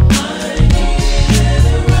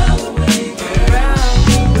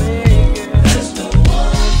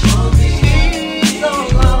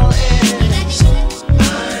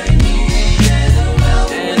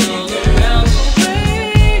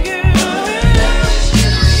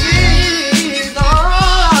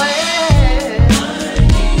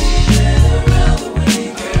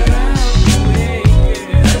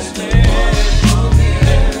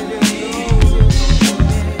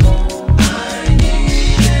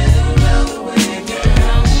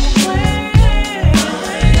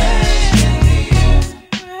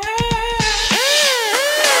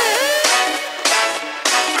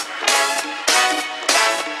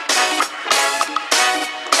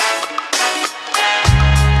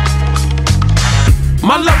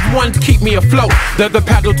 Keep me afloat. They're the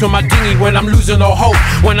paddle to my dinghy when I'm losing all hope.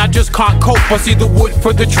 When I just can't cope, I see the wood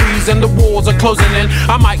for the trees and the walls are closing in.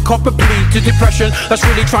 I might cop a plea to depression that's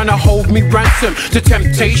really trying to hold me ransom to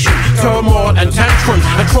temptation, turmoil and tantrums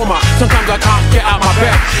and trauma. Sometimes I can't get out my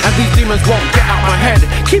bed and these demons won't get out my head.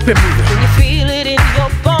 Keep it moving. When you feel it in your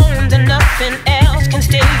bones and nothing else can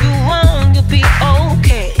steer you on, you'll be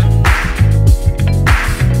okay.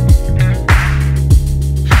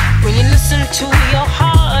 When you listen to your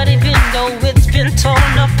heart, even though it's been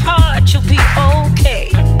torn apart, you'll be okay.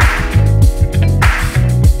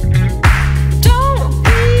 Don't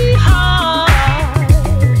be hard.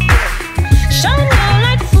 Shine your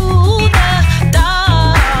light through the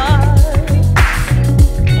dark.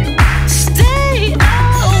 Stay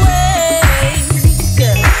awake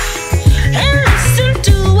and listen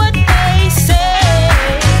to what they say.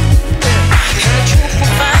 And the truth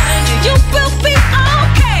will find you. You will be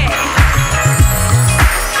okay.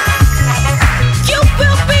 You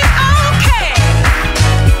will be okay.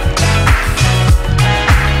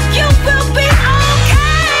 You will be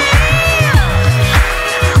okay.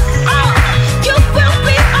 Oh, you will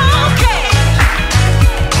be okay.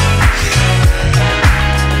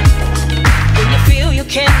 When you feel you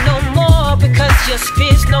can no more because your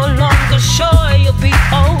speed's no longer sure, you'll be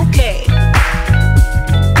okay.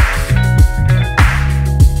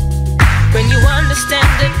 When you understand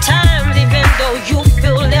the times, even though you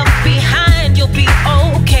feel left behind, you'll be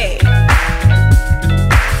okay.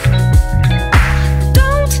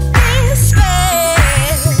 Don't despair,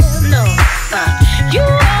 no.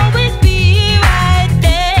 You'll always be right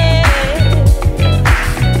there.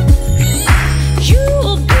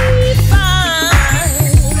 You'll be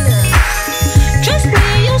fine. Trust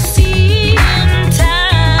me, you'll see in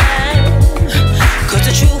time. 'Cause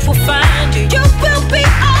the truth will find you. You will be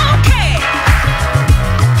okay.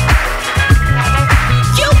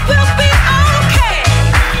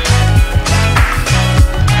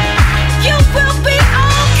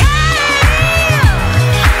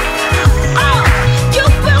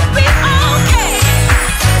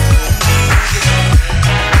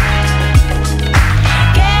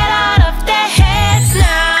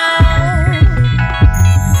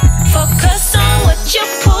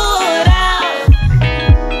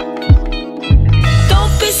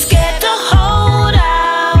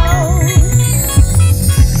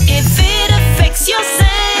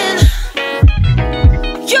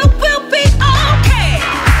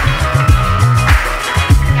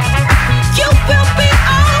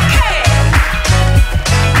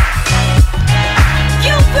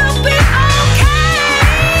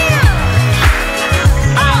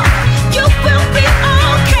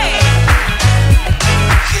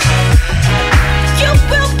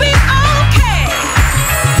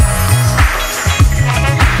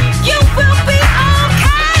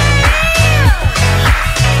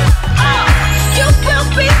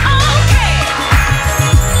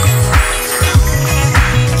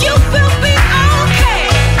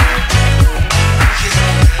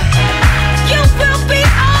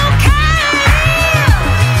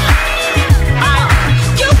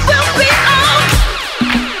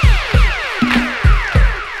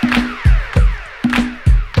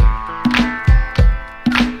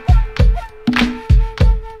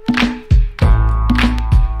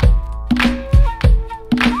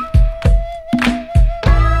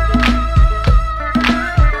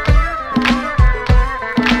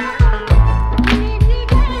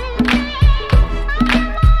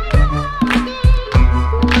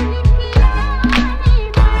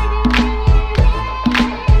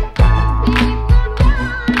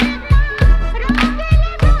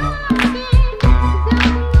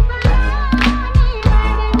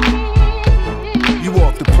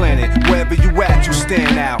 wherever you at, you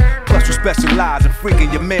stand out. Plus you specialize in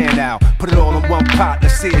freaking your man out. Put it all in one pot,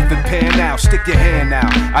 let's see if it pan out. Stick your hand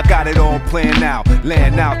out, I got it all planned out.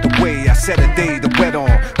 Laying out the way, I set a day to wet on.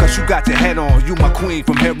 Cause you got your head on, you my queen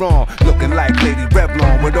from here on. Looking like Lady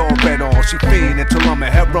Revlon with all red on. She fiend until I'm a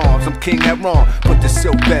Heron, I'm King Heron. Put the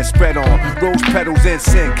silk bed spread on. Rose petals,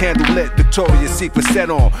 incense, candle lit, Victoria's Secret set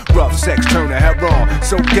on. Rough sex turn to heron.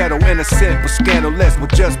 So ghetto, innocent, but scandalous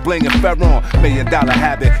with just bling and Ferron. $1 million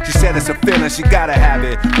habit, she said it's a feeling, she gotta have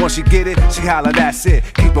it. Once she get it, she holler, that's it.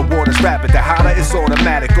 Keep her waters rapid, the holler is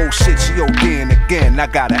automatic. Oh shit, she ODing again, I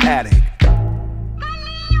got an addict.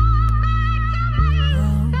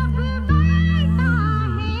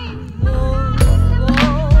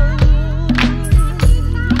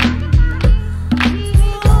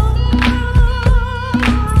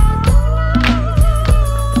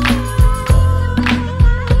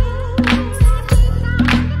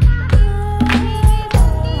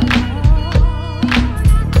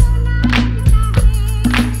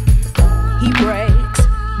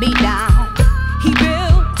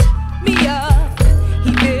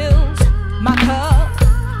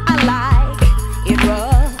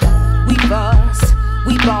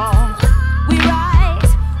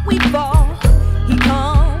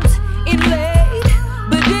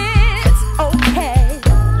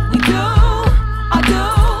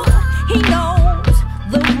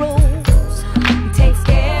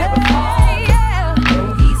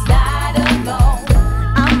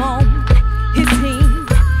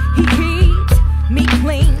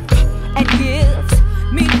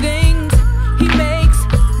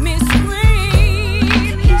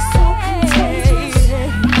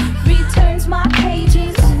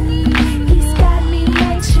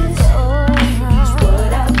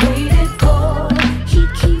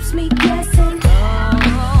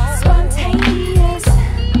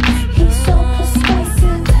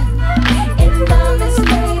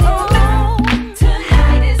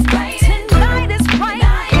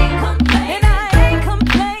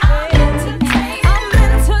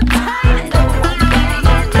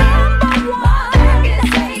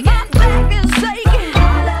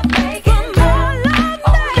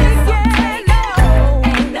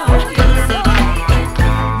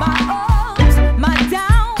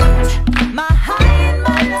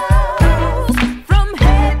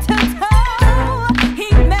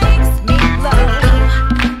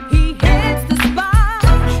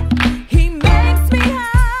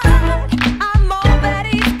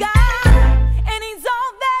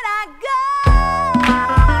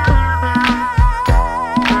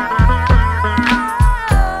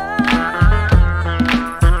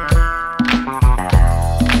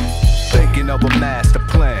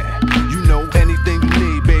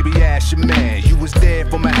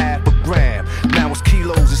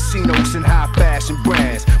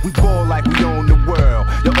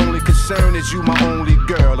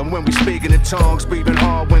 Tongues breathing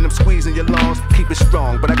hard when I'm squeezing your lungs. Keep it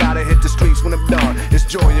strong, but I gotta hit the streets when I'm done. It's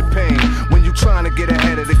joy and pain when you trying to get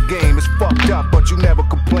ahead of the game. It's fucked up, but you never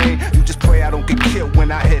complain. You just pray I don't get killed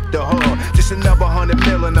when I hit the hood. Just another 100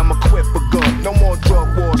 million, I'm equipped for good. No more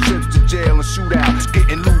drug wars, trips to jail and shootouts.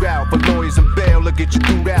 Getting loot out for lawyers and bail to get you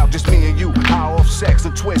through out. Just me and you, high off sex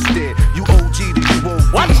and twisted. You OG to you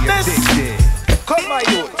OD. Watch this. Come my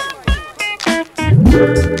youth.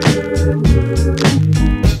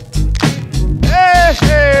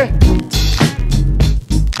 Hey.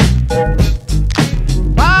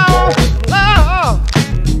 Wow, love,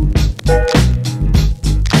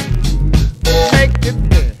 make it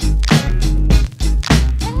big.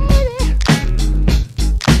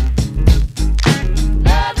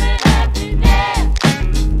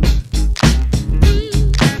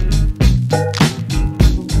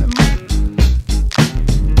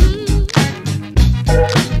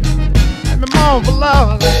 Let me moan for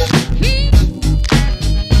love.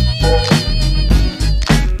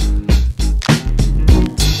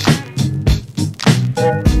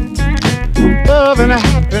 Love and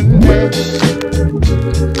happiness.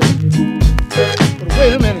 But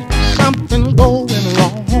wait a minute, something's going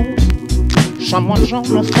wrong. Someone's on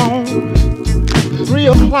the phone, 3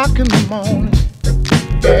 o'clock in the morning.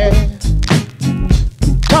 Yeah,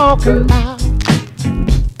 talking about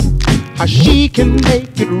how she can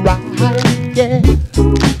make it right. Yeah,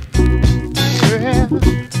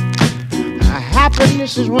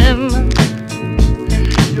 happiness is when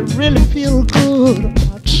you really feel good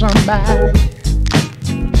about somebody.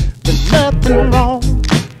 There's nothing wrong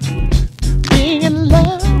being in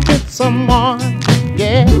love with someone,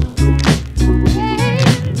 yeah.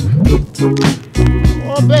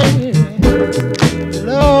 Oh baby,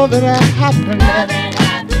 love and happiness.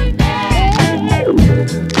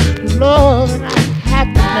 Love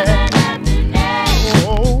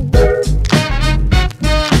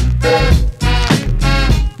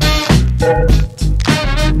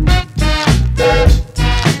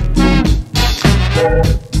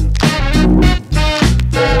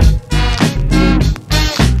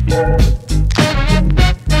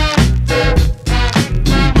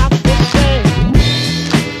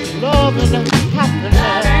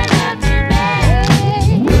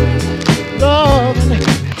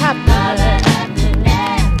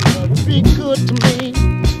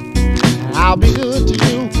I'll be good to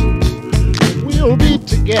you. We'll be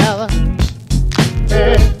together.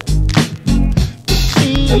 Yeah.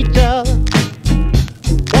 See each other.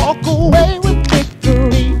 Walk away with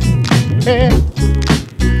victory. Yeah.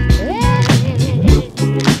 Yeah.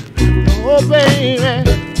 Oh, baby.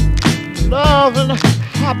 Love and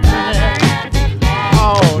happiness.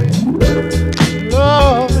 Oh, yeah.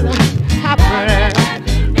 Love and happiness.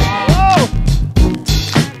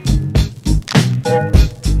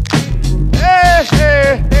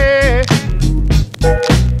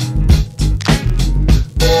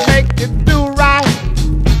 Make you do right,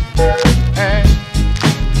 and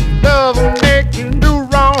love will make you do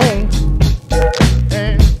wrong,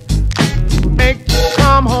 and make you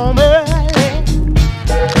come home early,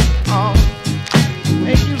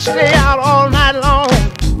 make you stay out all night long.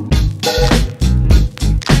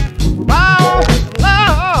 Oh,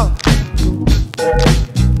 love.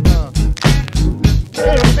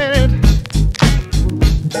 Wait a minute.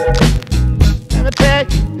 Let me tell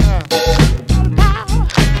you.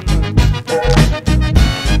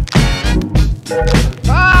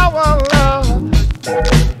 Power.